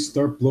 You always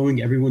start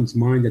blowing everyone's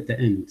mind at the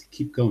end.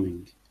 Keep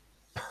going.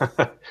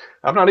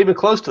 I'm not even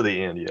close to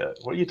the end yet.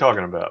 What are you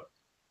talking about?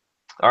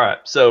 All right,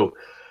 so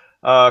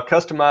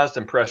customized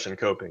impression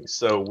coping.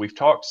 So we've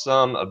talked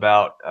some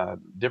about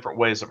different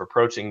ways of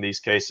approaching these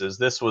cases.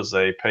 This was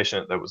a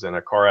patient that was in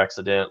a car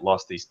accident,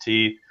 lost these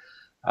teeth,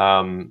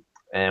 and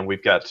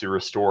we've got to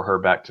restore her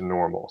back to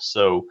normal.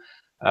 So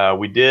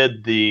we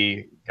did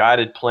the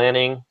guided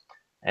planning,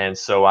 and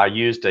so I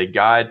used a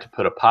guide to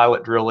put a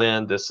pilot drill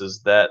in. This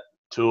is that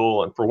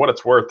tool, and for what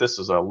it's worth, this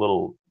is a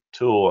little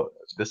tool.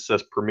 This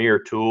says Premier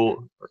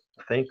Tool,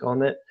 I think,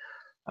 on it.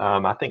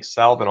 I think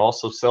Salvin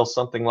also sells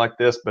something like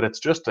this, but it's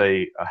just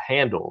a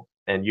handle,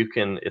 and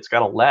it's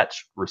got a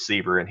latch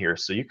receiver in here,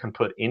 so you can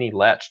put any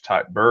latch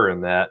type burr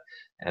in that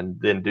and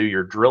then do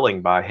your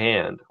drilling by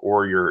hand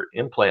or your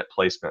implant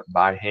placement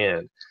by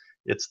hand.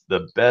 It's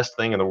the best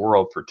thing in the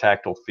world for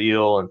tactile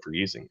feel and for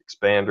using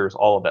expanders,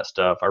 all of that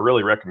stuff. I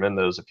really recommend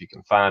those if you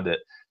can find it.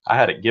 I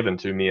had it given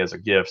to me as a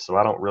gift, so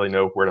I don't really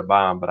know where to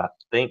buy them, but I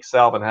think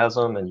Salvin has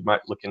them, and you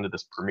might look into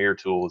this Premier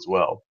Tool as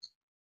well.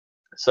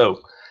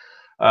 So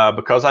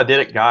because I did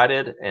it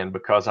guided, and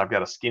because I've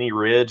got a skinny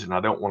ridge and I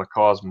don't want to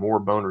cause more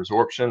bone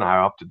resorption, I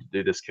opted to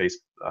do this case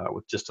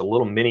with just a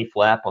little mini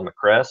flap on the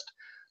crest.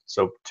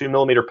 So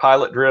 2mm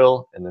pilot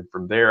drill, and then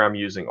from there I'm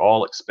using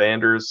all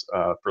expanders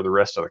for the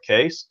rest of the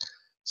case.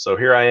 So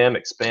here I am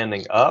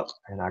expanding up,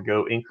 and I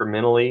go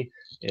incrementally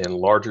in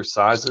larger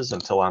sizes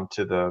until I'm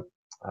to the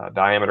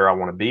diameter I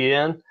want to be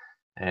in.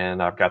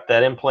 And I've got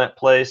that implant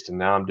placed, and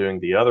now I'm doing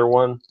the other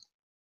one.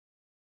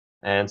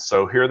 And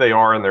so here they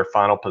are in their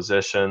final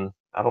position.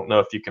 I don't know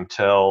if you can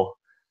tell.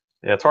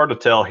 Yeah, it's hard to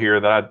tell here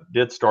that I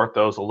did start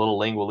those a little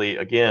lingually,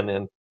 again,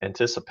 in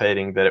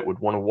anticipating that it would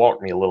want to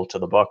walk me a little to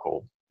the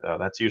buccal.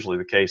 That's usually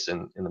the case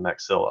in the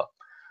maxilla.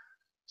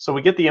 So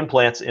we get the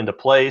implants into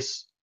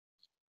place,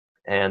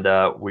 and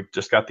we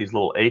just got these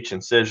little H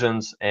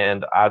incisions,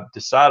 and I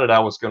decided I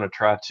was going to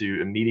try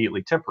to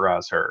immediately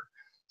temporize her.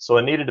 So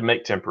I needed to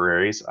make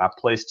temporaries. I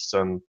placed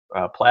some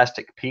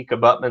plastic PEEK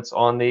abutments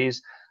on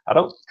these. I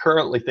don't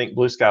currently think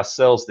Blue Sky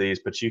sells these,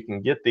 but you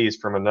can get these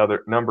from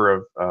another number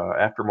of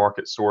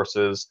aftermarket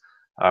sources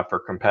for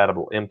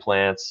compatible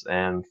implants,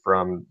 and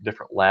from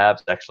different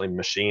labs actually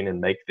machine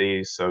and make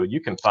these. So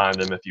you can find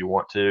them if you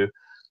want to.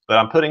 But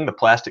I'm putting the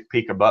plastic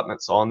PEEK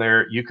abutments on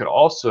there. You could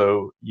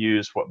also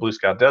use what Blue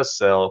Sky does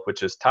sell,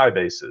 which is tie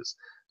bases.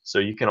 So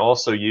you can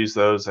also use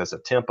those as a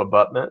temp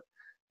abutment,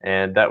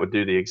 and that would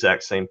do the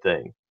exact same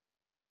thing.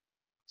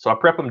 So I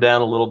prep them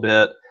down a little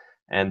bit,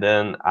 and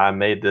then I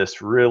made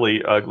this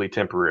really ugly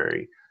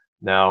temporary.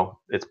 Now,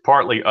 it's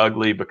partly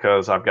ugly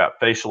because I've got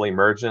facial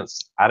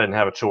emergence. I didn't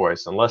have a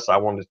choice. Unless I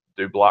wanted to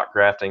do block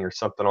grafting or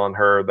something on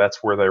her,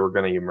 that's where they were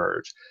going to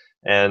emerge.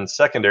 And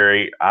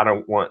secondary, I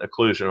don't want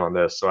occlusion on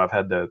this, so I've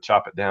had to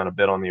chop it down a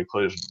bit on the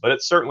occlusion. But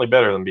it's certainly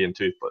better than being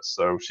toothless.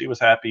 So she was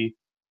happy.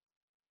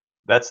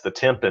 That's the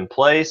temp in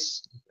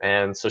place.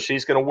 And so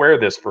she's going to wear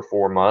this for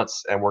 4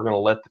 months, and we're going to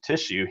let the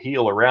tissue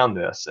heal around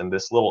this. And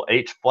this little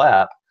H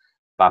flap,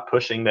 by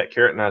pushing that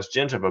keratinized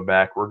gingiva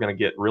back, we're going to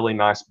get really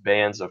nice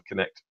bands of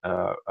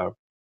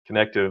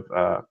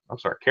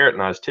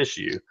keratinized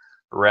tissue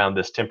around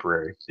this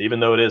temporary, even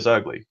though it is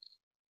ugly.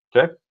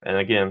 Okay. And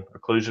again,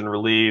 occlusion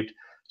relieved.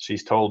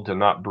 She's told to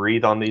not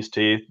breathe on these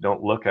teeth.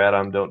 Don't look at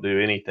them. Don't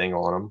do anything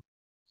on them.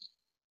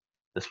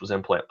 This was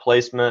implant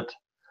placement.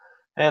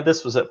 And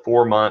this was at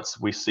 4 months.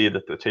 We see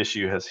that the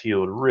tissue has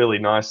healed really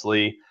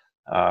nicely.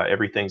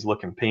 Everything's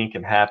looking pink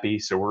and happy.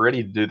 So we're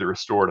ready to do the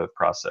restorative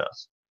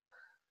process.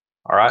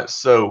 All right.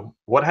 So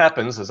what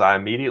happens is I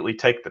immediately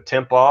take the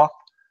temp off.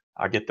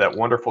 I get that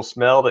wonderful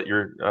smell that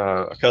you're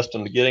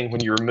accustomed to getting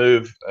when you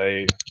remove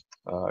a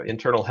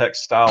internal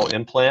hex style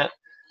implant,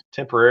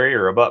 temporary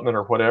or abutment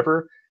or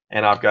whatever.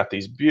 And I've got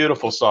these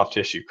beautiful soft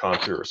tissue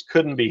contours.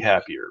 Couldn't be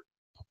happier.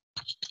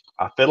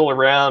 I fiddle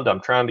around.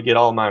 I'm trying to get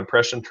all my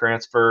impression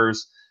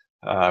transfers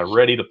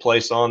ready to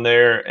place on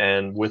there.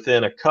 And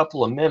within a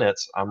couple of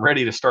minutes, I'm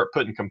ready to start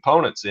putting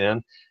components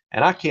in.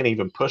 And I can't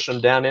even push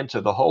them down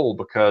into the hole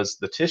because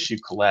the tissue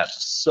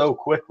collapsed so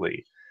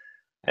quickly.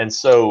 And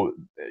so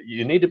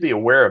you need to be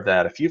aware of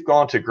that. If you've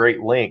gone to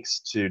great lengths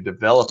to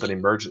develop an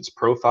emergence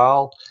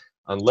profile,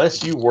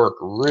 unless you work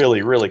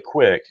really, really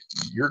quick,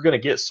 you're going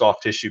to get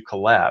soft tissue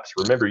collapse.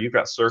 Remember, you've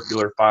got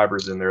circular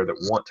fibers in there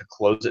that want to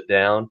close it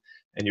down,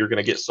 and you're going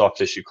to get soft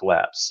tissue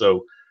collapse.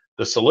 So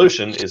the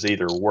solution is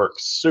either work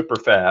super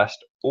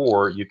fast,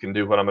 or you can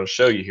do what I'm going to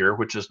show you here,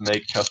 which is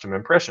make custom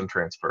impression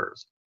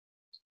transfers.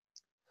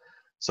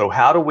 So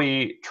how do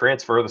we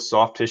transfer the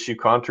soft tissue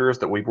contours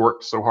that we've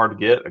worked so hard to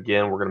get?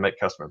 Again, we're going to make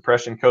custom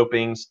impression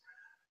copings.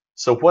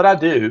 So what I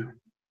do,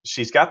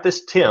 she's got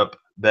this temp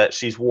that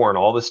she's worn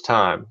all this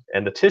time,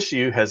 and the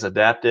tissue has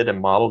adapted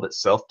and modeled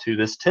itself to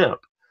this temp.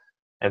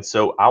 And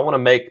so I want to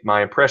make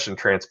my impression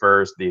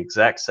transfers the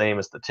exact same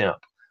as the temp.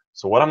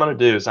 So what I'm going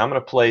to do is I'm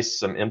going to place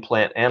some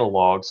implant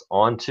analogs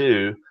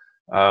onto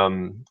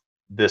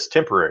this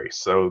temporary.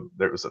 So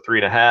there was a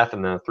 3.5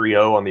 and then a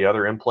 3.0 on the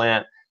other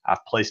implant.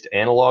 I've placed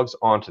analogs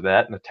onto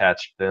that and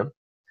attached them.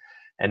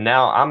 And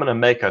now I'm going to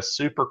make a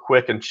super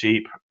quick and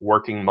cheap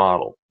working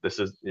model. This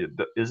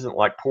isn't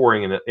like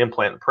pouring an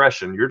implant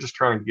impression. You're just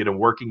trying to get a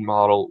working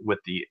model with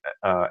the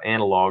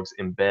analogs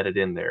embedded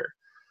in there.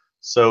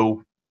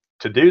 So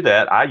to do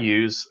that, I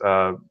use,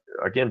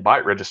 again,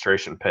 bite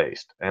registration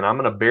paste. And I'm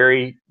going to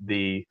bury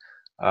the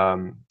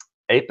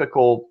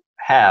apical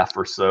half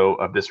or so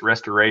of this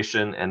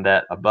restoration and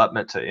that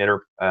abutment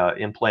to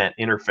implant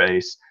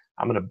interface.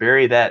 I'm going to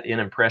bury that in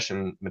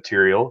impression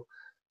material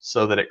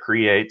so that it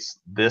creates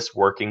this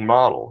working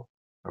model.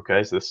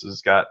 Okay, so this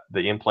has got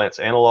the implant's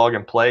analog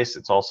in place.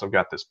 It's also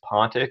got this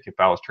pontic if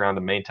I was trying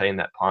to maintain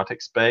that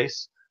pontic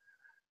space.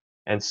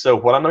 And so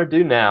what I'm going to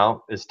do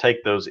now is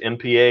take those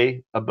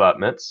MPA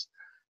abutments,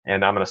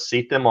 and I'm going to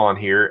seat them on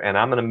here, and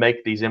I'm going to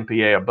make these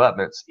MPA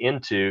abutments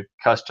into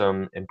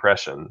custom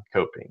impression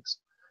copings.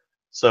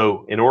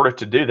 So in order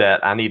to do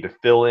that, I need to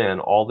fill in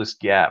all this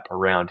gap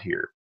around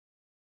here.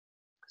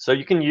 So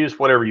you can use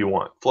whatever you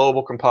want.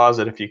 Flowable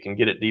composite if you can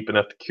get it deep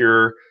enough to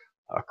cure,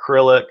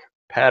 acrylic,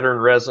 pattern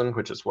resin,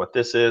 which is what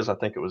this is. I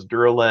think it was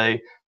Duralay,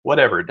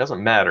 whatever, it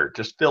doesn't matter.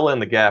 Just fill in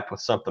the gap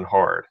with something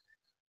hard.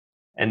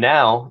 And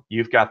now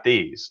you've got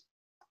these.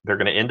 They're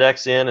going to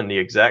index in the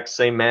exact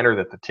same manner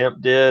that the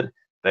temp did.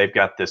 They've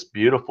got this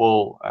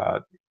beautiful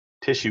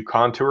tissue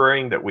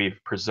contouring that we've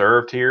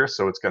preserved here.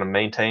 So it's going to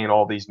maintain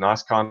all these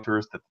nice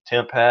contours that the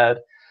temp had.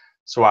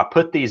 So I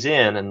put these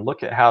in, and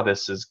look at how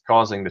this is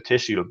causing the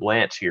tissue to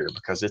blanch here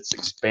because it's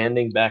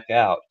expanding back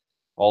out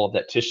all of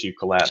that tissue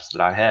collapse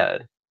that I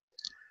had.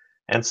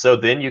 And so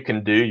then you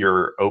can do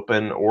your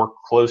open or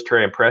closed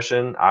tray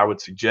impression. I would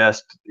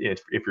suggest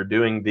if you're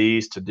doing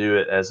these to do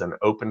it as an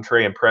open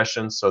tray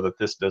impression so that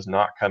this does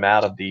not come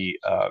out of the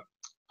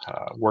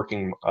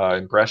working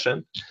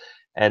impression.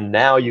 And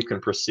now you can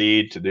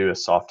proceed to do a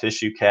soft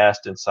tissue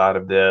cast inside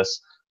of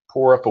this,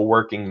 pour up a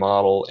working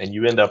model, and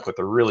you end up with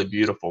a really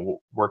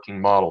beautiful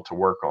working model to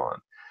work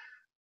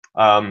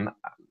on.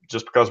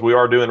 Just because we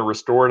are doing a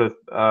restorative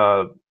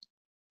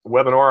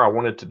webinar, I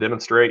wanted to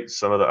demonstrate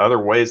some of the other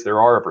ways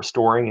there are of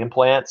restoring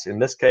implants. In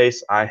this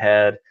case, I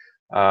had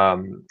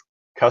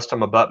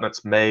custom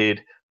abutments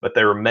made, but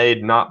they were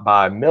made not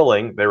by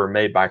milling, they were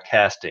made by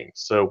casting.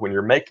 So when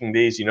you're making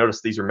these, you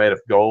notice these are made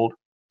of gold.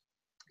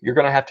 You're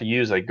going to have to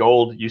use a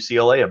gold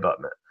UCLA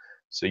abutment.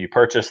 So you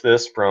purchase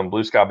this from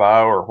Blue Sky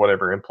Bio or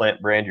whatever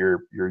implant brand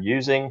you're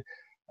using.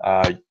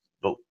 The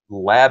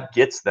lab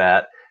gets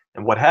that,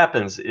 and what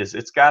happens is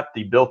it's got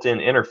the built-in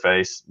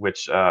interface,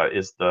 which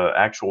is the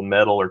actual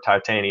metal or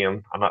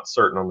titanium. I'm not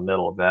certain on the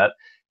metal of that.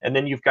 And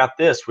then you've got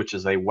this, which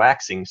is a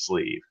waxing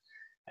sleeve.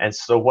 And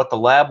so what the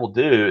lab will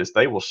do is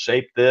they will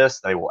shape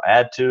this, they will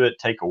add to it,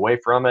 take away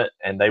from it,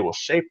 and they will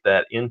shape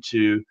that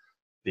into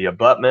the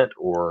abutment,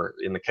 or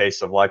in the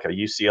case of like a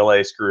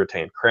UCLA screw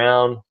retained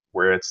crown,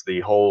 where it's the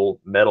whole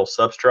metal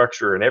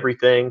substructure and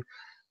everything.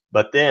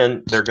 But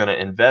then they're going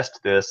to invest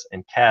this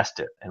and cast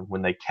it. And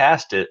when they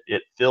cast it,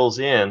 it fills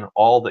in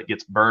all that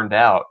gets burned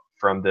out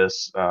from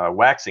this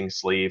waxing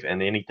sleeve,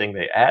 and anything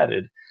they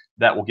added,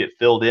 that will get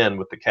filled in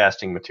with the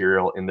casting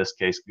material, in this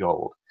case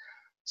gold.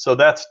 So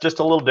that's just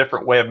a little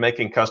different way of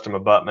making custom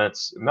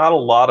abutments. Not a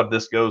lot of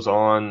this goes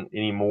on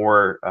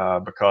anymore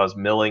because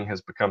milling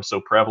has become so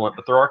prevalent,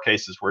 but there are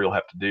cases where you'll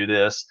have to do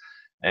this.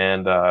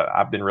 And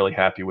I've been really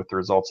happy with the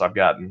results I've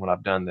gotten when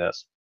I've done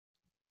this.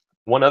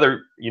 One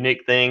other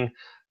unique thing,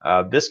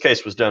 this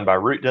case was done by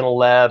Root Dental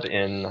Lab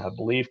in, I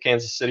believe,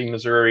 Kansas City,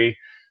 Missouri.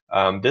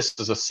 This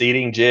is a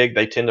seating jig.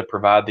 They tend to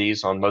provide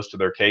these on most of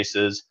their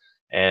cases,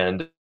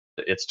 and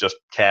it's just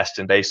cast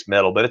in base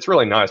metal, but it's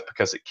really nice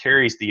because it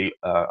carries the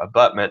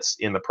abutments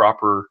in the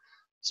proper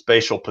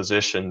spatial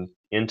position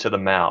into the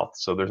mouth.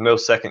 So there's no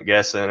second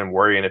guessing and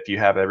worrying if you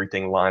have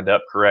everything lined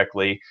up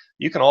correctly.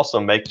 You can also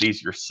make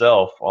these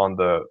yourself on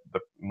the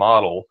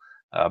model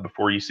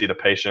before you see the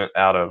patient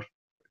out of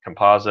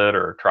composite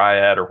or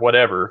triad or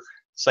whatever.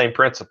 Same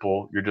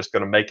principle, you're just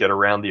going to make it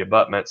around the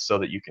abutments so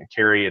that you can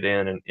carry it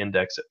in and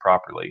index it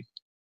properly.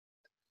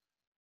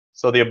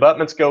 So the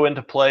abutments go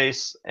into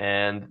place,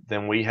 and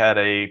then we had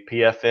a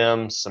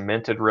PFM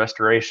cemented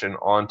restoration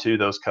onto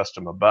those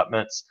custom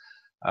abutments.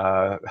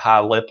 High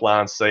lip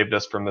line saved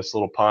us from this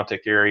little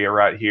pontic area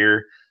right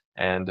here,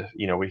 and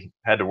we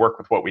had to work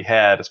with what we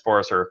had as far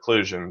as our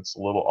occlusion. It's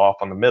a little off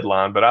on the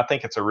midline, but I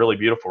think it's a really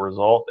beautiful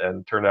result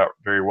and turned out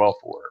very well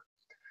for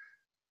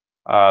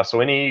her.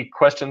 So any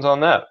questions on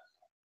that?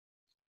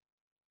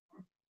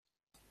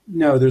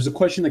 No, there's a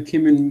question that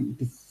came in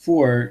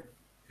before.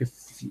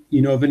 If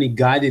you know of any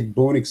guided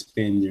bone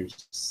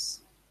expanders.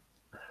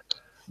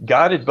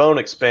 Guided bone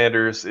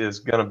expanders is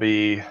going to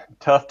be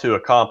tough to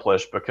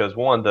accomplish because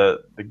one, the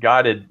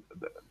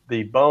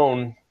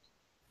bone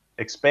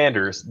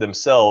expanders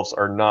themselves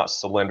are not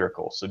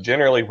cylindrical. So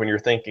generally, when you're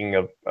thinking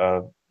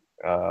of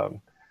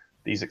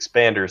these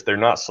expanders, they're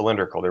not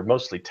cylindrical. They're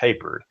mostly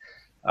tapered.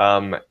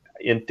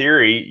 In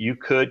theory, you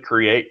could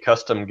create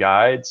custom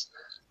guides.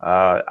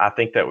 I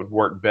think that would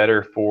work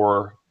better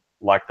for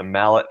like the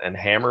mallet and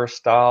hammer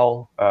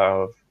style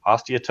of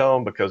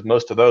osteotome, because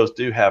most of those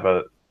do have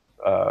a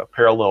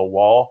parallel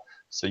wall.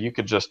 So you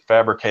could just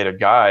fabricate a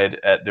guide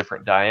at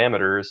different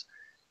diameters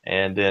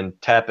and then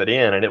tap it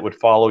in, and it would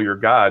follow your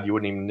guide. You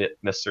wouldn't even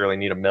necessarily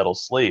need a metal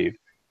sleeve.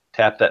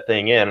 Tap that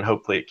thing in, and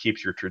hopefully it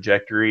keeps your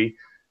trajectory.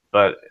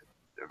 But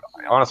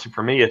honestly,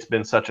 for me, it's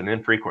been such an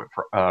infrequent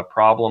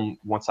problem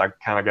once I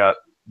kind of got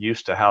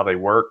used to how they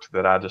worked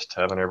that I just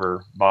haven't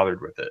ever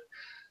bothered with it.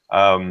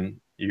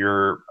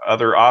 Your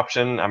other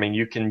option, I mean,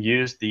 you can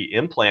use the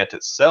implant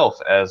itself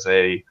as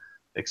a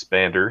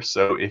expander.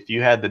 So if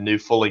you had the new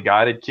fully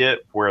guided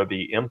kit where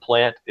the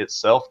implant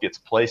itself gets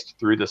placed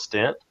through the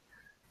stent,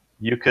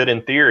 you could,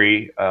 in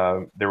theory,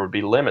 there would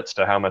be limits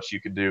to how much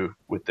you could do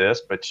with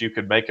this, but you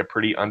could make a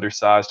pretty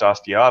undersized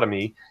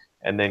osteotomy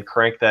and then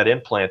crank that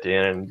implant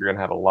in, and you're going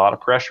to have a lot of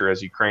pressure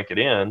as you crank it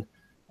in,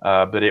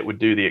 but it would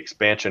do the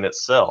expansion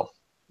itself.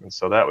 And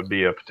so that would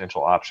be a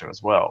potential option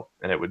as well,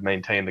 and it would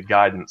maintain the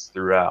guidance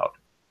throughout.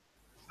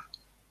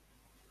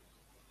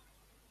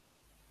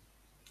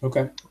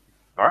 Okay.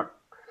 All right.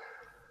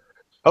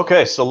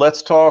 Okay, so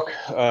let's talk.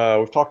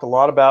 We've talked a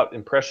lot about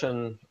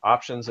impression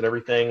options and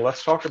everything.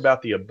 Let's talk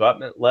about the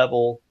abutment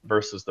level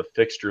versus the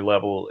fixture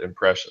level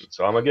impression.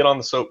 So I'm gonna get on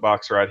the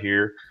soapbox right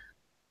here.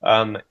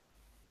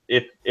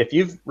 If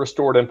you've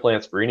restored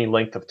implants for any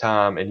length of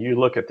time and you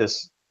look at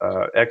this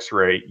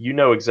X-ray, you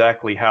know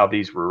exactly how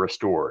these were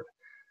restored.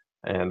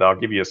 And I'll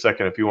give you a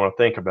second if you want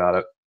to think about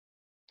it.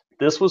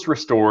 This was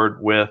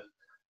restored with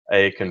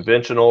a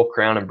conventional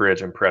crown and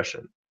bridge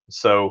impression.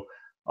 So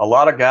a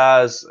lot of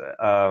guys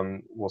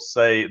will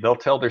say, they'll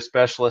tell their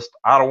specialist,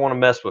 I don't want to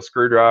mess with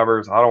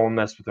screwdrivers. I don't want to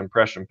mess with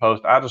impression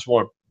post. I just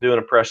want to do an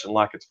impression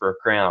like it's for a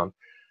crown.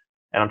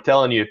 And I'm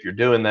telling you, if you're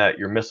doing that,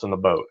 you're missing the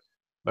boat,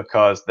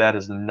 because that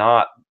is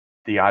not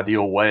the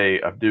ideal way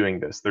of doing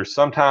this. There's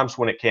sometimes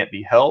when it can't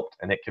be helped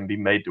and it can be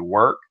made to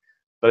work,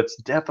 but it's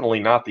definitely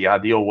not the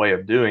ideal way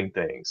of doing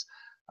things.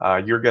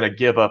 You're going to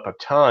give up a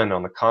ton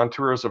on the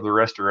contours of the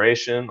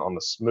restoration, on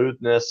the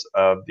smoothness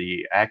of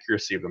the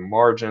accuracy of the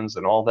margins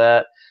and all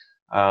that.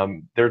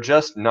 They're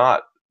just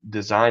not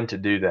designed to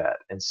do that.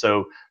 And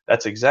so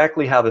that's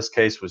exactly how this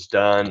case was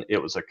done.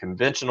 It was a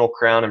conventional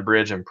crown and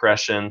bridge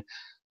impression.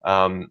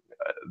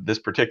 This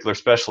particular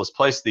specialist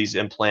placed these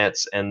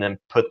implants and then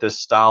put this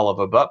style of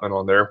abutment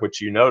on there, which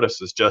you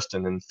notice is just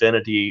an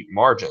infinity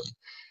margin.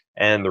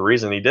 And the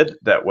reason he did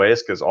it that way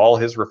is because all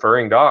his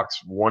referring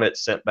docs want it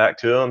sent back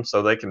to them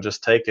so they can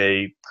just take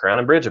a crown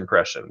and bridge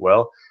impression.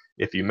 Well,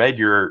 if you made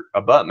your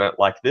abutment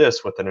like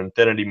this with an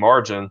infinity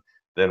margin,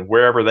 then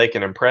wherever they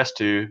can impress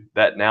to,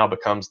 that now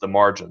becomes the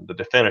margin, the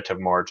definitive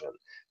margin.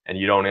 And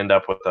you don't end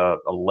up with a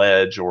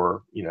ledge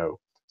or, you know,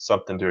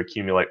 something to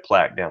accumulate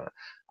plaque down it.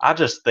 I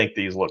just think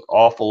these look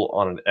awful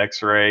on an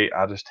x-ray.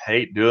 I just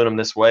hate doing them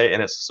this way,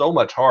 and it's so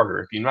much harder.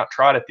 If you've not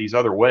tried it these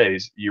other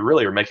ways, you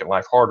really are making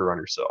life harder on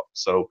yourself.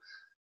 So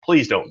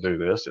please don't do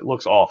this. It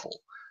looks awful.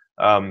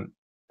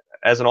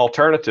 As an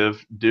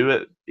alternative, do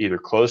it either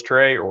closed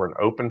tray or an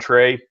open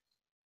tray.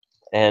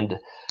 And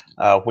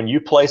when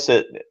you place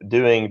it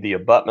doing the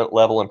abutment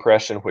level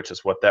impression, which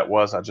is what that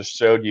was I just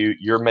showed you,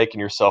 you're making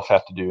yourself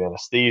have to do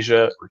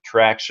anesthesia,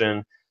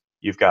 retraction.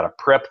 You've got to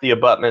prep the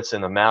abutments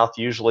in the mouth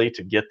usually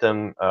to get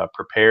them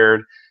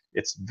prepared.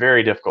 It's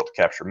very difficult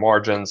to capture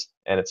margins,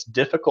 and it's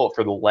difficult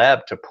for the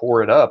lab to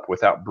pour it up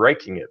without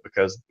breaking it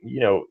because, you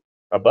know,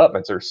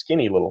 abutments are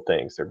skinny little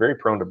things. They're very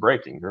prone to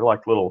breaking. They're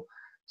like little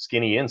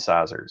skinny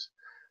incisors.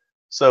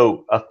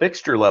 So a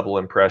fixture level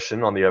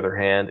impression, on the other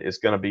hand, is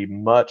going to be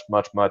much,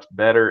 much, much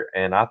better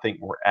and I think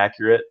more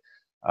accurate.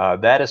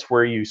 That is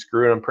where you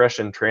screw an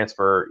impression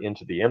transfer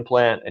into the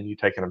implant and you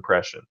take an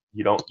impression.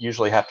 You don't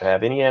usually have to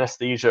have any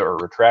anesthesia or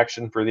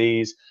retraction for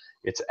these.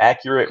 It's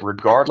accurate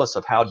regardless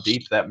of how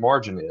deep that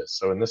margin is.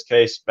 So in this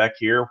case back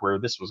here where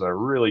this was a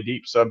really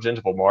deep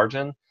subgingival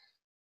margin,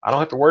 I don't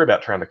have to worry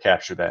about trying to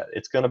capture that.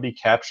 It's going to be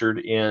captured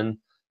in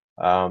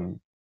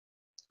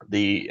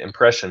the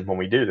impression when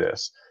we do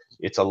this.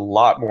 It's a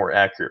lot more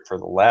accurate for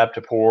the lab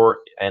to pour,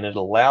 and it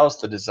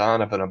allows the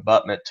design of an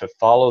abutment to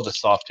follow the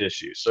soft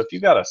tissue. So if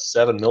you've got a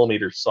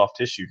 7mm soft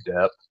tissue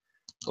depth,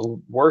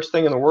 the worst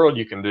thing in the world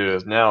you can do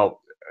is now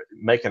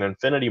make an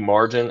infinity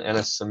margin and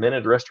a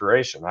cemented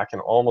restoration. I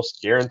can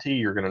almost guarantee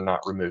you're going to not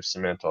remove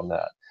cement on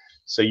that.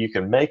 So you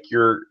can make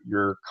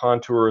your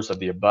contours of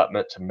the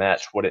abutment to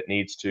match what it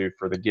needs to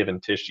for the given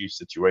tissue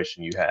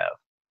situation you have.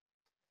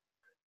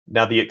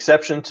 Now, the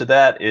exception to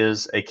that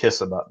is a kiss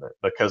abutment,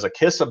 because a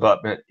kiss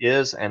abutment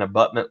is an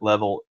abutment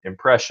level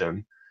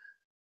impression,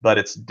 but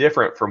it's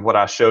different from what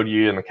I showed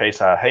you in the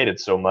case I hated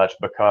so much,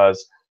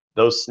 because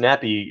those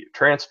snappy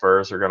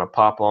transfers are going to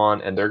pop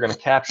on and they're going to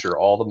capture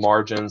all the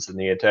margins and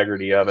the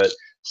integrity of it.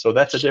 So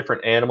that's a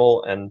different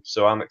animal, and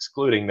so I'm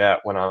excluding that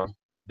when I'm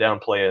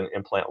downplaying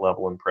implant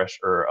level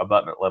impression or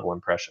abutment level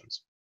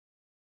impressions.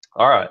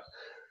 All right.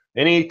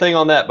 Anything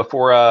on that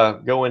before I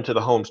go into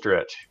the home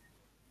stretch?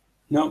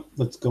 No,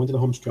 let's go into the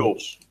home stretch. Cool.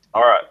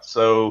 All right,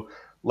 so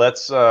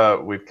let's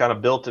we've kind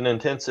of built an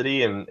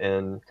intensity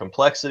and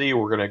complexity.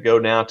 We're going to go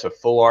now to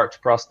full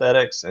arch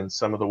prosthetics and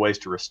some of the ways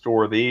to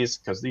restore these,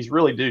 because these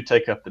really do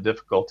take up the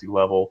difficulty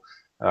level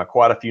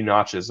quite a few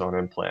notches on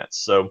implants.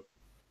 So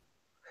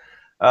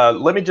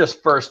let me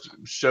just first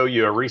show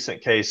you a recent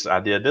case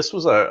I did. This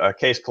was a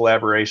case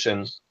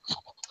collaboration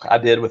I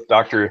did with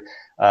Dr.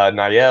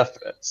 Naif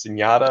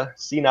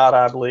Sinata,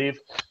 I believe.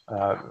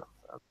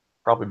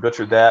 Probably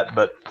butchered that,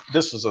 but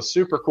this was a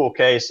super cool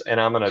case, and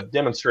I'm going to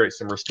demonstrate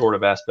some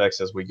restorative aspects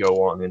as we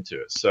go on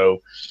into it. So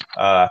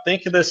I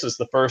think this is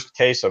the first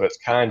case of its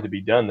kind to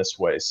be done this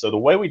way. So the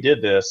way we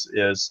did this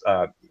is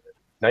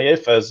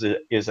Naif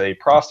is a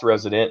prost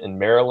resident in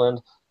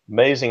Maryland,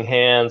 amazing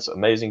hands,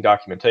 amazing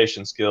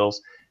documentation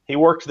skills. He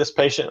worked this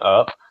patient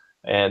up,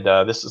 and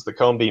this is the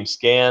cone beam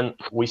scan.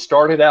 We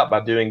started out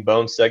by doing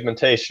bone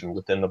segmentation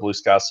within the Blue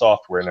Sky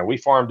software. Now, we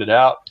farmed it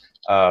out,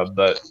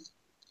 but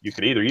you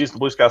could either use the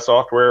Blue Sky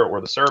software, or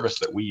the service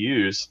that we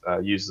use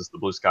uses the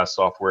Blue Sky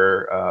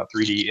software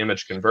 3D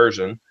image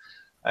conversion,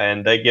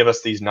 and they give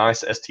us these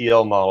nice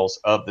STL models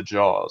of the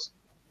jaws.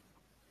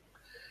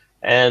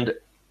 And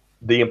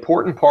the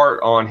important part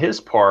on his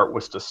part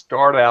was to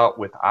start out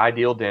with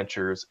ideal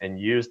dentures and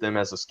use them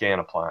as a scan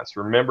appliance.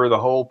 Remember, the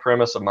whole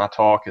premise of my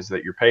talk is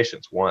that your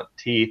patients want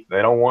teeth.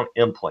 They don't want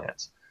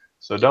implants.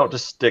 So don't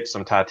just stick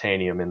some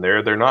titanium in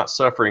there. They're not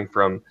suffering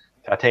from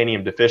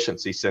titanium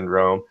deficiency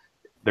syndrome.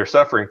 They're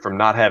suffering from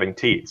not having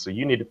teeth. So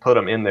you need to put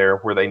them in there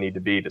where they need to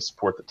be to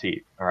support the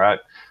teeth. All right.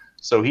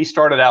 So he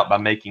started out by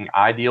making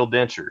ideal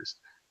dentures.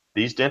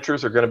 These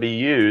dentures are going to be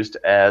used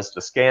as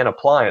the scan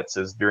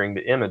appliances during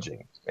the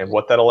imaging. And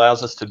what that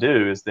allows us to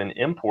do is then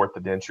import the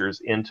dentures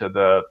into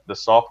the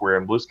software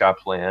in Blue Sky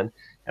Plan,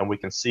 and we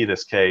can see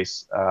this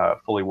case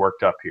fully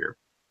worked up here.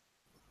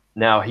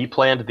 Now, he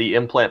planned the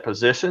implant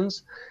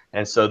positions,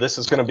 and so this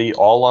is going to be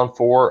all on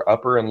 4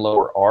 upper and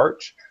lower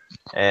arch.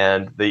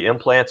 And the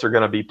implants are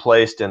going to be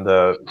placed in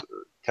the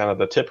kind of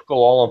the typical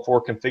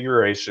all-on-4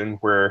 configuration,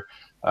 where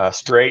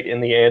straight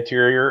in the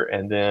anterior,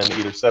 and then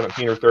either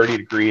 17 or 30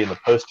 degree in the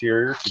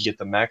posterior to get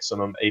the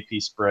maximum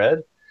AP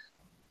spread.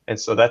 And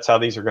so that's how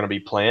these are going to be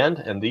planned.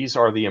 And these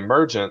are the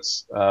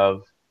emergence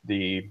of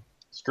the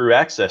screw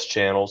access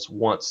channels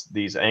once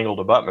these angled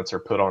abutments are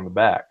put on the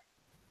back.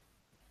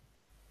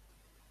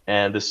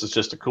 And this is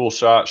just a cool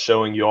shot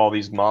showing you all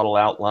these model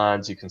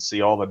outlines. You can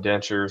see all the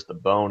dentures, the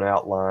bone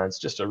outlines,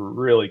 just a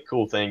really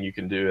cool thing you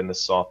can do in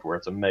this software.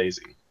 It's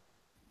amazing.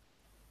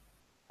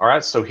 All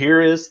right, so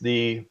here is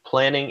the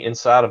planning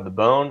inside of the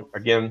bone.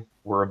 Again,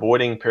 we're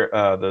avoiding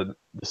the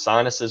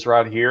sinuses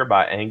right here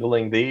by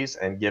angling these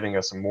and giving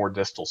us a more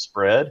distal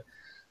spread.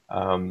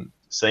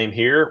 Same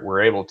here,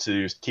 we're able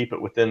to keep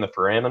it within the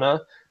foramina,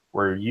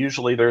 where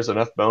usually there's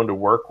enough bone to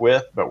work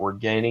with, but we're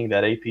gaining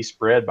that AP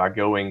spread by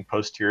going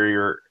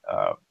posterior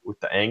with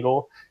the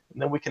angle.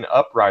 And then we can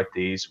upright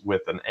these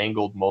with an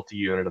angled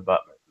multi-unit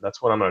abutment.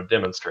 That's what I'm going to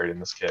demonstrate in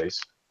this case.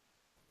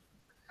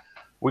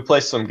 We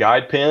place some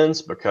guide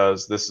pins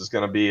because this is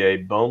going to be a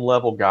bone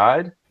level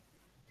guide.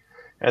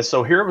 And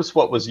so here was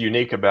what was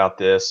unique about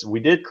this. We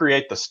did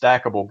create the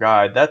stackable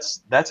guide.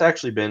 That's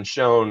actually been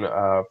shown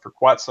for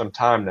quite some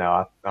time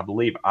now. I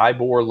believe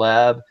IBOR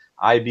Lab,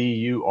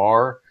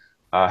 IBUR,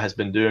 has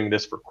been doing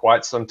this for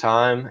quite some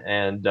time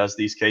and does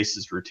these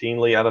cases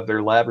routinely out of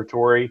their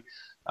laboratory.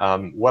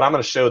 What I'm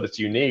going to show that's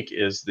unique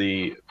is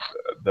the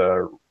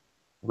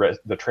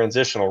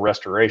transitional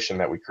restoration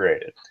that we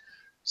created.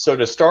 So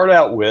to start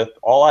out with,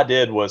 all I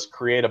did was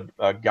create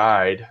a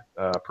guide,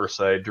 per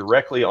se,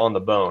 directly on the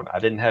bone. I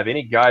didn't have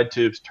any guide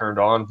tubes turned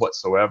on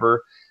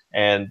whatsoever,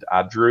 and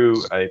I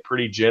drew a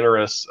pretty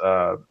generous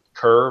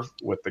curve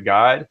with the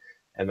guide,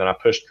 and then I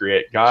pushed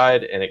create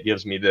guide, and it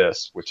gives me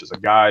this, which is a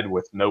guide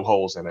with no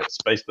holes in it. It's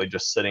basically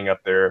just sitting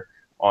up there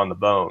on the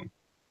bone.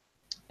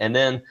 And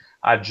then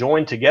I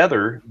joined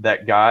together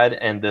that guide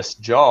and this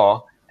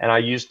jaw, and I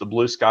used the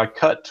Blue Sky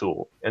Cut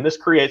tool, and this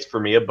creates for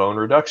me a bone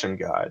reduction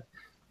guide.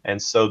 And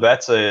so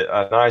that's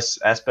a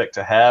nice aspect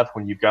to have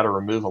when you've got to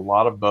remove a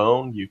lot of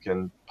bone. You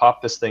can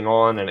pop this thing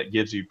on and it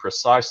gives you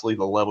precisely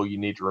the level you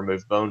need to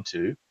remove bone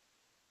to.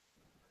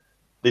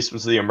 This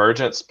was the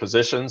emergence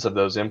positions of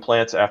those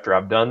implants after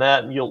I've done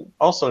that. And you'll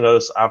also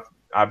notice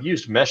I've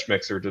used Mesh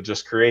Mixer to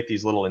just create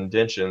these little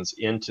indentions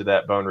into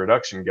that bone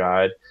reduction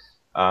guide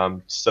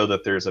so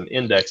that there's an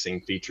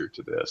indexing feature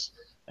to this.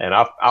 And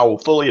I will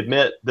fully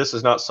admit, this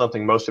is not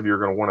something most of you are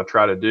going to want to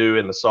try to do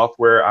in the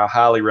software. I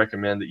highly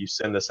recommend that you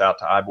send this out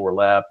to IBOR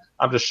Lab.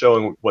 I'm just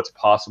showing what's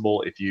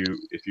possible if you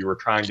were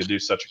trying to do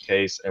such a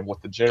case and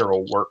what the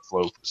general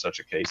workflow for such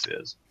a case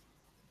is.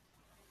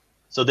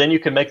 So then you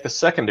can make the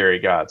secondary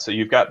guide. So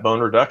you've got bone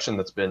reduction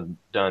that's been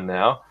done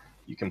now.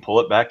 You can pull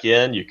it back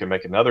in, you can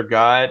make another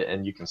guide,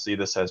 and you can see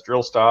this has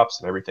drill stops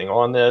and everything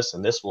on this,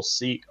 and this will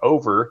seat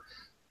over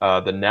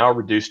the now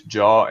reduced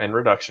jaw and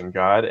reduction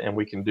guide, and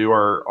we can do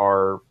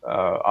our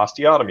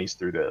osteotomies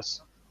through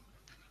this.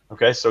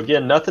 Okay, so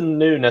again, nothing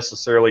new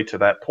necessarily to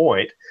that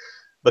point,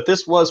 but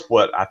this was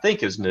what I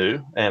think is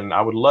new, and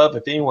I would love,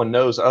 if anyone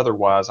knows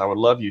otherwise, I would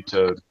love you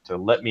to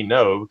let me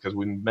know, because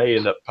we may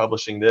end up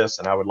publishing this,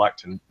 and I would like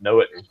to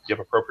know it and give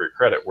appropriate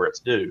credit where it's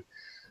due.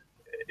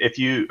 If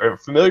you are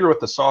familiar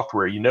with the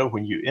software, you know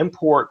when you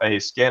import a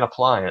scan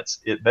appliance,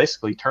 it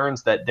basically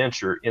turns that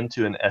denture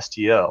into an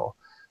STL.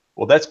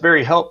 Well, that's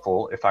very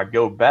helpful. If I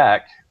go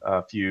back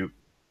a few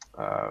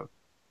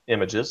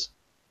images,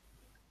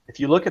 if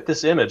you look at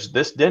this image,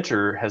 this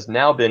denture has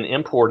now been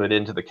imported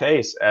into the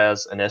case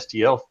as an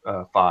STL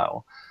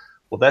file.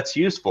 Well, that's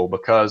useful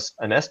because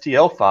an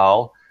STL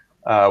file,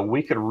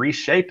 we could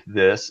reshape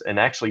this and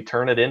actually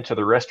turn it into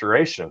the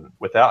restoration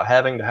without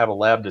having to have a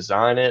lab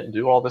design it and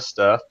do all this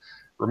stuff.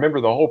 Remember,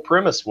 the whole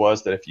premise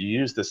was that if you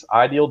use this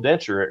ideal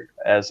denture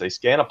as a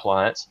scan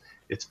appliance,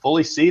 it's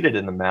fully seated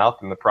in the mouth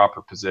in the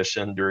proper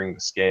position during the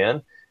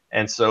scan.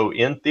 And so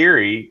in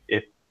theory,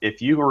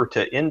 if you were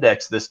to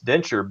index this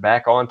denture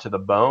back onto the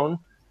bone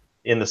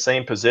in the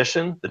same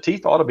position, the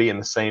teeth ought to be in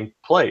the same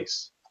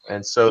place.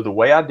 And so the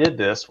way I did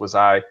this was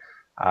I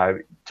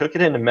took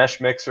it into Mesh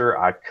Mixer,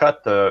 I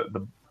cut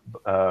the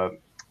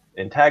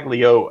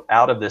intaglio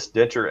out of this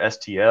denture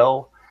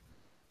STL,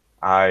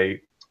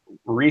 I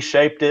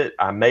reshaped it,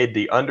 I made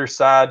the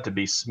underside to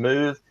be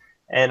smooth,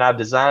 and I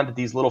designed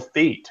these little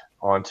feet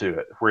onto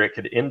it where it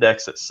could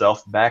index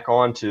itself back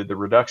onto the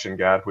reduction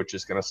guide, which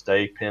is going to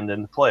stay pinned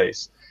into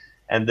place.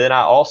 And then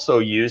I also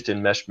used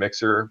in Mesh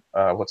Mixer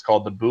what's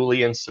called the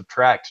Boolean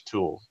subtract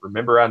tool.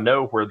 Remember, I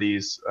know where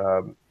these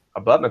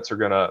abutments are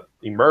going to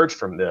emerge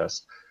from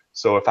this.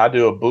 So if I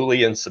do a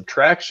Boolean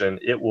subtraction,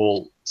 it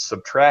will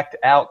subtract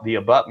out the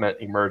abutment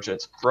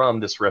emergence from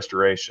this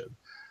restoration.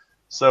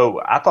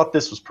 So I thought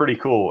this was pretty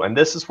cool. And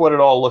this is what it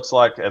all looks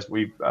like as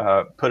we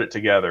put it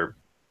together.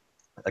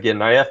 Again,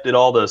 Naif did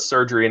all the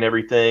surgery and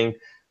everything.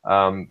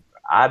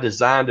 I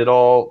designed it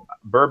all.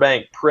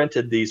 Burbank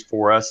printed these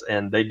for us,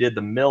 and they did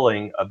the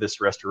milling of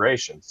this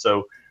restoration.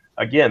 So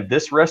again,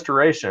 this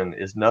restoration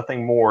is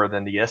nothing more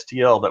than the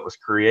STL that was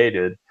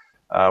created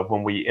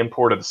when we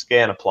imported the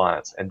scan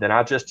appliance. And then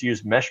I just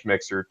used Mesh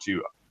Mixer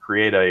to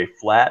create a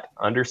flat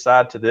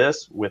underside to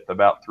this with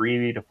about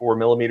 3 to 4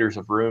 millimeters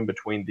of room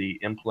between the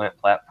implant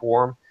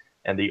platform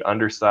and the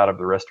underside of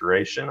the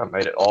restoration. I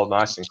made it all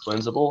nice and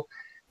cleansable.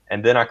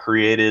 And then I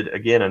created,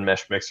 again in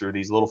Mesh Mixer,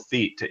 these little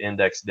feet to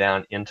index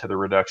down into the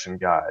reduction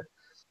guide.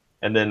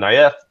 And then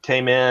Naif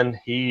came in,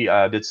 he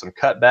did some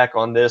cutback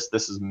on this.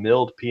 This is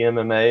milled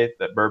PMMA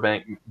that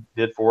Burbank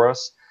did for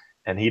us.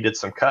 And he did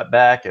some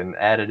cutback and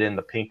added in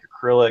the pink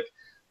acrylic.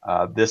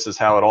 This is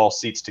how it all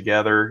seats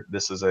together.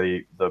 This is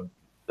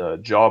the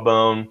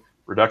jawbone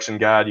reduction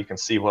guide. You can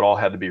see what all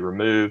had to be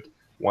removed.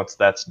 Once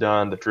that's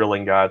done, the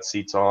drilling guide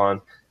seats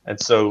on. And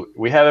so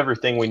we have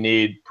everything we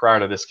need prior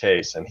to this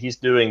case. And he's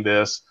doing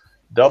this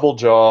double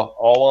jaw,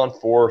 all on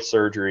 4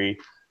 surgery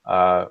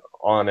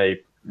on a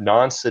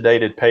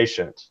non-sedated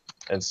patient.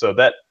 And so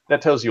that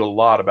tells you a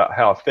lot about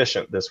how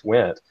efficient this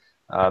went,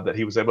 that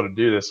he was able to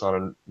do this on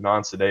a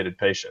non-sedated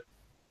patient.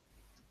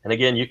 And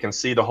again, you can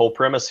see the whole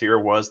premise here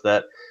was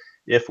that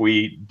if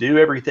we do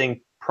everything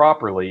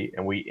properly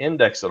and we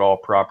index it all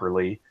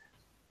properly,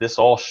 this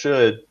all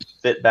should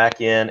fit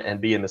back in and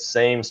be in the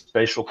same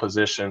spatial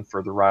position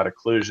for the right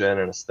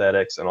occlusion and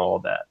aesthetics and all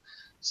of that.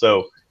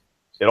 So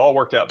it all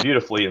worked out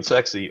beautifully and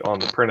sexy on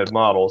the printed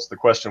models. The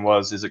question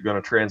was, is it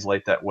going to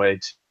translate that way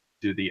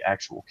to the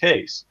actual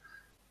case?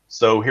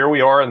 So here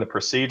we are in the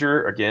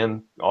procedure.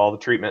 Again, all the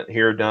treatment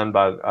here done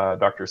by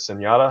Dr.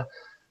 Senyata.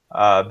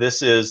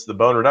 This is the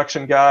bone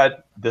reduction guide.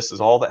 This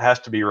is all that has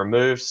to be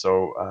removed.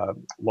 So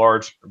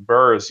large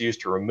burr is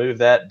used to remove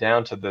that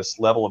down to this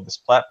level of this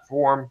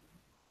platform.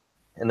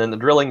 And then the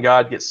drilling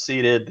guide gets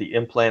seated, the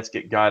implants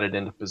get guided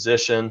into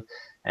position,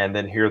 and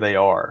then here they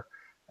are.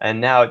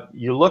 And now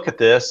you look at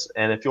this,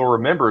 and if you'll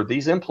remember,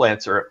 these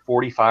implants are at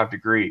 45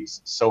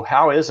 degrees. So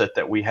how is it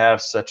that we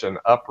have such an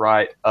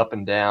upright, up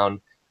and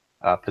down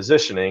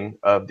positioning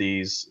of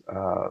these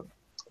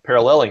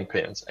paralleling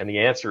pins? And the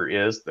answer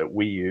is that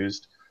we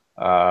used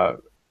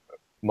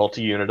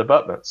multi-unit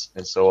abutments.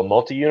 And so a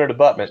multi-unit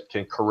abutment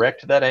can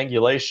correct that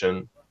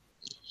angulation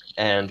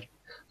and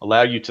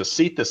allow you to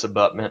seat this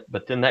abutment,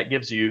 but then that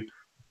gives you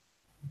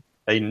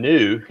a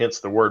new,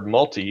 hence the word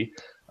multi,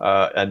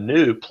 a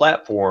new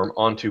platform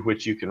onto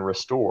which you can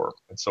restore.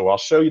 And so I'll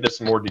show you this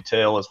in more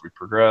detail as we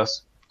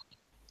progress.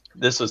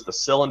 This is the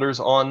cylinders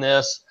on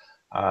this.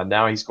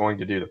 Now he's going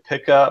to do the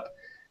pickup.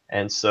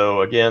 And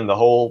so again, the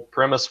whole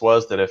premise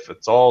was that if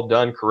it's all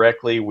done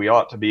correctly, we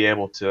ought to be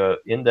able to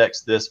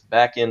index this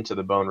back into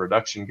the bone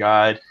reduction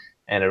guide,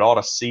 and it ought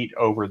to seat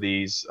over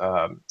these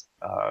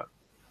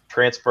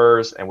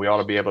transfers, and we ought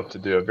to be able to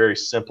do a very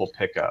simple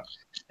pickup.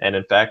 And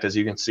in fact, as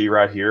you can see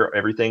right here,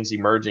 everything's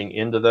emerging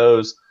into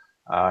those.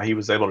 He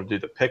was able to do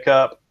the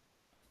pickup,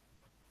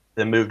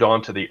 then moved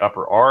on to the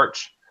upper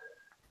arch.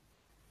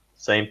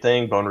 Same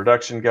thing, bone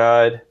reduction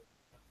guide,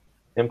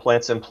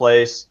 implants in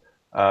place.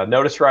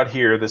 Notice right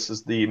here, this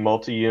is the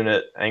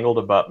multi-unit angled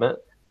abutment.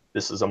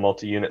 This is a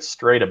multi-unit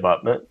straight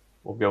abutment.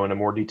 We'll go into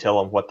more detail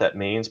on what that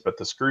means, but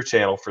the screw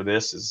channel for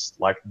this is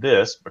like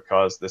this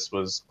because this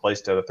was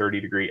placed at a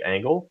 30-degree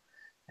angle,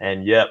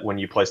 and yet when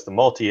you place the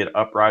multi, it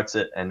uprights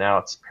it, and now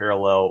it's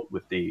parallel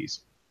with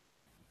these.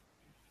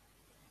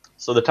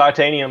 So the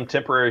titanium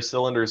temporary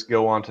cylinders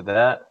go onto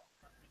that,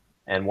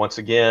 and once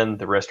again,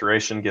 the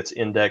restoration gets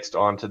indexed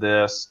onto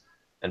this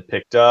and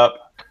picked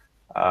up,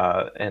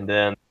 and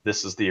then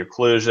this is the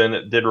occlusion.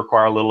 It did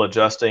require a little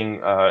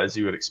adjusting, as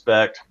you would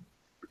expect,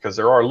 because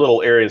there are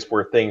little areas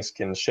where things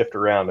can shift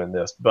around in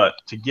this. But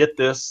to get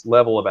this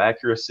level of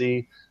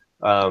accuracy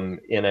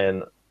in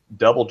a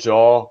double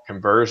jaw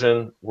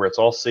conversion where it's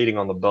all seating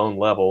on the bone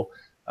level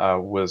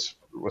was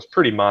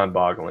pretty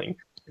mind-boggling.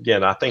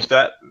 Again, I think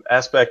that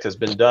aspect has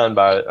been done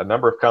by a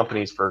number of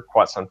companies for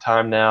quite some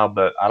time now,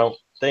 but I don't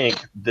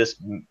think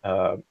this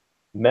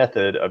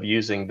method of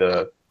using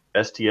the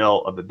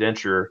STL of the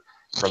denture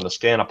from the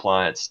scan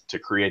appliance to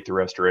create the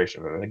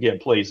restoration. And again,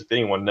 please, if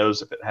anyone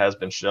knows if it has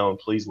been shown,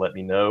 please let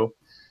me know.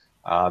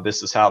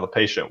 This is how the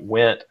patient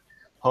went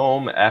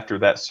home after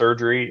that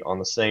surgery on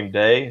the same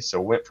day. So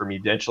went from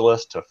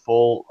edentulous to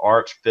full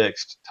arch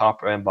fixed top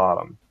and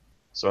bottom.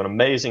 So an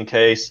amazing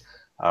case.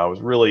 It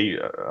was really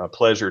a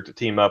pleasure to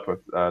team up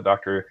with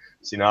Dr.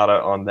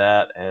 Sinata on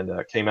that, and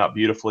came out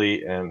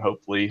beautifully. And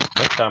hopefully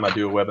next time I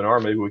do a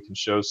webinar, maybe we can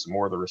show some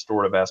more of the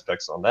restorative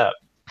aspects on that.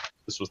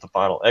 This was the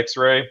final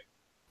x-ray.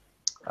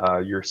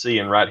 You're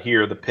seeing right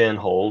here the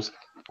pinholes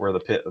where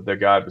the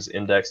guide was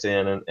indexed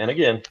in, and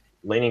again,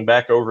 leaning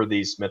back over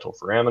these mental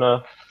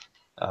foramina,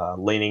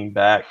 leaning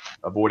back,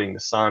 avoiding the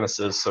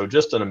sinuses. So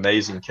just an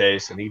amazing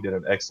case, and he did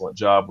an excellent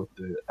job with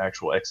the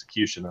actual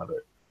execution of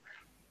it.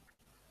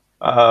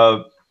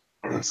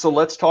 So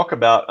let's talk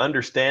about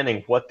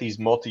understanding what these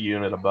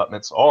multi-unit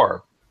abutments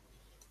are.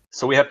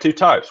 So we have two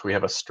types. We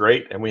have a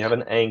straight and we have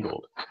an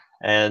angled.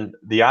 And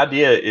the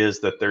idea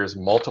is that there's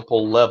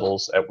multiple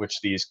levels at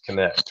which these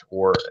connect,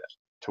 or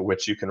to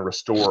which you can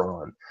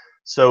restore on.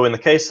 So in the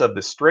case of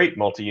the straight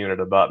multi-unit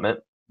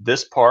abutment,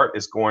 this part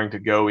is going to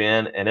go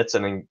in, and it's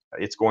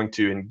going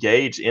to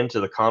engage into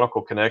the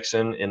conical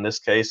connection, in this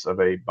case of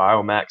a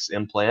Biomax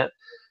implant.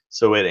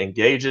 So it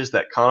engages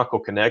that conical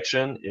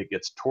connection, it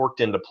gets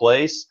torqued into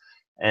place,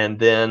 and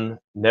then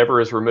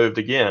never is removed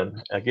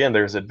again. Again,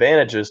 there's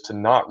advantages to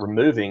not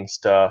removing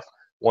stuff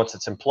once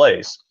it's in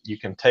place. You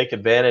can take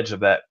advantage of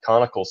that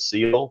conical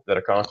seal that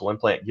a conical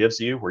implant gives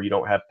you, where you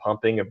don't have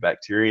pumping of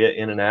bacteria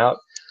in and out.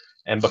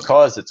 And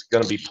because it's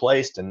going to be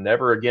placed and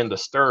never again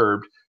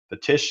disturbed, the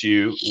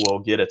tissue will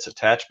get its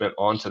attachment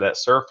onto that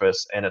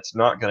surface, and it's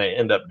not going to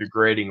end up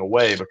degrading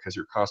away because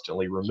you're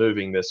constantly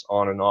removing this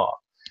on and off.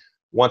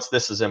 Once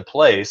this is in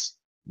place,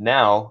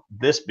 now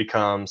this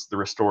becomes the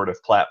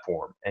restorative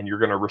platform, and you're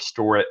going to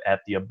restore it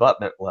at the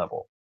abutment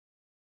level.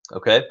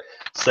 Okay,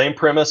 same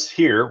premise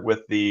here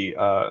with the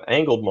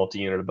angled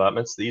multi-unit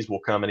abutments. These will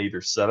come in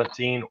either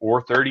 17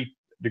 or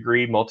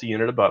 30-degree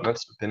multi-unit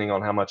abutments, depending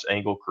on how much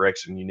angle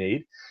correction you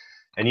need.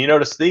 And you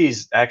notice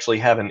these actually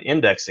have an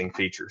indexing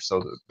feature.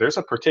 So there's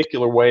a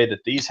particular way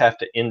that these have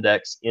to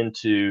index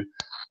into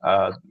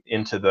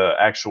the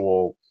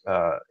actual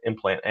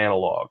implant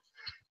analog.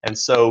 And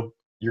so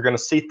you're going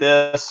to seat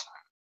this,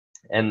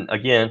 and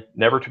again,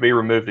 never to be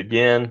removed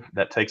again.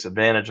 That takes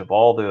advantage of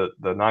all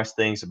the nice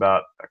things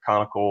about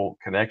conical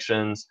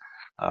connections,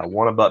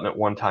 one abutment,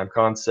 one time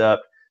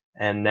concept.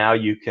 And now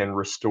you can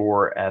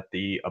restore at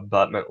the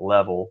abutment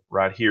level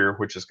right here,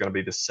 which is going to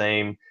be the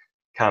same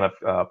kind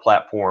of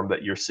platform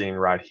that you're seeing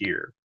right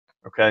here.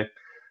 Okay,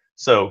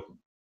 so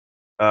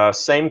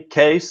same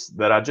case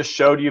that I just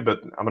showed you,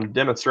 but I'm going to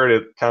demonstrate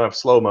it kind of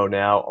slow-mo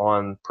now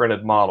on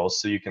printed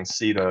models so you can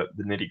see the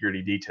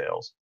nitty-gritty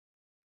details.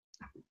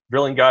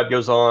 Drilling guide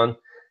goes on,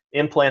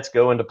 implants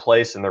go into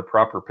place in their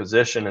proper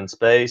position and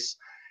space,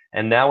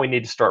 and now we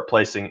need to start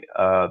placing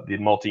the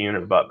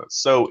multi-unit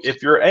abutments. So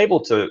if you're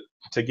able to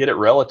get it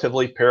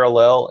relatively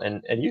parallel,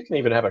 and you can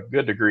even have a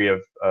good degree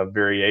of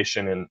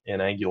variation in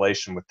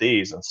angulation with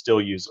these and still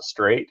use a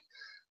straight,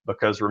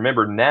 because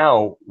remember,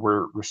 now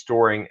we're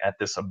restoring at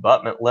this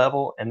abutment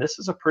level, and this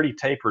is a pretty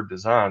tapered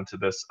design to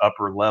this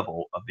upper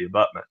level of the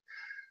abutment.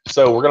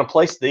 So we're going to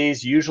place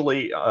these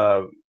usually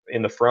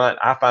in the front.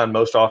 I find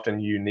most often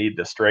you need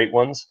the straight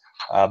ones,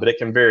 but it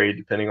can vary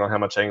depending on how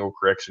much angle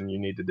correction you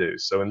need to do.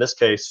 So in this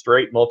case,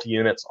 straight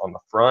multi-units on the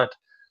front.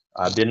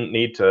 I didn't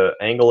need to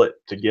angle it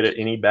to get it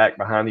any back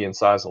behind the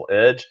incisal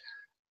edge.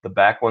 The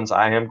back ones,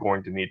 I am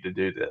going to need to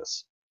do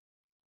this.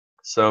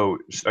 So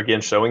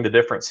again, showing the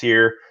difference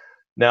here.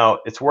 Now,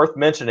 it's worth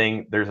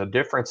mentioning there's a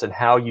difference in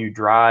how you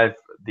drive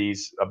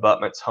these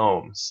abutments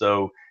home.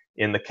 So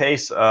in the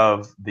case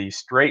of the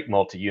straight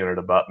multi-unit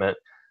abutment,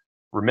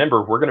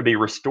 remember, we're going to be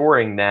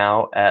restoring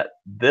now at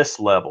this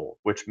level,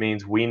 which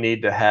means we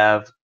need to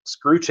have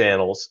screw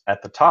channels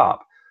at the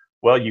top.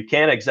 Well, you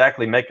can't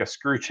exactly make a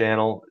screw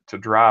channel to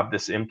drive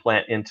this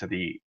implant into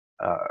the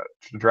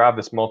to drive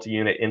this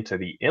multi-unit into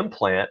the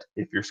implant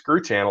if your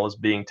screw channel is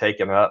being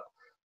taken up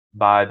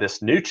by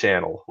this new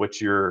channel,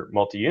 which your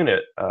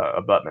multi-unit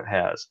abutment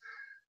has.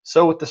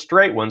 So with the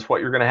straight ones,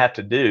 what you're going to have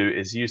to do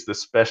is use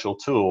this special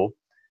tool,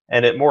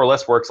 and it more or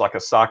less works like a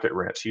socket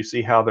wrench. You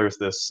see how there's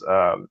this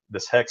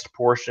this hexed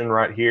portion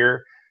right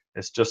here?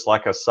 It's just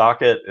like a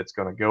socket. It's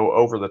going to go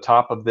over the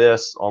top of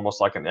this,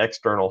 almost like an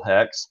external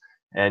hex,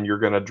 and you're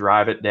going to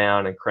drive it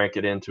down and crank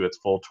it into its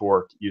full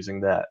torque using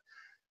that.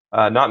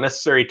 Not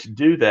necessary to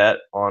do that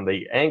on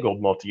the angled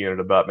multi-unit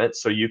abutment,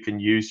 so you can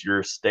use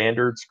your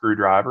standard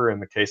screwdriver, in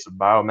the case of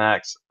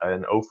Biomax,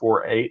 an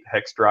 048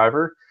 hex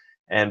driver.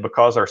 And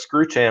because our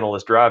screw channel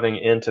is driving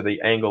into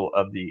the angle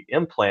of the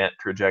implant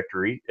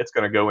trajectory, it's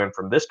going to go in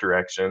from this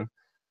direction,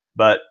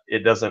 but it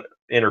doesn't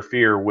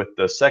interfere with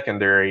the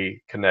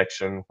secondary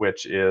connection,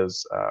 which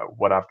is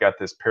what I've got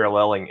this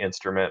paralleling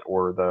instrument,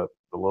 or the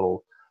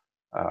little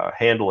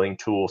handling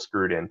tool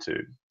screwed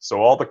into.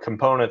 So all the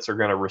components are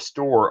going to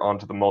restore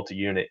onto the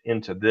multi-unit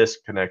into this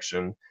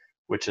connection,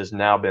 which has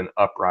now been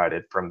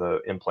uprighted from the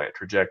implant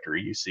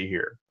trajectory you see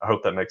here. I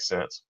hope that makes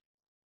sense.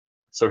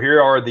 So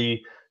here are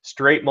the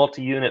straight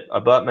multi-unit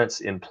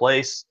abutments in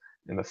place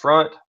in the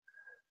front.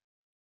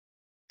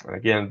 And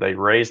again, they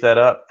raise that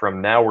up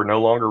from now we're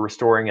no longer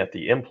restoring at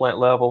the implant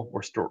level,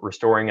 we're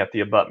restoring at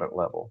the abutment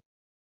level.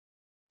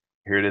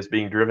 Here it is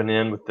being driven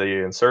in with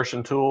the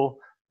insertion tool.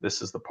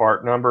 This is the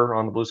part number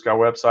on the Blue Sky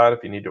website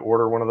if you need to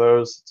order one of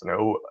those. It's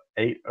an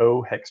 080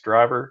 hex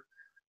driver.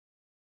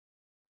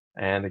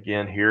 And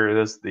again, here it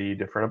is, the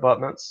different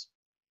abutments.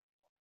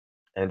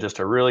 And just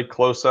a really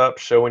close up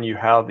showing you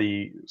how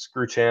the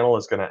screw channel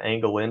is going to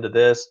angle into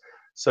this.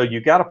 So you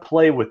got to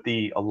play with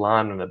the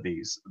alignment of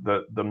these.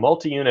 The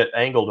multi-unit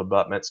angled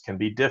abutments can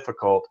be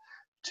difficult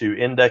to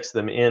index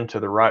them into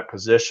the right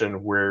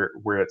position where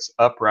it's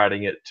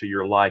uprighting it to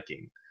your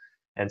liking.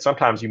 And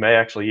sometimes you may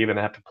actually even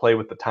have to play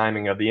with the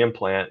timing of the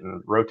implant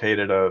and rotate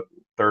it a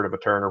third of a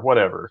turn or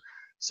whatever.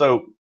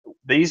 So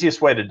the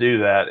easiest way to do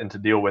that and to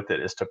deal with it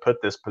is to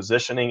put this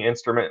positioning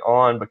instrument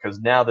on, because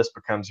now this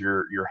becomes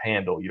your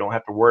handle. You don't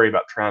have to worry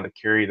about trying to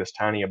carry this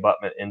tiny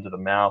abutment into the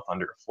mouth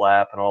under a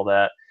flap and all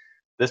that.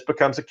 This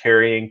becomes a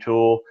carrying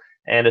tool,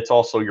 and it's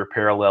also your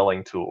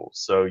paralleling tool.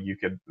 So you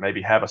could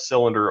maybe have a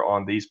cylinder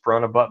on these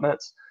front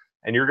abutments,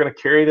 And you're going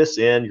to carry this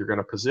in, you're going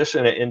to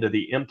position it into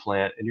the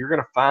implant, and you're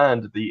going to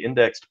find the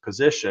indexed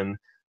position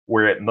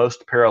where it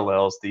most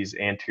parallels these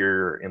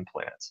anterior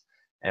implants.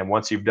 And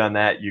once you've done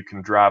that, you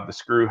can drive the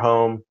screw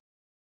home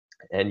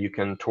and you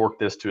can torque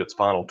this to its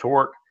final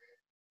torque.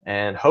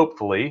 And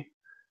hopefully,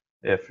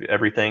 if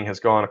everything has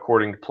gone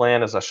according to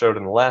plan, as I showed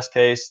in the last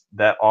case,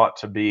 that ought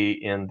to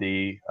be in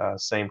the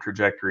same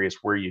trajectory as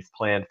where you've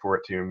planned for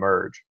it to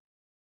emerge.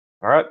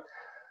 All right,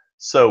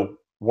 so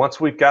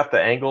once we've got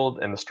the angled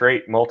and the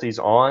straight multis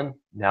on,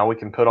 now we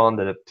can put on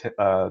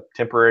the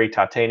temporary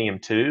titanium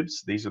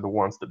tubes. These are the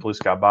ones that Blue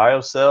Sky Bio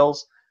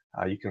sells.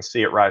 You can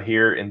see it right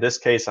here. In this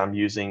case, I'm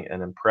using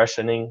an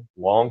impressioning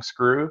long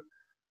screw.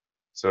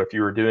 So if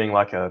you were doing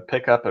like a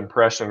pickup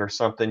impression or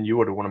something, you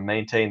would want to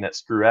maintain that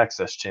screw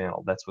access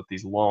channel. That's what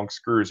these long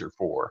screws are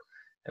for.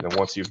 And then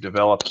once you've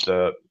developed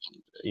the,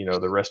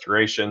 the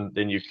restoration,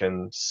 then you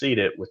can seat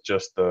it with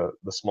just the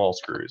small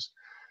screws.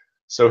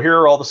 So here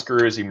are all the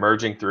screws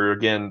emerging through.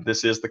 Again,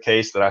 this is the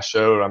case that I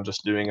showed. I'm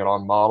just doing it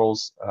on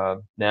models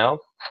now.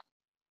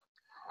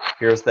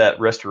 Here's that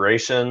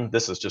restoration.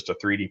 This is just a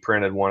 3D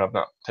printed one. I've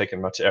not taken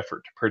much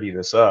effort to pretty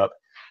this up.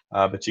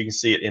 But you can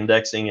see it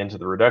indexing into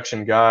the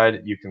reduction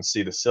guide. You can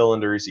see the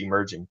cylinders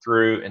emerging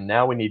through, and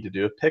now we need to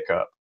do a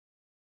pickup.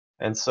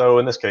 And so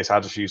in this case, I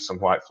just used some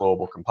white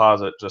flowable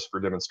composite just for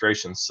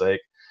demonstration's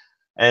sake.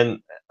 And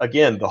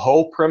again, the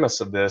whole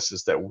premise of this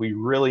is that we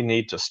really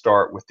need to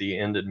start with the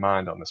end in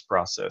mind on this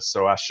process.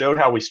 So I showed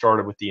how we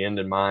started with the end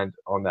in mind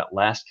on that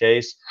last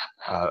case.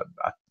 I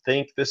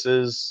think this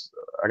is,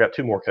 I got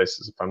 2 more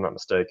cases if I'm not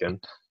mistaken,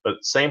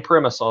 but same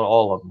premise on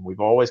all of them. We've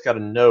always got to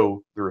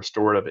know the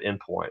restorative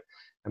endpoint.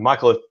 And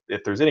Michael,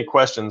 if there's any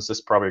questions, this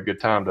is probably a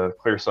good time to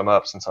clear some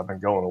up since I've been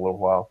going a little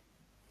while.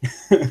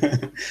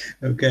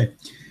 Okay.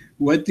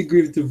 What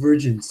degree of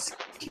divergence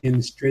can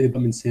the straight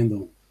abutments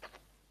handle?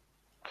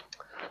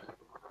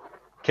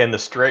 Can the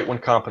straight one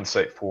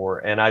compensate for?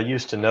 And I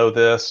used to know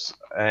this,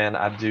 and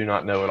I do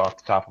not know it off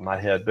the top of my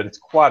head, but it's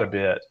quite a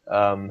bit.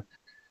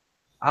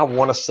 I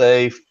want to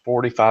say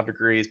 45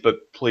 degrees, but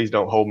please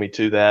don't hold me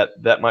to that.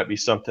 That might be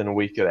something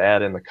we could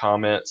add in the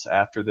comments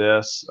after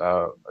this.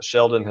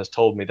 Sheldon has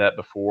told me that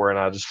before, and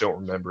I just don't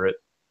remember it.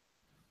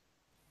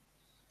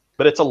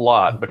 But it's a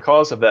lot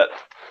because of that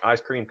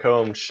ice cream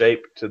cone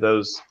shape to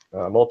those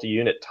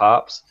multi-unit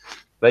tops.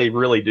 They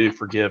really do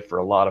forgive for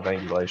a lot of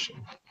angulation.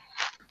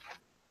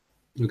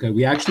 Okay,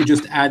 we actually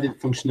just added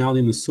functionality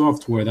in the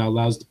software that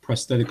allows the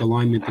prosthetic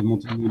alignment of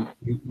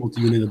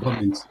multi-unit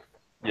abutments.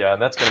 Yeah,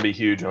 and that's going to be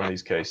huge on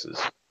these cases.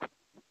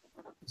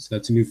 So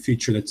that's a new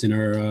feature that's in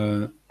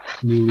our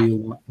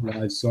newly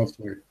live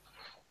software.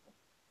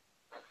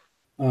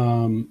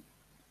 Are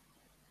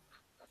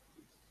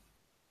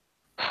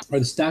the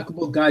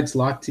stackable guides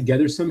locked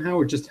together somehow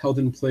or just held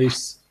in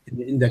place in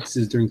the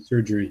indexes during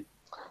surgery?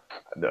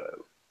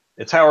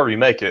 It's however you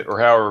make it, or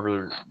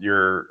however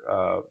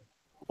your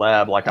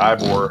lab like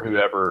IBOR or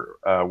whoever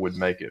would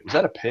make it. Was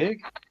that a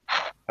pig?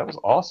 That was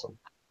awesome.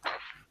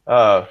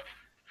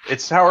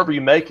 It's however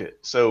you make it.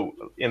 So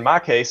in my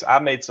case, I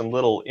made some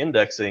little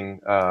indexing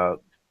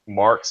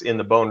marks in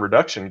the bone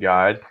reduction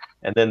guide,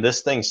 and then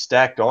this thing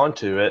stacked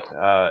onto it,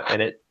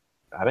 and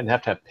I didn't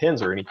have to have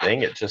pins or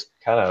anything. It just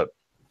kind of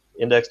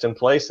indexed in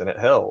place and it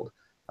held.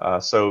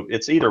 So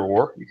it's either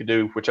or. You could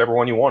do whichever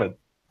one you wanted.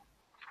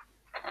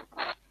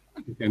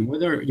 Okay, and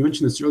you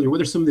mentioned this earlier,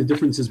 what are some of the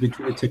differences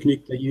between the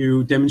technique that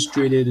you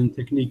demonstrated and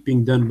technique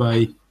being done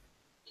by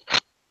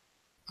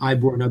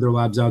IBOR and other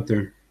labs out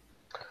there?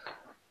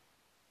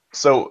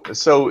 So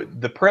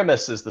the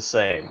premise is the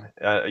same.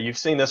 You've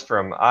seen this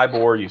from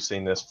IBOR, you've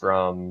seen this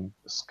from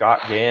Scott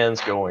Gans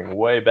going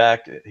way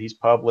back. He's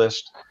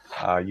published.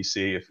 You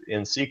see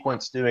in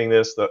sequence doing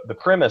this. The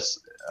premise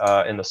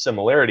and the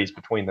similarities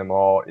between them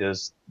all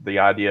is the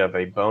idea of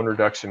a bone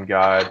reduction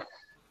guide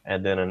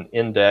and then an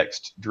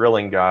indexed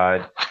drilling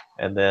guide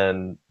and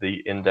then the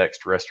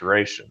indexed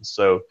restoration.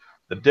 So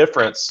the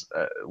difference,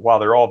 while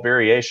they're all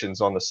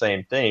variations on the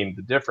same theme,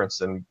 the difference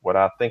in what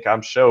I think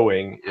I'm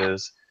showing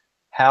is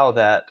how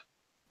that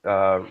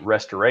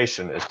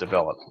restoration is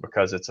developed,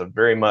 because it's a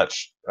very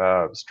much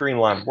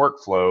streamlined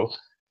workflow,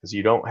 because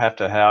you don't have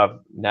to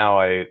have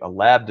now a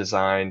lab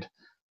designed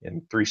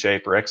in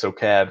 3Shape or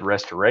exocad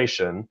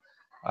restoration.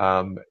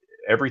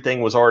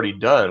 Everything was already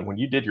done. When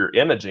you did your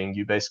imaging,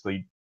 you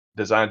basically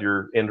designed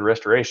your end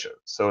restoration.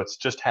 So it's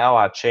just how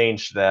I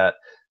changed that.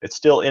 It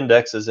still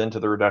indexes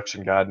into the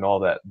reduction guide and all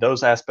that.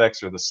 Those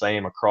aspects are the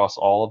same across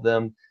all of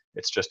them.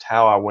 It's just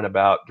how I went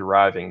about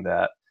deriving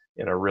that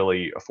in a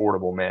really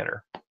affordable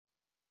manner.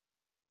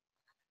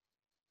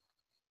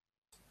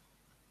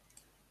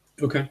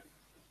 Okay.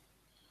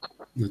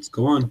 Let's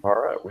go on. All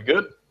right, we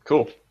good?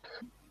 Cool.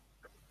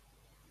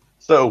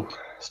 So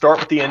start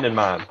with the end in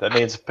mind. That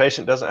means if a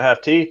patient doesn't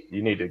have teeth,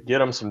 you need to get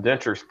them some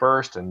dentures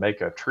first and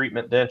make a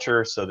treatment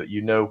denture so that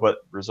you know what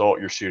result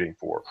you're shooting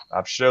for.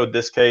 I've showed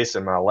this case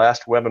in my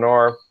last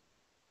webinar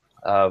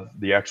of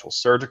the actual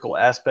surgical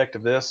aspect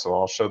of this, so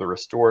I'll show the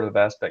restorative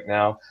aspect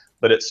now.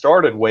 But it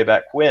started way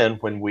back when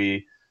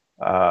we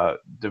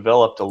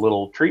developed a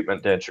little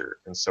treatment denture.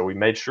 And so we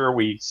made sure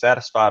we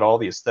satisfied all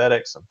the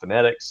aesthetics and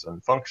phonetics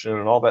and function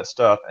and all that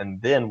stuff,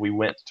 and then we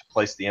went to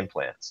place the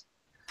implants.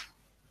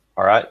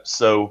 All right,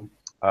 so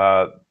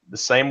the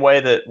same way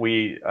that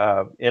we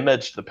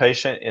imaged the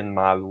patient in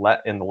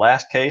the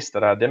last case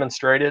that I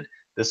demonstrated,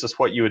 this is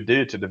what you would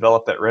do to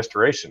develop that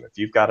restoration. If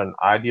you've got an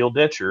ideal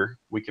denture,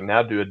 we can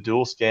now do a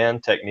dual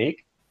scan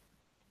technique.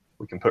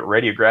 We can put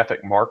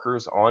radiographic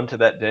markers onto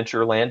that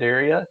denture land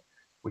area.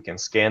 We can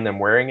scan them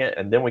wearing it,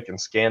 and then we can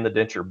scan the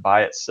denture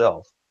by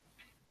itself.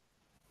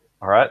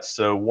 All right,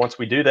 so once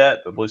we do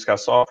that, the Blue Sky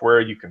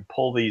software, you can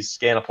pull these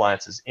scan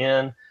appliances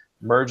in,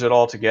 merge it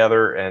all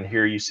together, and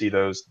here you see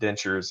those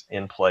dentures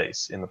in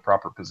place in the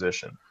proper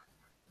position.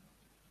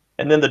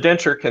 And then the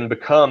denture can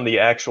become the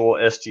actual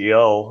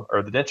STL,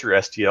 or the denture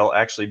STL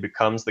actually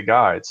becomes the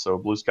guide. So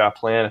Blue Sky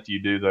Plan, if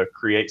you do the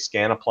Create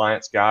Scan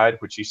Appliance Guide,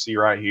 which you see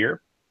right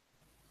here,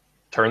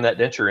 turn that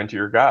denture into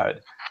your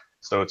guide.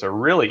 So it's a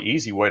really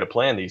easy way to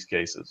plan these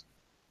cases.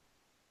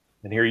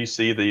 And here you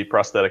see the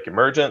prosthetic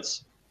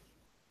emergence.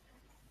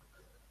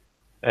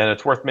 And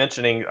it's worth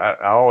mentioning,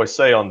 I always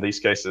say on these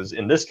cases,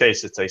 in this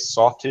case, it's a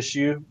soft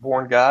tissue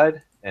borne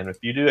guide. And if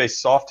you do a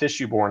soft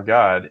tissue borne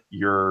guide,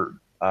 your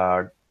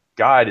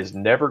guide is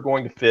never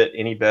going to fit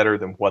any better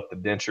than what the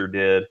denture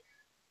did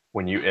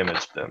when you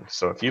imaged them.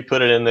 So if you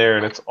put it in there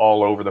and it's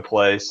all over the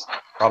place,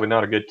 probably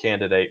not a good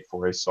candidate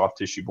for a soft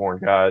tissue borne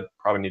guide.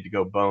 Probably need to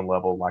go bone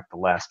level like the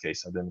last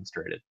case I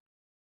demonstrated.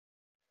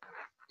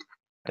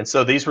 And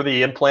so these were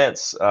the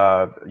implants.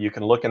 You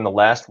can look in the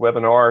last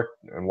webinar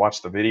and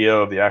watch the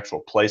video of the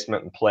actual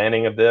placement and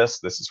planning of this.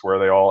 This is where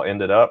they all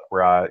ended up,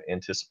 where I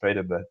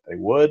anticipated that they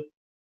would.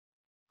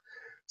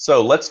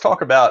 So let's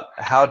talk about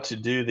how to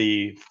do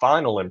the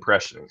final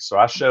impressioning. So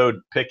I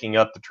showed picking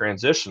up the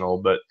transitional,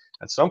 but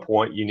at some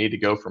point you need to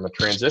go from a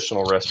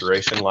transitional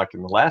restoration, like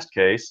in the last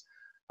case,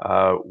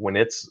 when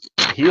it's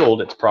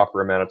healed its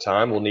proper amount of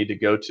time, we'll need to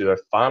go to a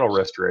final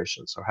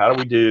restoration. So how do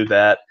we do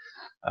that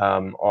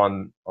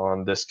on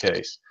this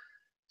case?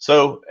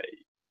 So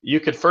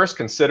you could first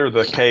consider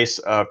the case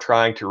of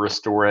trying to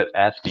restore it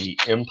at the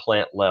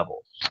implant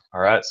level. All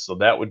right, so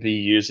that would be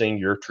using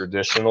your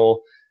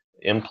traditional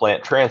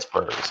implant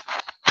transfers.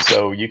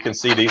 So you can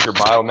see these are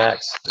Biomax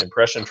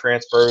impression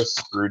transfers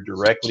screwed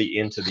directly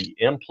into the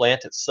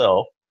implant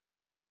itself.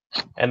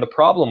 And the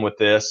problem with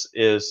this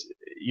is,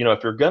 you know,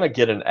 if you're going to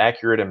get an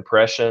accurate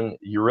impression,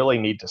 you really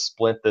need to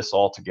splint this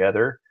all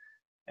together.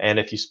 And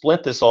if you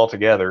splint this all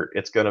together,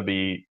 it's going to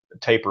be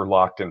taper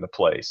locked into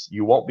place.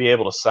 You won't be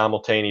able to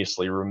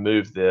simultaneously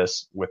remove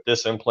this with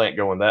this implant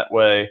going that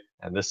way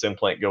and this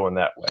implant going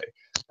that way.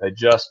 They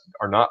just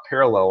are not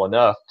parallel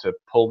enough to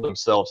pull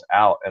themselves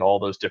out at all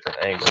those different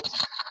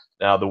angles.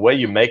 Now, the way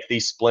you make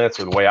these splints,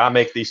 or the way I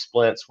make these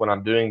splints when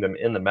I'm doing them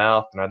in the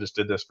mouth, and I just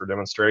did this for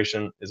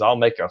demonstration, is I'll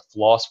make a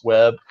floss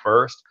web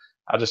first.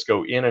 I just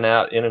go in and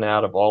out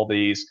of all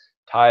these,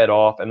 tie it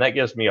off, and that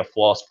gives me a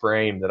floss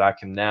frame that I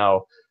can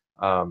now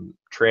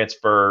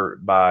transfer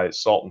by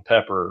salt and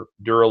pepper,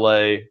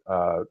 Duralay,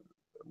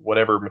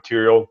 whatever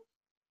material.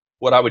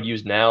 What I would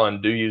use now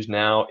and do use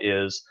now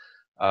is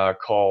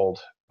called,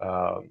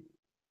 oh,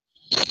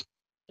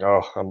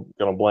 I'm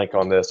going to blank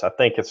on this. I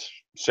think it's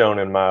shown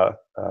in my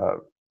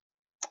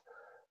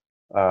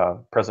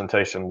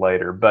presentation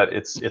later, but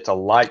it's a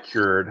light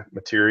cured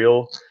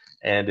material,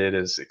 and it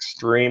is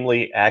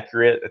extremely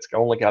accurate. It's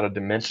only got a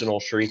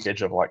dimensional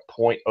shrinkage of like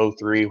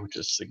 0.03, which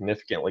is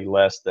significantly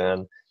less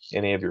than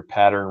any of your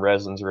pattern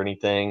resins or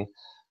anything.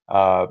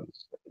 Pattern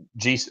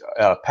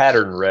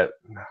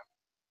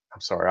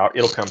I'm sorry,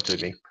 it'll come to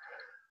me.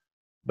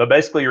 But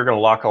basically, you're going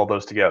to lock all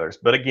those together.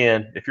 But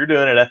again, if you're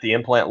doing it at the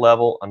implant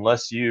level,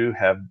 unless you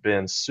have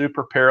been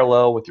super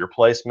parallel with your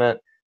placement,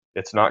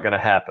 it's not going to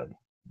happen.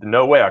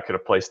 No way I could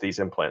have placed these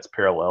implants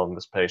parallel in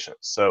this patient.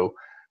 So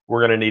we're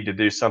going to need to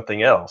do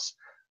something else.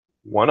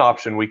 One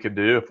option we could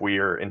do if we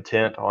are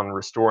intent on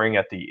restoring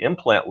at the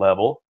implant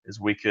level is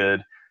we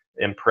could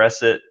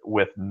impress it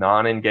with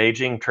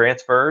non-engaging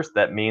transfers.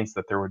 That means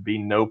that there would be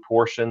no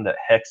portion that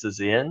hexes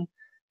in.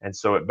 And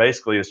so it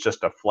basically is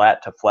just a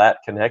flat to flat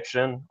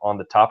connection on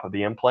the top of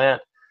the implant.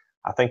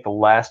 I think the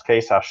last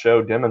case I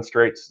showed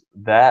demonstrates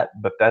that,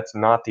 but that's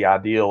not the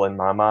ideal in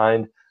my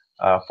mind,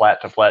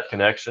 flat to flat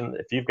connection.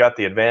 If you've got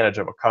the advantage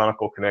of a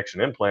conical connection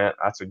implant,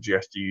 I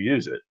suggest you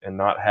use it and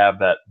not have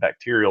that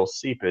bacterial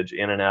seepage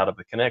in and out of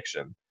the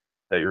connection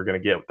that you're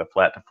going to get with the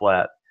flat to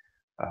flat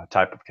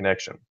type of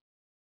connection.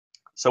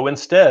 So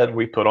instead,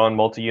 we put on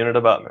multi-unit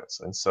abutments.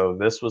 And so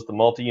this was the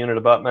multi-unit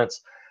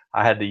abutments.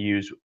 I had to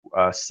use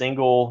a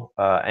single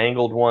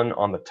angled one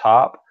on the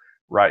top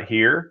right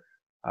here,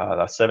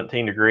 a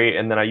 17 degree,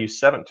 and then I used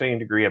 17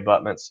 degree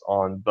abutments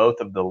on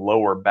both of the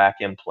lower back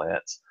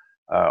implants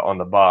on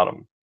the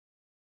bottom.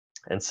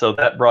 And so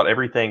that brought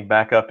everything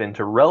back up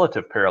into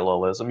relative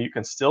parallelism. You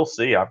can still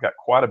see I've got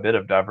quite a bit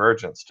of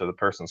divergence to the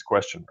person's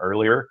question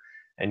earlier,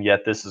 and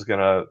yet this is going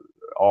to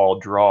all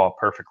draw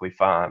perfectly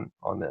fine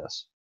on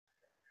this.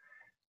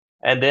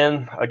 And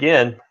then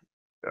again,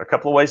 a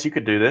couple of ways you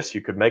could do this. You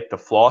could make the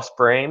floss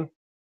frame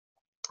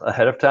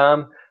ahead of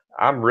time.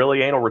 I'm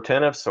really anal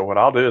retentive, so what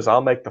I'll do is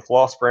I'll make the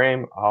floss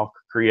frame, I'll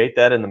create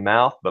that in the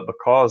mouth, but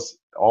because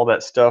all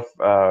that stuff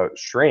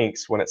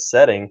shrinks when it's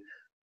setting,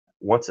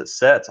 once it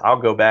sets,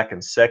 I'll go back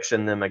and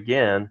section them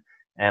again,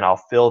 and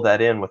I'll fill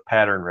that in with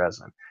pattern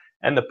resin.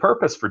 And the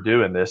purpose for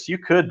doing this, you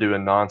could do a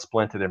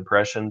non-splinted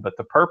impression, but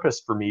the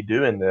purpose for me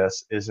doing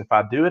this is if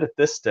I do it at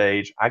this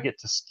stage, I get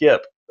to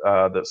skip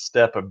the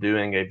step of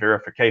doing a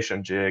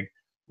verification jig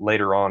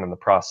later on in the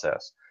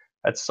process.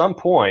 At some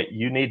point,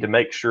 you need to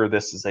make sure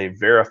this is a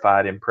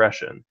verified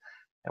impression.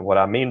 And what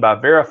I mean by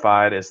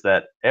verified is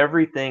that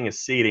everything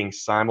is seating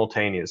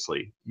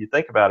simultaneously. You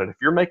think about it, if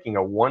you're making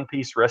a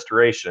one-piece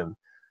restoration,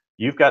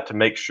 you've got to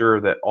make sure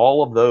that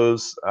all of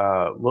those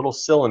little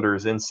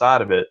cylinders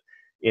inside of it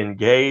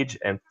engage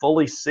and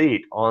fully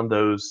seat on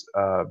those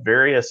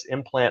various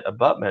implant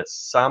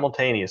abutments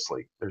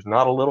simultaneously. There's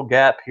not a little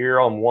gap here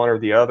on one or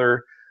the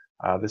other.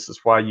 This is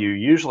why you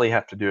usually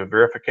have to do a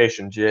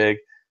verification jig.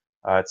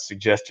 It's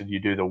suggested you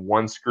do the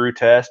one screw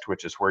test,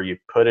 which is where you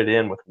put it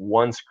in with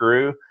one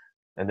screw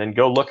and then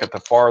go look at the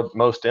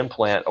farmost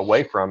implant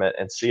away from it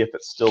and see if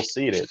it's still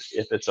seated.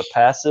 If it's a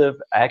passive,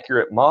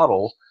 accurate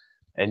model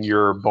and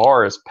your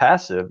bar is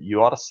passive,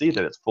 you ought to see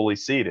that it's fully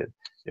seated.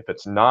 If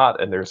it's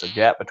not and there's a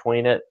gap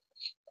between it,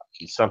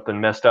 something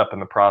messed up in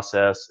the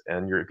process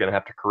and you're going to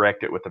have to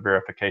correct it with the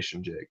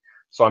verification jig.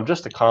 So I'm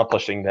just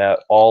accomplishing that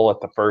all at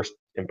the first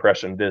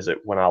impression visit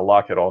when I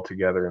lock it all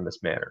together in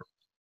this manner.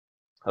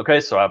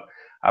 Okay, so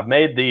I've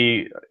made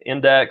the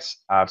index,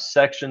 I've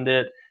sectioned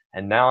it,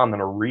 and now I'm going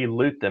to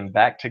re-lute them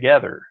back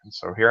together. And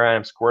so here I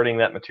am squirting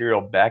that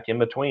material back in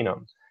between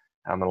them.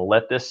 I'm going to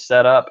let this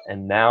set up,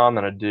 and now I'm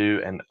going to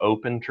do an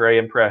open tray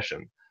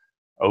impression.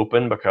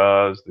 Open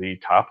because the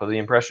top of the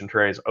impression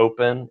tray is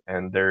open,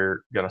 and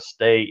they're going to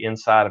stay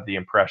inside of the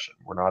impression.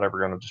 We're not ever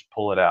going to just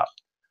pull it out.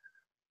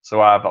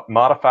 So I've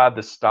modified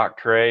the stock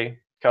tray.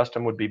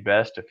 Custom would be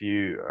best if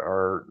you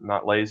are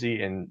not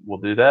lazy, and we'll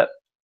do that.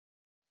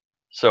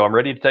 So I'm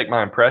ready to take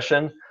my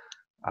impression.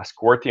 I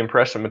squirt the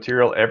impression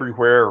material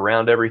everywhere,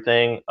 around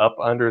everything, up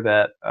under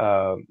that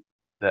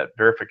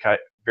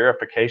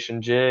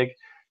verification jig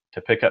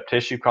to pick up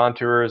tissue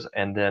contours,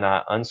 and then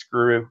I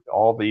unscrew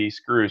all the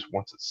screws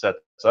once it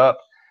sets up,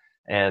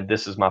 and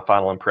this is my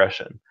final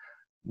impression.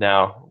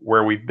 Now,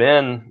 where we've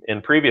been in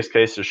previous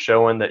cases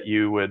showing that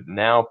you would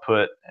now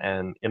put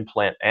an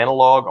implant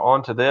analog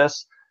onto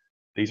this,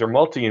 these are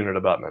multi-unit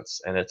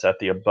abutments, and it's at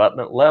the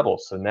abutment level.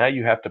 So now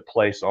you have to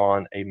place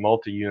on a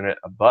multi-unit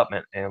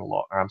abutment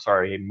analog. I'm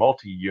sorry, a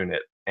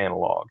multi-unit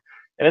analog.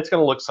 And it's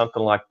going to look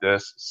something like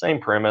this. Same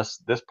premise.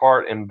 This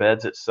part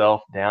embeds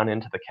itself down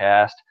into the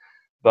cast,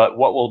 but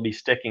what will be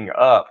sticking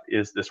up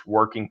is this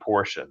working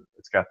portion.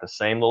 It's got the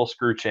same little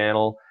screw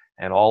channel,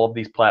 and all of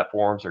these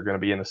platforms are going to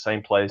be in the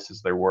same place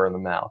as they were in the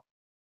mouth.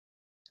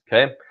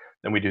 Okay,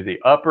 then we do the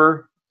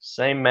upper,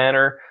 same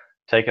manner.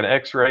 Take an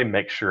x-ray,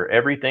 make sure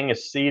everything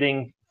is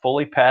seating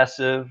fully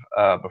passive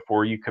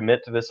before you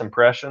commit to this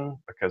impression,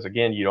 because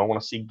again, you don't want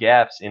to see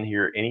gaps in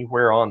here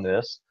anywhere on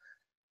this,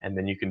 and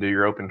then you can do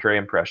your open tray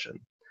impression.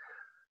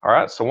 All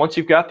right, so once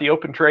you've got the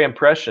open tray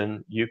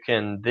impression, you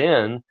can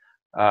then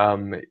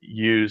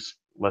use,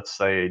 let's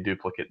say, a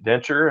duplicate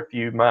denture if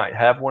you might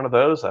have one of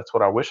those. That's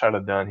what I wish I'd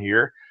have done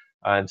here.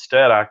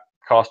 Instead, I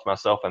cost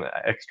myself an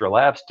extra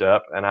lab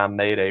step and I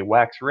made a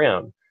wax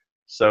rim.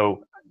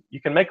 So you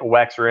can make a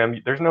wax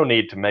rim. There's no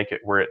need to make it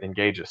where it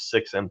engages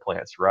 6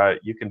 implants, right?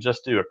 You can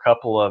just do a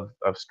couple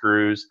of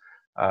screws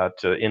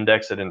to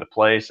index it into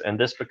place, and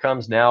this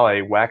becomes now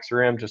a wax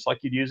rim just like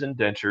you'd use in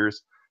dentures,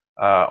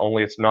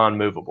 only it's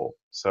non-movable.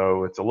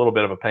 So it's a little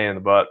bit of a pain in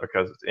the butt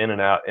because it's in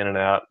and out, in and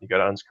out. You got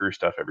to unscrew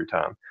stuff every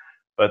time.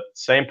 But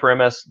same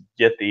premise,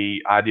 get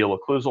the ideal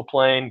occlusal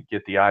plane,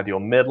 get the ideal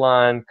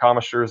midline,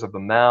 commissures of the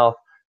mouth,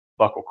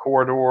 buccal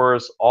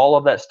corridors, all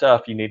of that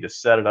stuff you need to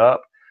set it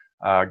up.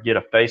 Get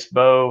a face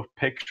bow,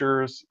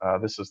 pictures.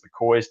 This is the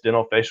CORY's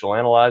Dental Facial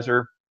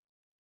Analyzer,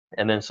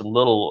 and then some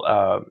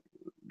little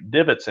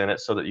divots in it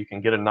so that you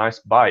can get a nice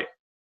bite.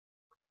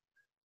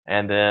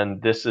 And then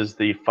this is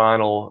the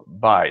final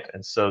bite.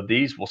 And so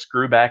these will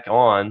screw back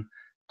on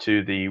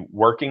to the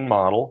working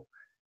model,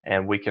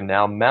 and we can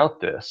now mount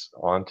this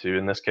onto,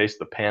 in this case,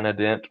 the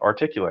Panadent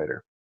articulator.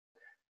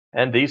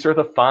 And these are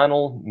the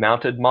final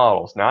mounted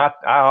models. Now,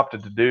 I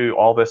opted to do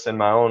all this in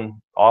my own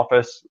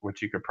office,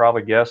 which you could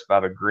probably guess by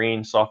the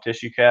green soft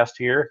tissue cast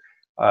here.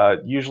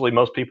 Usually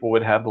most people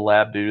would have the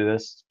lab do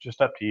this.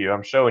 Just up to you.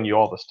 I'm showing you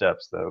all the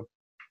steps, though.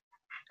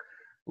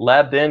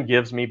 Lab then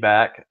gives me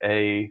back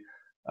a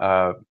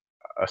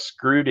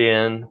screwed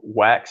in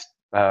wax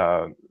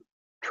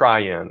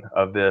try-in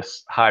of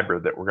this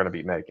hybrid that we're going to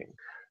be making.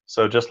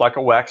 So just like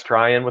a wax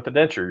try-in with a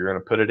denture, you're going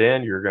to put it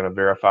in, you're going to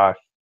verify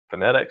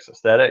phonetics,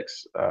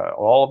 aesthetics,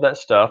 all of that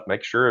stuff.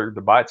 Make sure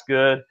the bite's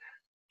good.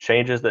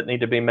 Changes that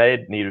need to be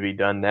made need to be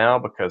done now,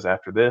 because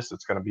after this,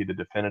 it's going to be the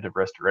definitive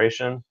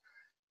restoration.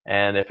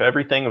 And if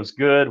everything was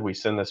good, we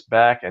send this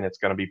back and it's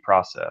going to be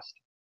processed.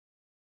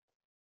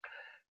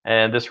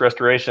 And this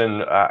restoration,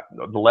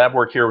 the lab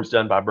work here was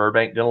done by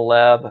Burbank Dental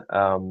Lab.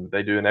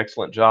 They do an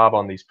excellent job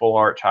on these full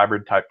arch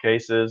hybrid type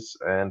cases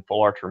and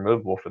full arch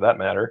removable for that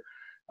matter.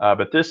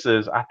 But this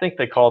is, I think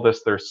they call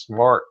this their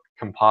smart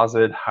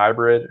composite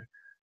hybrid.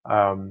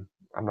 I'm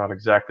not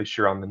exactly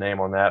sure on the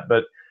name on that,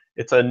 but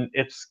it's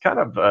kind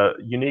of a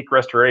unique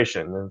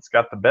restoration, and it's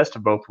got the best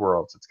of both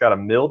worlds. It's got a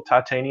milled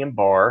titanium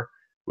bar,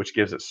 which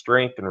gives it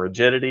strength and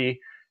rigidity.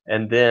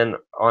 And then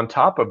on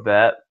top of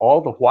that,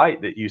 all the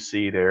white that you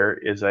see there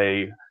is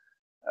a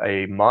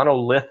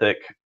monolithic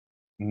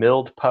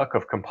milled puck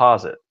of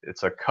composite.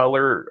 It's a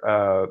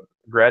color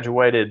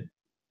graduated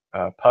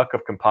puck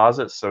of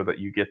composites so that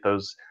you get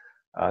those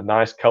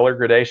nice color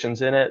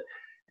gradations in it.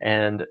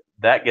 And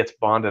that gets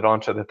bonded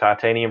onto the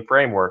titanium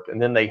framework.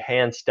 And then they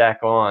hand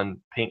stack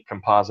on pink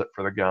composite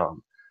for the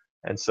gum.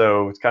 And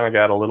so it's kind of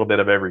got a little bit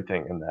of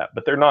everything in that.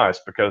 But they're nice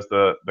because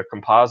the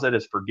composite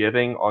is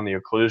forgiving on the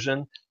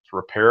occlusion.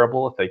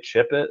 Repairable if they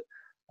chip it.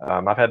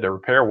 I've had to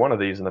repair one of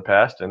these in the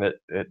past, and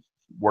it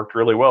worked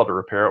really well to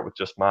repair it with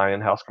just my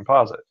in-house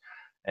composite.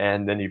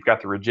 And then you've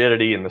got the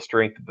rigidity and the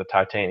strength of the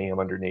titanium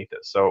underneath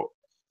it. So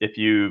if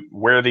you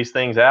wear these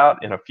things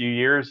out in a few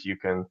years,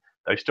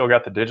 they've still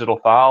got the digital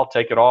file,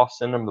 take it off,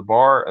 send them the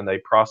bar, and they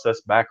process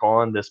back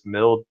on this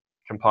milled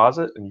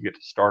composite, and you get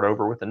to start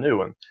over with a new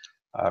one.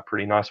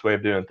 Pretty nice way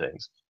of doing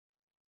things.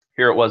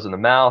 Here it was in the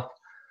mouth.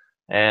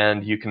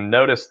 And you can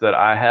notice that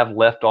I have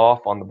left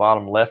off on the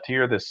bottom left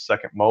here, this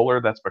second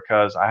molar. That's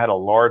because I had a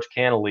large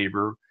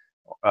cantilever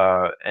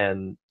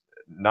and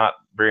not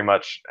very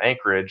much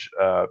anchorage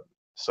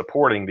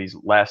supporting these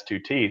last two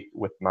teeth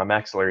with my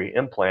maxillary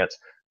implants,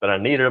 but I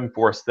needed them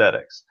for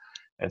aesthetics.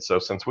 And so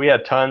since we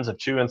had tons of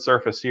chew-in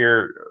surface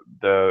here,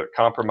 the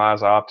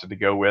compromise I opted to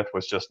go with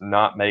was just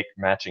not make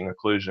matching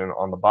occlusion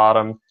on the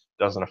bottom.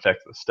 Doesn't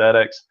affect the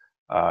aesthetics.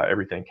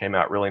 Everything came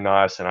out really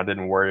nice, and I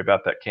didn't worry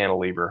about that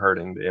cantilever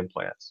hurting the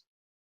implants.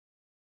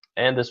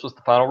 And this was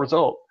the final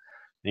result.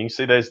 You can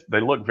see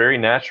they look very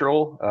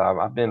natural.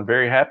 I've been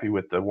very happy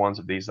with the ones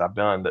of these I've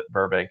done that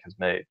Burbank has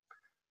made.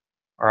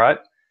 All right,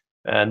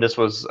 and this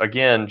was,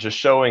 again, just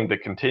showing the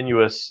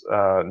continuous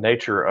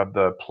nature of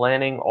the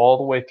planning all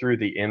the way through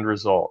the end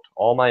result.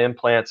 All my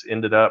implants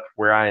ended up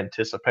where I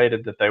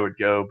anticipated that they would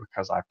go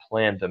because I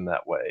planned them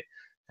that way.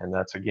 And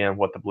that's, again,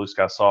 what the Blue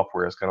Sky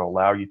software is going to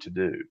allow you to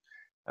do.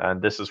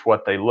 And this is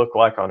what they look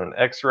like on an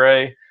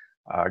x-ray.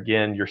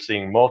 Again, you're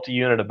seeing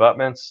multi-unit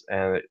abutments,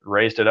 and it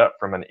raised it up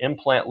from an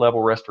implant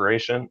level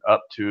restoration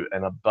up to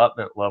an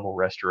abutment level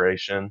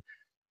restoration,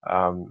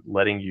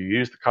 letting you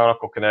use the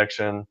conical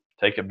connection,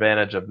 take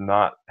advantage of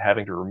not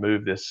having to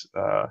remove this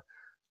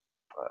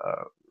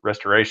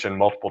restoration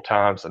multiple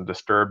times and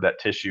disturb that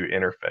tissue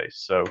interface.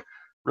 So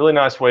really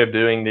nice way of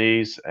doing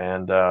these,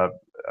 and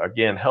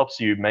again, helps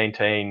you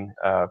maintain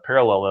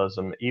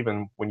parallelism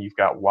even when you've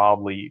got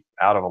wildly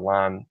out of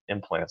line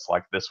implants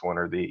like this one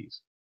or these.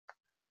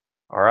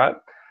 All right,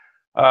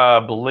 I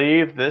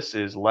believe this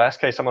is the last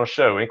case I'm going to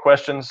show. Any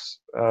questions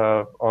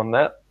on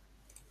that?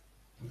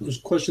 There's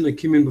a question that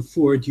came in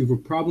before. Do you have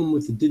a problem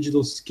with the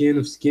digital scan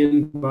of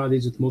skin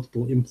bodies with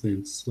multiple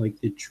implants, like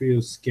the Trio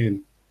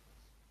scan?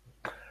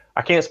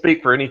 I can't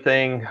speak for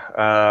anything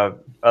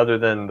other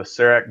than the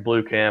CEREC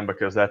Blue Cam,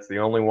 because that's the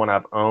only one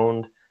I've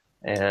owned.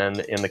 And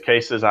in the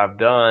cases I've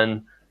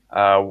done,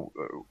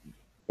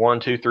 1,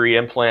 2, 3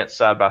 implants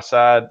side by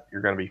side,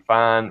 you're going to be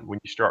fine. When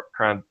you start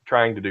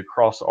trying to do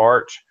cross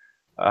arch,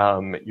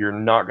 you're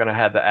not going to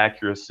have the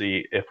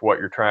accuracy if what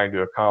you're trying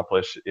to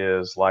accomplish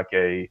is like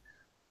a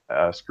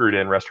screwed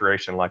in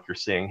restoration like you're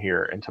seeing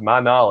here. And to my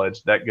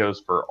knowledge, that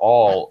goes for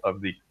all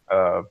of the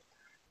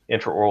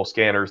intraoral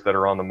scanners that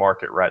are on the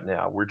market right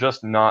now. We're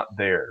just not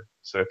there.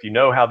 So if you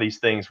know how these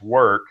things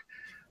work,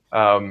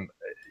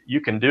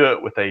 you can do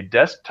it with a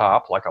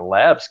desktop like a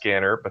lab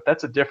scanner, but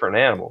that's a different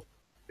animal.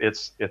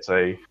 It's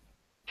a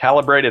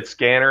calibrated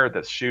scanner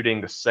that's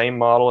shooting the same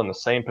model in the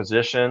same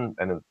position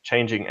and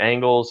changing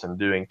angles and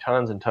doing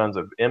tons and tons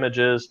of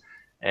images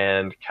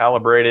and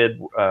calibrated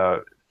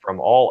from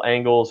all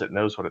angles. It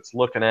knows what it's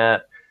looking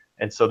at.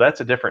 And so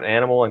that's a different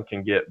animal and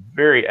can get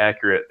very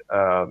accurate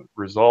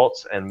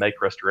results and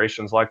make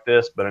restorations like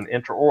this. But an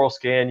intraoral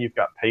scan, you've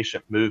got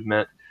patient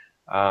movement.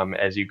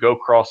 As you go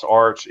cross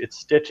arch, it's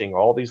stitching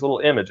all these little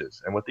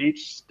images. And with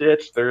each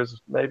stitch,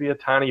 there's maybe a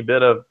tiny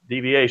bit of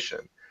deviation.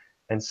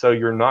 And so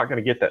you're not going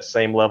to get that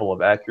same level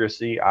of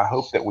accuracy. I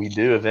hope that we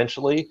do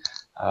eventually,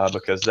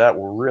 because that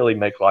will really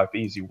make life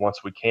easy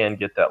once we can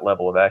get that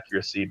level of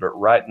accuracy. But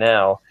right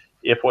now,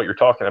 if what you're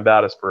talking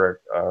about is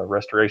for a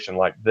restoration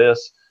like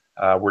this,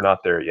 we're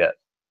not there yet.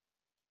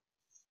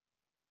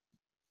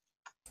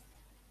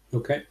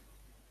 Okay.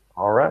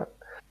 All right.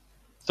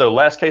 So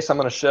last case I'm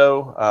going to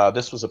show,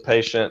 this was a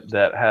patient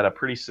that had a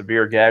pretty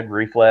severe gag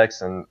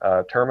reflex and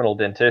terminal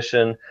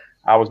dentition.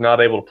 I was not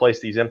able to place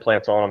these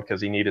implants on him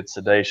because he needed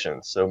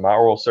sedation. So my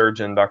oral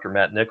surgeon, Dr.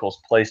 Matt Nichols,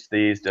 placed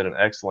these, did an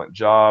excellent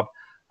job.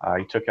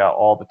 He took out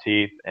all the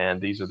teeth, and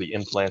these are the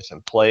implants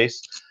in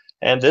place.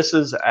 And this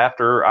is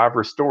after I've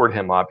restored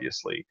him,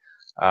 obviously.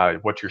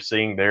 What you're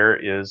seeing there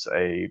is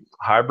a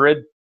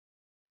hybrid.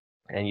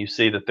 and you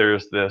see that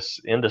there's this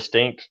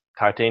indistinct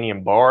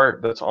titanium bar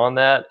that's on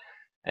that.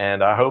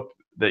 And I hope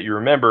that you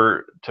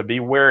remember to be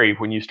wary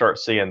when you start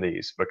seeing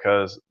these,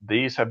 because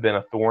these have been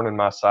a thorn in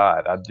my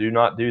side. I do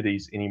not do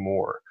these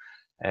anymore.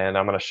 And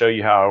I'm going to show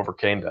you how I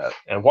overcame that.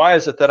 And why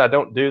is it that I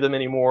don't do them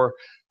anymore?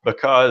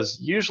 Because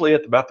usually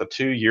at about the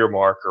 2-year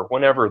mark, or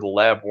whenever the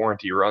lab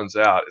warranty runs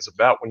out, is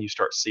about when you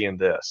start seeing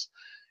this.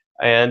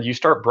 And you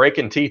start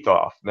breaking teeth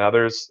off. Now,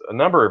 there's a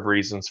number of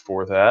reasons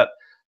for that.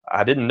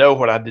 I didn't know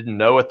what I didn't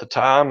know at the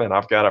time, and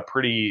I've got a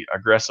pretty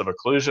aggressive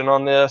occlusion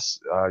on this.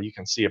 You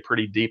can see a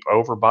pretty deep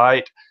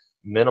overbite,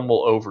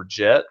 minimal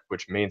overjet,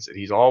 which means that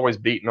he's always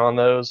beating on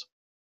those.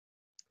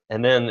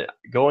 And then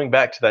going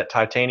back to that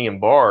titanium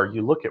bar,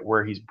 you look at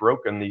where he's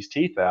broken these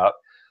teeth out,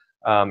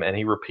 and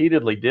he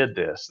repeatedly did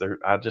this.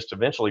 I just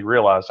eventually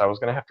realized I was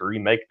going to have to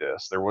remake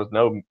this. There was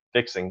no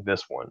fixing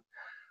this one.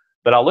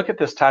 But I look at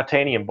this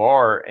titanium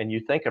bar, and you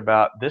think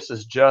about, this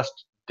is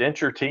just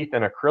denture teeth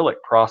and acrylic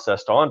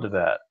processed onto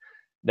that.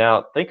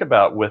 Now think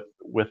about with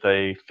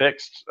a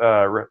fixed,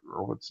 or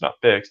it's not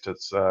fixed,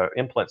 it's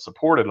implant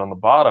supported on the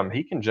bottom,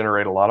 he can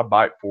generate a lot of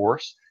bite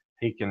force.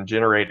 He can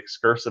generate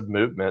excursive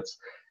movements.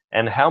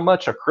 And how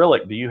much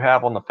acrylic do you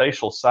have on the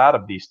facial side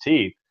of these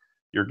teeth?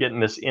 You're getting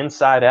this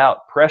inside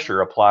out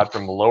pressure applied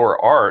from the lower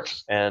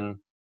arch, and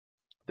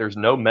there's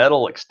no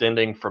metal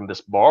extending from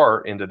this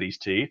bar into these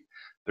teeth.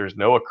 There's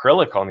no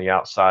acrylic on the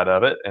outside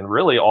of it, and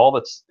really all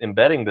that's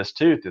embedding this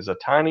tooth is a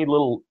tiny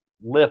little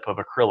lip of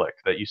acrylic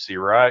that you see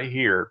right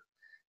here.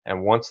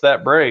 And once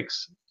that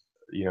breaks,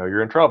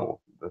 you're in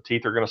trouble. The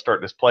teeth are going to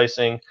start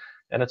displacing,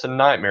 and it's a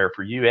nightmare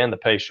for you and the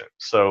patient.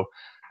 So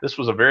this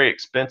was a very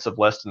expensive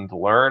lesson to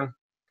learn.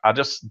 I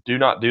just do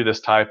not do this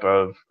type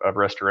of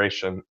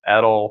restoration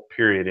at all,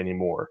 period,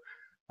 anymore.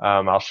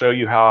 I'll show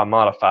you how I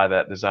modify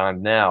that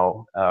design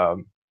now,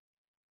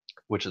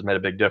 which has made a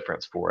big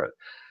difference for it.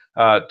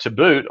 To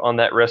boot, on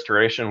that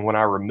restoration, when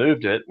I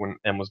removed it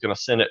and was going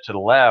to send it to the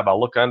lab, I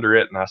look under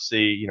it and I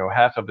see,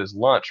 half of his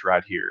lunch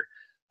right here.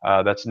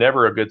 That's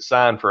never a good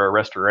sign for a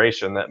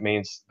restoration. That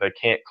means they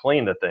can't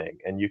clean the thing,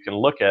 and you can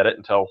look at it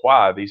and tell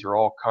why. These are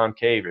all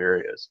concave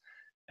areas.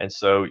 And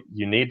so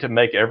you need to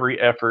make every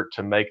effort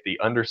to make the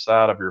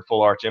underside of your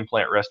full arch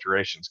implant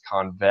restorations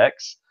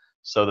convex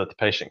so that the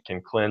patient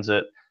can cleanse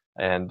it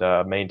and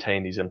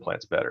maintain these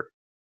implants better.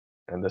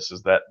 And this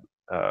is that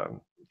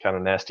kind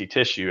of nasty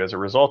tissue as a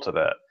result of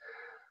that.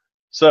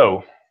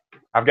 So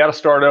I've got to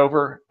start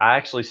over. I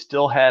actually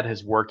still had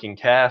his working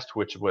cast,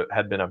 which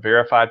had been a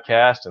verified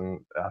cast, and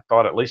I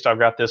thought, at least I've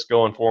got this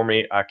going for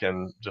me. I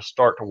can just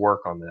start to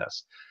work on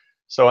this.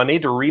 So I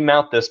need to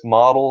remount this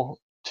model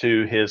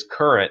to his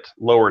current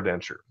lower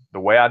denture. The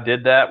way I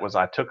did that was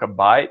I took a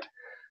bite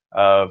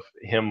of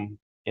him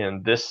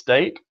in this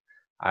state.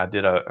 I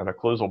did an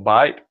occlusal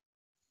bite,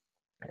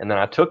 and then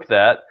I took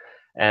that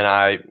and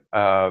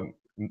I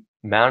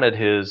mounted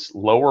his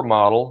lower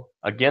model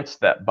against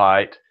that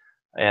bite,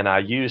 and I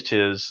used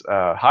his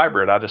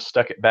hybrid. I just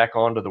stuck it back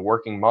onto the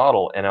working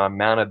model, and I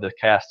mounted the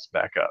casts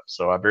back up.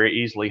 So I very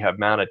easily have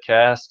mounted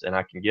casts, and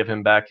I can give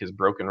him back his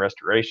broken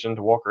restoration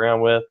to walk around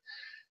with.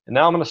 And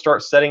now I'm going to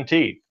start setting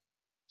teeth.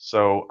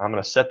 So I'm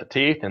going to set the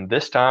teeth, and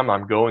this time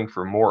I'm going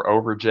for more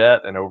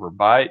overjet and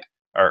overbite,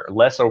 or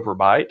less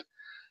overbite,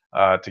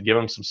 to give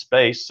him some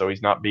space so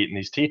he's not beating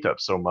these teeth up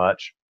so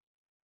much.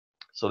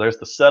 So there's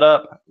the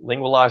setup,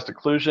 lingualized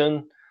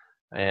occlusion,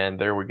 and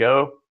there we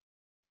go.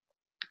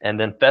 And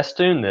then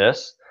festoon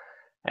this,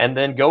 and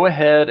then go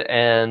ahead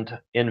and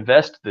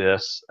invest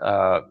this.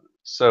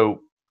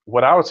 So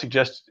what I would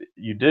suggest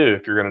you do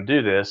if you're going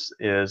to do this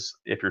is,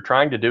 if you're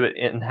trying to do it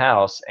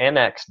in-house,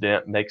 Annex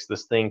Dent makes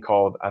this thing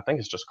called, I think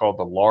it's just called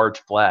the large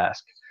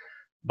flask.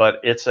 But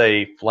it's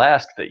a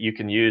flask that you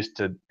can use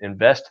to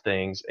invest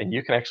things, and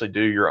you can actually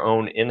do your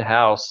own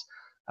in-house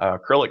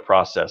acrylic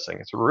processing.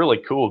 It's a really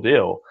cool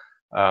deal.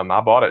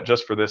 I bought it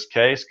just for this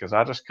case because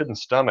I just couldn't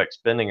stomach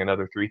spending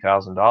another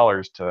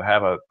 $3,000 to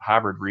have a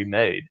hybrid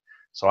remade.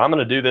 So I'm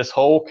going to do this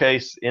whole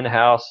case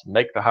in-house,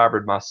 make the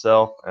hybrid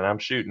myself, and I'm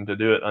shooting to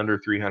do it under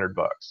 300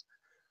 bucks.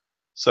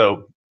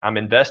 So I'm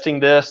investing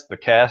this. The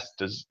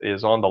cast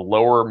is on the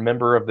lower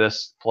member of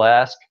this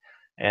flask,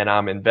 and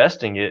I'm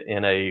investing it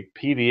in a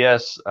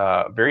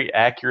PVS, very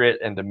accurate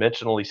and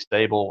dimensionally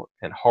stable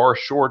and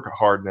short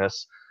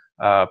hardness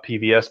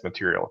PVS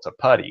material. It's a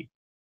putty.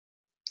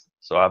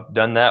 So I've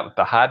done that with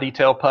the high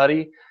detail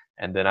putty,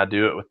 and then I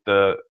do it with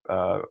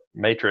the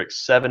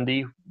Matrix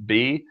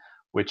 70B,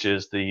 which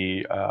is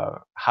the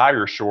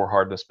higher shore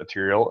hardness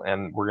material,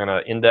 and we're going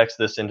to index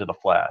this into the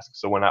flask.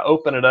 So when I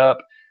open it up,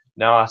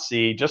 now I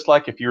see, just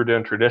like if you were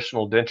doing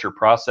traditional denture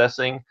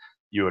processing,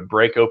 you would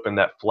break open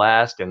that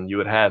flask and you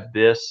would have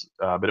this,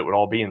 but it would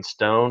all be in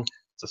stone.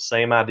 It's the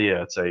same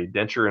idea. It's a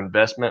denture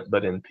investment,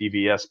 but in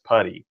PVS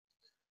putty.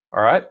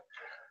 All right,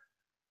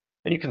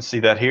 and you can see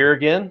that here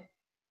again.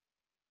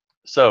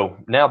 So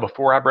now,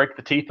 before I break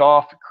the teeth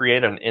off,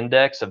 create an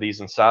index of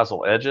these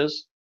incisal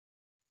edges.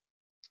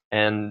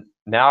 And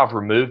now I've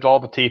removed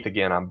all the teeth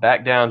again. I'm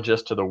back down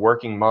just to the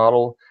working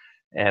model,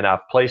 and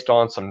I've placed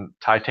on some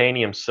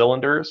titanium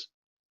cylinders.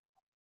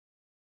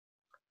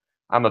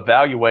 I'm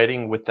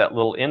evaluating with that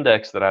little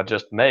index that I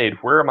just made,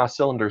 where are my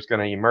cylinders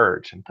going to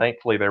emerge? And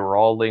thankfully they were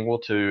all lingual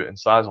to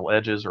incisal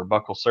edges or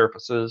buccal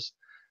surfaces.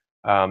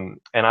 And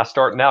I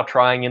start now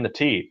trying in the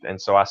teeth. And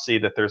so I see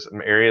that there's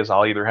some areas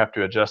I'll either have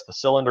to adjust the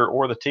cylinder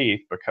or the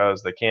teeth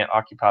because they can't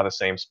occupy the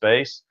same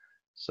space.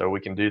 So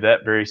we can do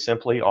that very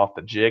simply off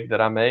the jig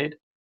that I made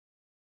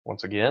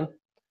once again.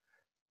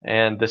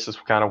 And this is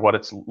kind of what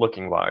it's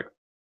looking like.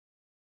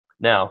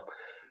 Now,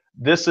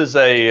 this is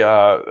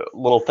a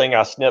little thing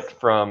I snipped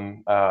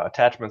from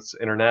Attachments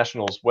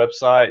International's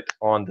website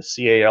on the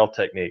CAL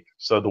technique.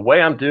 So the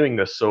way I'm doing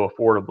this so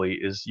affordably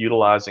is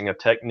utilizing a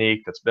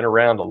technique that's been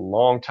around a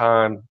long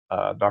time.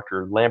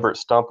 Dr. Lambert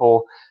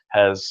Stumple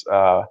has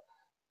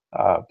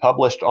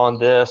published on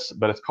this,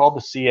 but it's called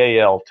the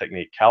CAL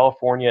technique,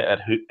 California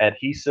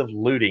Adhesive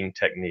Luting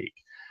Technique.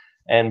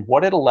 And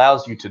what it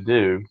allows you to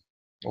do,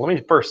 let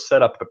me first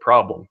set up the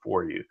problem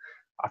for you.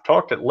 I've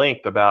talked at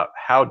length about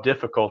how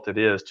difficult it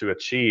is to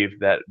achieve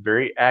that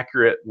very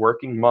accurate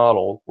working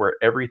model where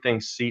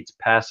everything seats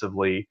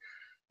passively.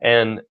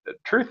 And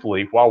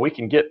truthfully, while we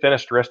can get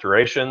finished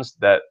restorations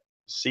that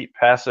seat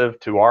passive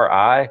to our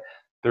eye,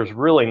 there's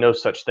really no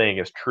such thing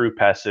as true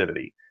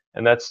passivity.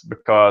 And that's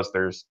because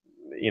there's,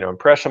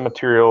 impression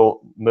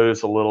material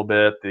moves a little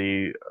bit,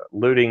 the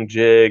luting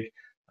jig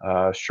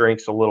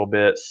shrinks a little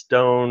bit,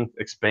 stone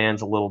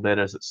expands a little bit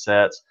as it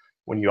sets.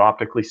 When you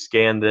optically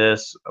scan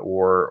this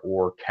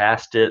or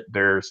cast it,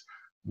 there's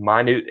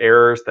minute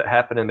errors that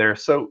happen in there.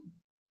 So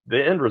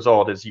the end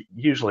result is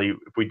usually,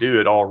 if we do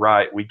it all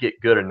right, we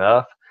get good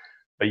enough,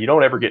 but you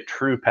don't ever get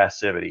true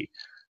passivity.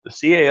 The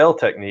CAL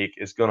technique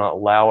is going to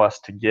allow us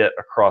to get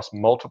across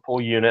multiple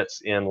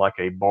units in like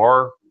a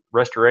bar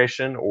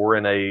restoration or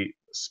in a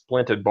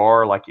splinted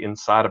bar like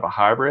inside of a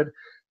hybrid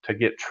to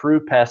get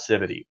true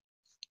passivity.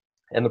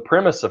 And the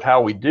premise of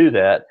how we do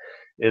that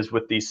is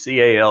with these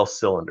CAL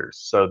cylinders.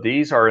 So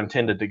these are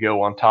intended to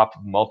go on top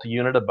of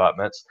multi-unit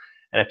abutments.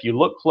 And if you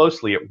look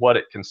closely at what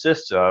it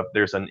consists of,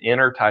 there's an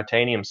inner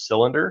titanium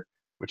cylinder,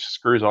 which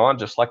screws on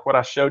just like what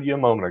I showed you a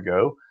moment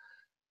ago.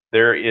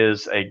 There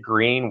is a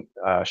green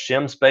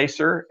shim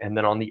spacer, and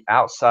then on the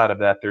outside of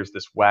that, there's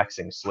this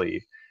waxing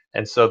sleeve.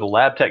 And so the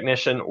lab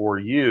technician or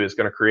you is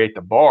going to create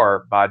the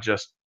bar by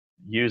just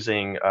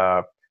using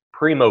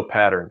Primo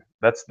pattern.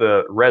 That's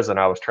the resin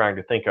I was trying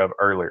to think of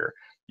earlier.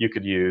 You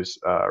could use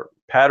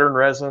pattern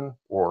resin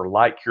or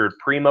light cured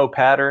Primo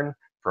pattern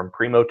from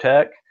Primo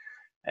Tech,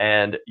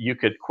 and you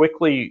could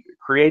quickly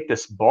create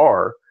this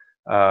bar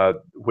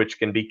which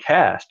can be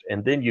cast,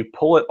 and then you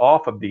pull it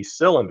off of these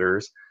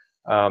cylinders.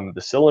 The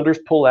cylinders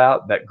pull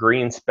out, that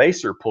green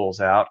spacer pulls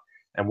out,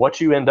 and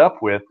what you end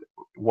up with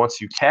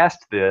once you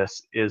cast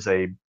this is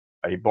a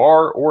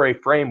bar or a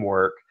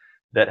framework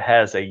that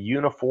has a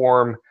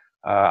uniform,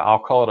 I'll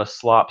call it a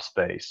slop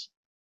space.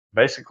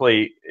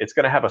 Basically, it's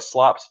going to have a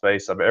slop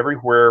space of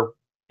everywhere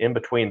in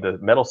between the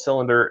metal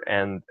cylinder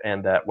and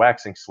that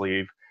waxing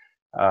sleeve.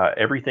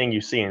 Everything you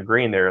see in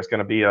green there is going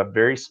to be a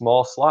very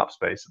small slop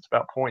space. It's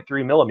about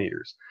 0.3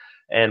 millimeters.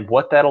 And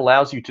what that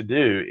allows you to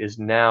do is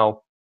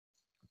now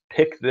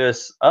pick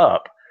this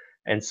up.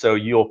 And so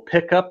you'll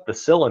pick up the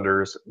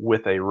cylinders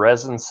with a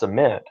resin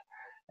cement.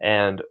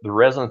 And the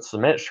resin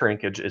cement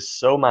shrinkage is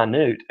so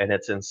minute and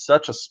it's in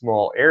such a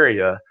small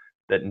area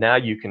that now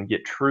you can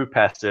get true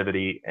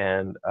passivity,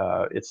 and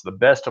it's the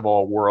best of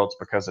all worlds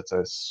because it's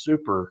a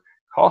super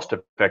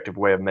cost-effective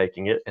way of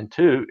making it, and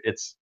two,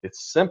 it's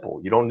simple.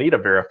 You don't need a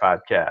verified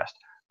cast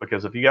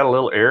because if you got a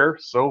little error,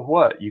 so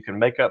what? You can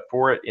make up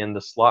for it in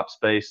the slop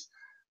space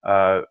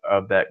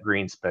of that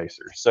green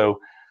spacer.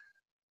 So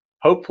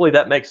hopefully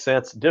that makes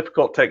sense.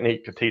 Difficult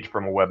technique to teach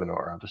from a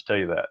webinar, I'll just tell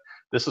you that.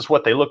 This is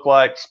what they look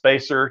like: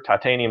 spacer,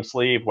 titanium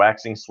sleeve,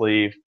 waxing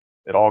sleeve.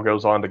 It all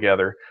goes on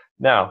together.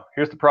 Now,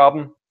 here's the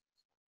problem.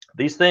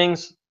 These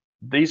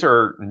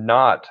are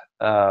not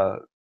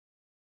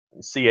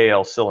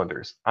CAL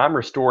cylinders. I'm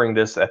restoring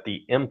this at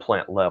the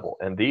implant level,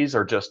 and these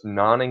are just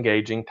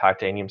non-engaging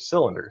titanium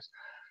cylinders.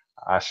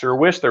 I sure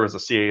wish there was a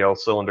CAL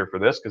cylinder for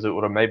this because it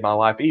would have made my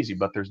life easy,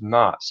 but there's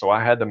not. So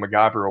I had to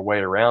MacGyver a way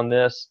around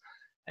this,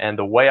 and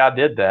the way I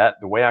did that,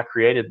 the way I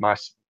created my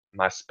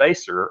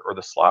spacer or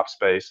the slop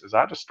space, is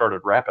I just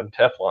started wrapping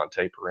Teflon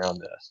tape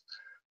around this.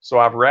 So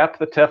I've wrapped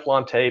the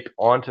Teflon tape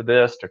onto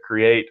this to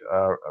create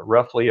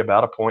roughly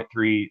about a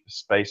 0.3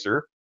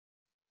 spacer.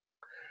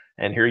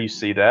 And here you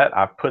see that.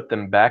 I've put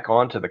them back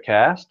onto the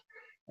cast.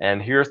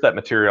 And here's that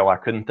material I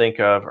couldn't think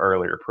of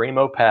earlier,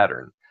 Primo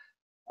pattern.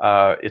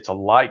 It's a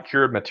light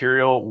cured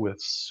material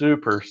with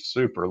super,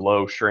 super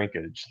low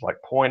shrinkage, like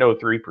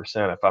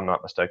 0.03% if I'm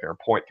not mistaken,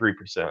 or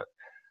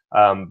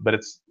 0.3%.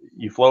 But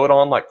you flow it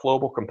on like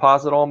flowable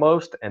composite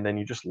almost, and then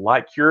you just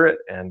light cure it,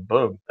 and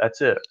boom,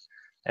 that's it.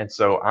 And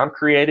so I'm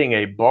creating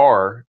a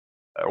bar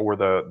or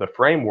the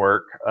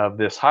framework of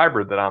this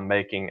hybrid that I'm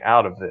making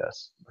out of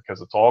this,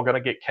 because it's all going to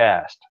get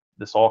cast.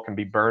 This all can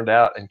be burned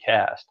out and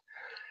cast.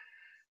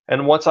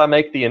 And once I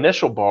make the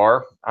initial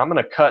bar, I'm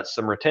going to cut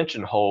some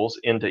retention holes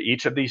into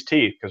each of these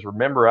teeth, because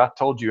remember I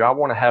told you I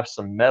want to have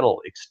some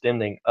metal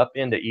extending up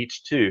into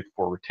each tooth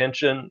for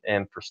retention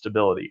and for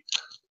stability.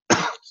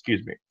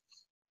 excuse me.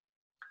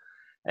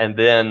 And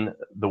then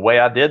the way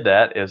I did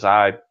that is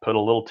I put a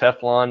little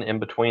Teflon in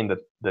between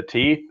the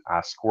teeth.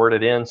 I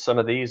squirted in some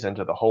of these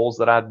into the holes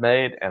that I'd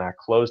made, and I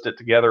closed it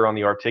together on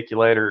the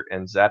articulator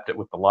and zapped it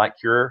with the light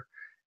cure.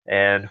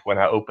 And when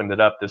I opened it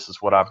up, this is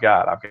what I've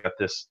got. I've got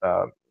this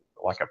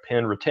like a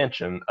pin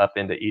retention up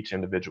into each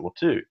individual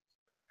tooth.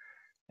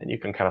 And you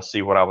can kind of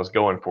see what I was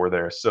going for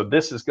there. So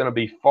this is going to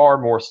be far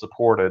more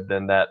supported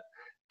than that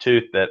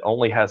tooth that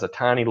only has a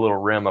tiny little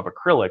rim of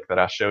acrylic that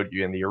I showed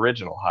you in the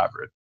original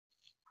hybrid.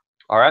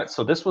 All right,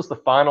 so this was the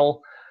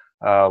final,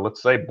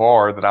 let's say,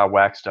 bar that I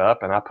waxed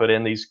up, and I put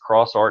in these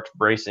cross arch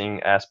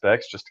bracing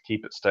aspects just to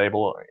keep it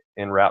stable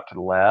en route to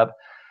the lab.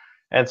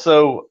 And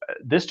so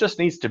this just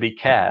needs to be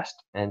cast.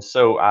 And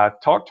so I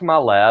talked to my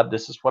lab.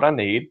 This is what I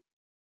need.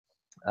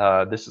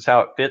 This is how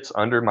it fits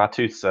under my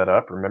tooth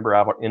setup. Remember,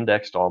 I've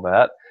indexed all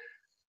that.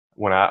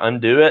 When I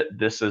undo it,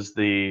 this is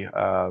the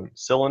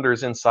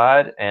cylinders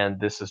inside, and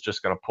this is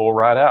just going to pull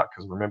right out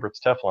because remember, it's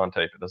Teflon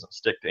tape. It doesn't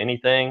stick to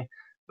anything.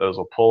 Those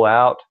will pull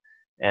out.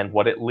 And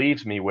what it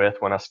leaves me with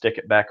when I stick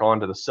it back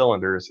onto the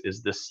cylinders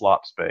is this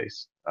slop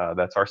space.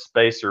 That's our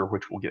spacer,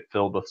 which will get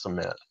filled with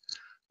cement.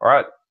 All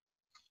right.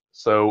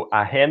 So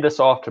I hand this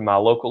off to my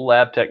local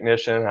lab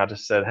technician. I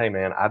just said, hey,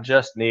 man, I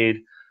just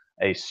need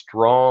a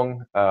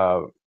strong,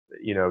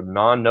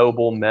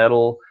 non-noble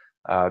metal,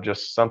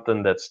 just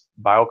something that's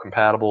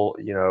biocompatible,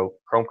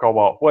 chrome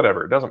cobalt,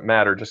 whatever. It doesn't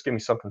matter. Just give me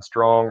something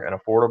strong and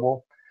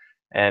affordable.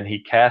 And he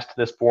cast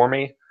this for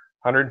me.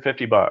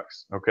 $150,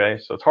 okay?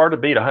 So it's hard to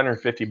beat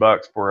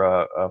 $150 for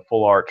a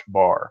full arch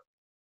bar.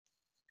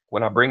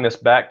 When I bring this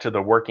back to the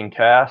working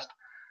cast,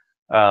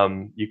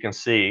 you can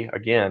see,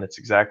 again, it's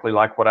exactly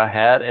like what I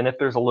had. And if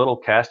there's a little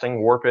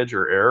casting warpage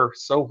or error,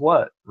 so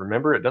what?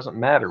 Remember, it doesn't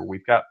matter.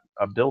 We've got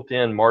a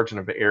built-in margin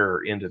of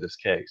error into this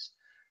case.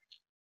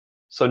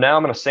 So now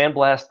I'm going to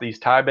sandblast these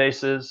tie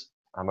bases.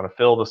 I'm going to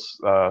fill this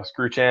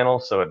screw channel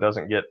so it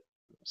doesn't get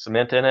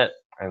cement in it,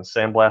 and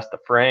sandblast the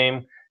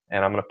frame.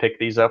 And I'm going to pick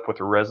these up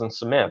with a resin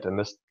cement, in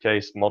this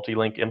case,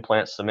 multi-link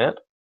implant cement.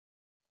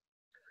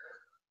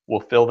 We'll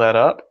fill that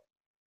up,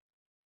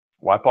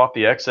 wipe off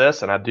the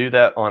excess, and I do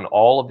that on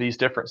all of these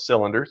different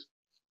cylinders.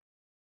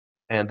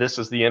 And this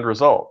is the end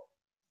result.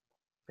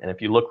 And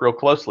if you look real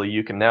closely,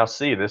 you can now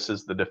see this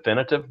is the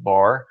definitive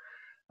bar.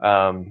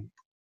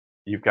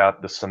 You've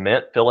got the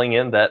cement filling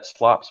in that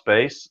slop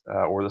space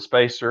or the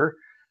spacer.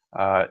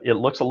 It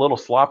looks a little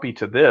sloppy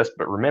to this,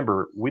 but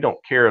remember, we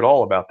don't care at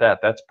all about that.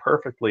 That's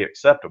perfectly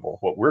acceptable.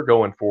 What we're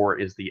going for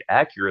is the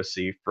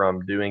accuracy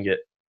from doing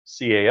it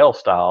CAL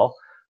style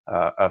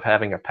of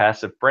having a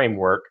passive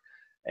framework,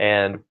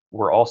 and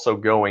we're also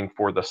going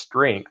for the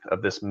strength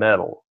of this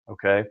metal,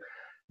 okay?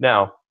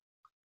 Now,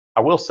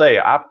 I will say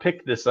I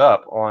picked this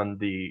up on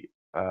the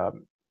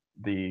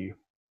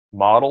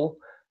model.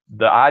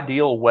 The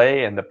ideal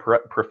way and the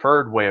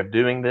preferred way of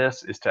doing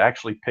this is to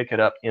actually pick it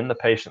up in the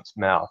patient's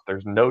mouth.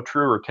 There's no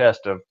truer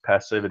test of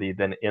passivity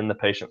than in the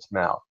patient's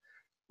mouth.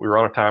 We were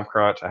on a time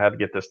crunch. I had to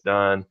get this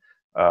done.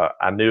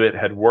 I knew it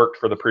had worked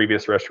for the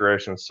previous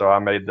restoration, so I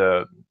made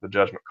the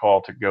judgment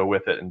call to go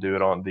with it and do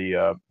it on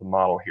the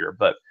model here.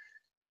 But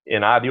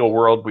in ideal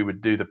world, we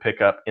would do the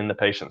pickup in the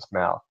patient's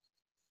mouth.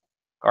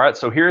 All right,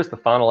 so here's the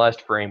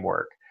finalized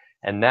framework.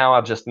 And now I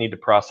just need to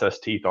process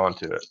teeth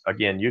onto it.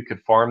 Again, you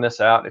could farm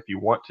this out if you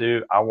want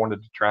to. I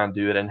wanted to try and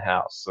do it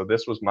in-house. So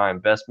this was my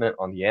investment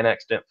on the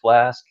Annex Dent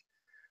flask.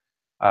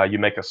 You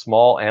make a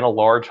small and a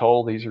large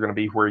hole. These are going to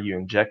be where you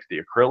inject the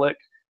acrylic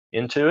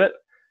into it.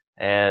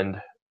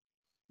 And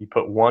you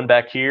put one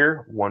back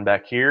here,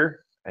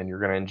 and you're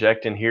going to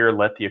inject in here,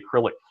 let the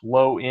acrylic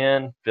flow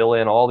in, fill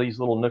in all these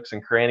little nooks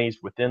and crannies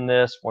within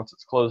this once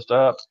it's closed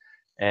up,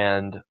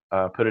 and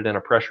put it in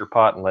a pressure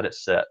pot and let it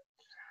set.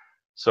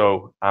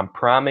 So I'm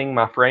priming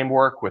my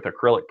framework with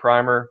acrylic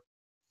primer.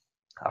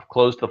 I've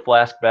closed the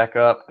flask back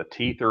up. The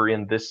teeth are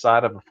in this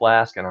side of the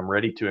flask, and I'm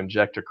ready to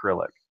inject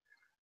acrylic.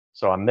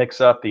 So I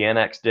mix up the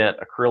Annex Dent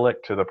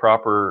acrylic to the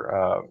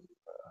proper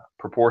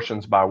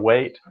proportions by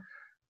weight,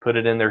 put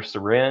it in their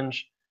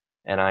syringe,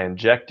 and I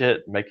inject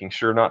it, making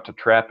sure not to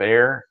trap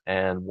air.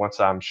 And once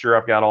I'm sure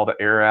I've got all the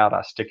air out,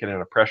 I stick it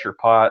in a pressure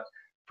pot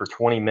for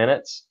 20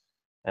 minutes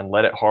and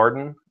let it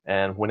harden.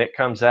 And when it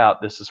comes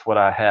out, this is what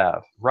I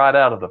have right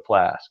out of the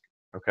flask.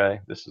 Okay,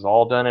 this is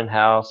all done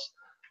in-house.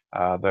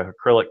 The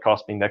acrylic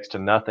cost me next to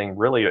nothing.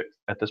 Really,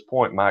 at this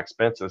point, my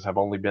expenses have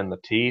only been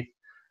the teeth,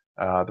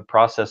 the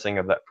processing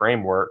of that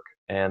framework,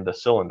 and the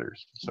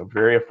cylinders. So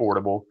very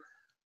affordable.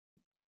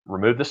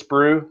 Remove the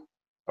sprue,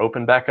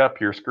 open back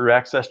up your screw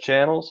access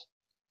channels,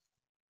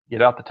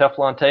 get out the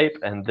Teflon tape,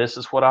 and this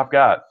is what I've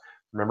got.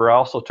 Remember, I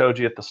also told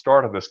you at the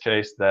start of this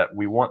case that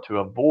we want to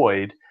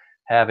avoid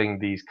having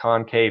these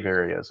concave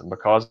areas, and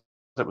because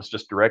it was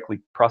just directly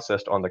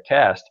processed on the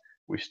cast,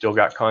 we've still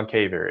got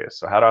concave areas.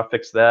 So how do I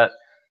fix that?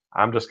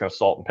 I'm just going to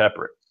salt and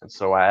pepper it. And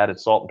so I added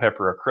salt and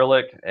pepper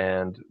acrylic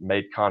and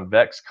made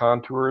convex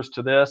contours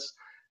to this,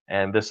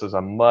 and this is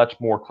a much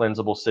more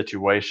cleansable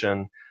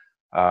situation.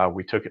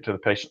 We took it to the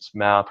patient's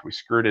mouth, we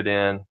screwed it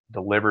in,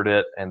 delivered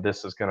it, and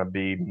this is going to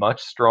be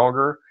much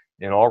stronger.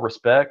 in all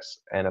respects,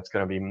 and it's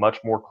going to be much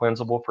more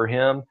cleansable for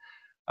him.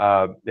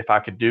 If I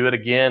could do it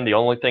again, the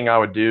only thing I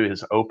would do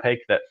is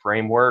opaque that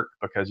framework,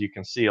 because you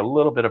can see a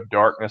little bit of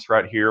darkness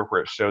right here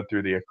where it showed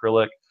through the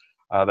acrylic.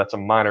 That's a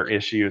minor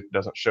issue. It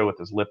doesn't show with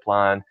his lip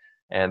line,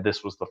 and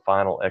this was the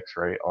final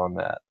x-ray on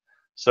that.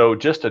 So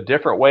just a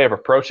different way of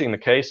approaching the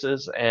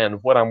cases,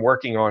 and what I'm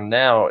working on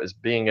now is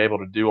being able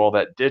to do all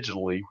that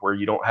digitally, where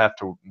you don't have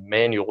to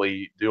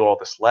manually do all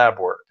this lab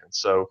work. And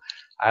so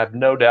I have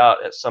no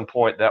doubt at some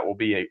point that will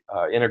be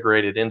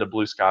integrated into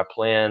Blue Sky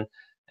Plan,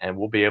 and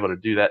we'll be able to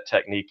do that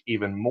technique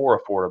even more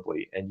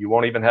affordably. And you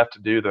won't even have to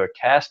do the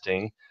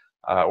casting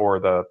or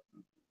the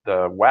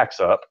wax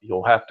up.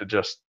 You'll have to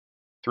just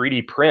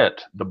 3D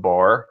print the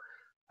bar,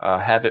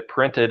 have it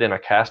printed in a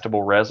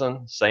castable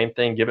resin. Same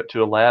thing, give it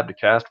to a lab to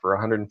cast for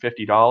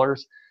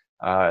 $150,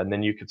 and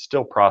then you could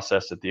still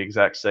process it the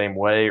exact same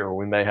way, or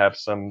we may have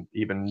some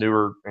even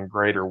newer and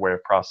greater way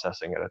of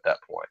processing it at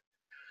that point.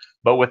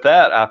 But with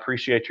that, I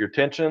appreciate your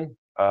attention.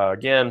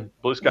 Again,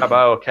 Blue Sky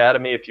Bio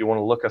Academy, if you want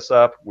to look us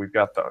up, we've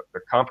got the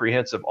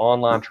comprehensive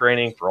online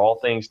training for all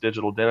things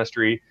digital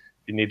dentistry.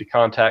 If you need to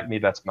contact me,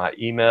 that's my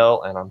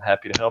email, and I'm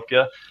happy to help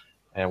you.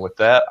 And with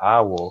that,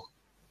 I will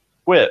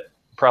quit.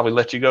 Probably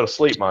let you go to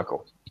sleep,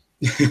 Michael.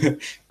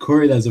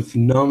 Corey, that's a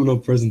phenomenal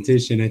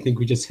presentation. I think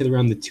we just hit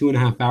around the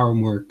 2.5-hour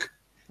mark.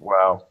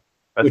 Wow.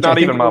 That's not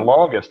even my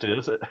longest,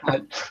 is it?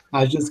 I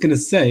was just going to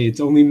say, it's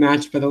only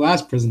matched by the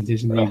last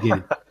presentation that you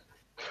gave.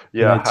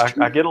 Yeah,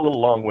 I get a little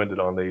long-winded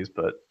on these,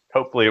 but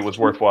hopefully it was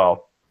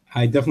worthwhile.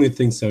 I definitely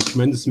think so.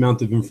 Tremendous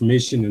amount of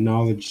information and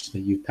knowledge that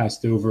you've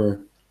passed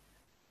over.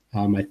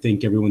 I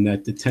think everyone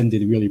that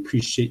attended really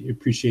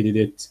appreciated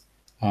it.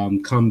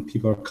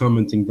 People are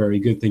commenting, very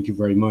good. Thank you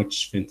very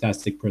much.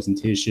 Fantastic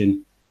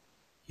presentation.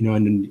 You know,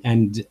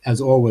 and as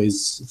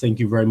always, thank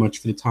you very much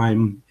for the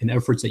time and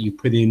efforts that you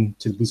put in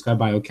to the Blue Sky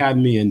Bio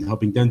Academy and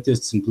helping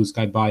dentists and Blue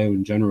Sky Bio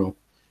in general.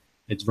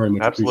 It's very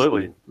much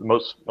absolutely the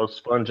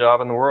most fun job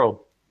in the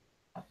world.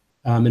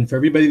 And for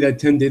everybody that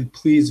attended,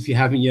 please, if you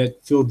haven't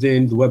yet, filled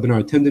in the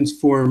webinar attendance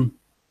form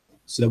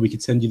so that we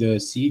could send you the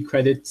CE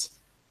credit.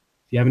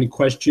 If you have any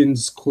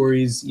questions,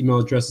 Corey's email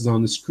address is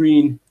on the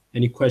screen.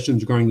 Any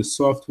questions regarding the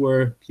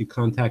software, you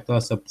contact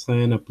us at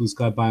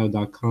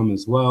plan@blueskybio.com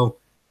as well.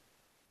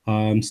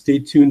 Stay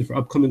tuned for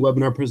upcoming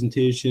webinar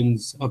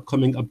presentations,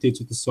 upcoming updates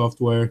with the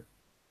software,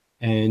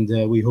 and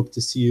we hope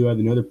to see you at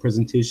another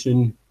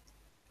presentation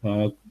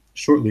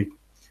shortly.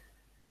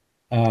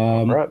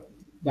 All right.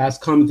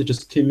 Last comment that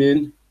just came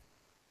in.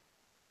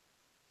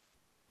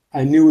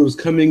 I knew it was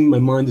coming. My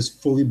mind is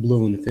fully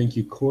blown. Thank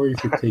you, Corey,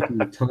 for taking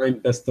the time.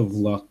 Best of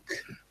luck.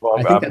 Well,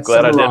 I'm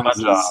glad I did my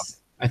job.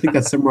 I think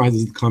that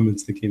summarizes the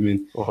comments that came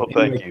in. Well,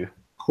 anyway, thank you.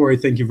 Corey,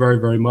 thank you very,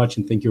 very much.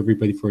 And thank you,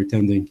 everybody, for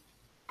attending.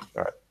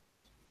 All right.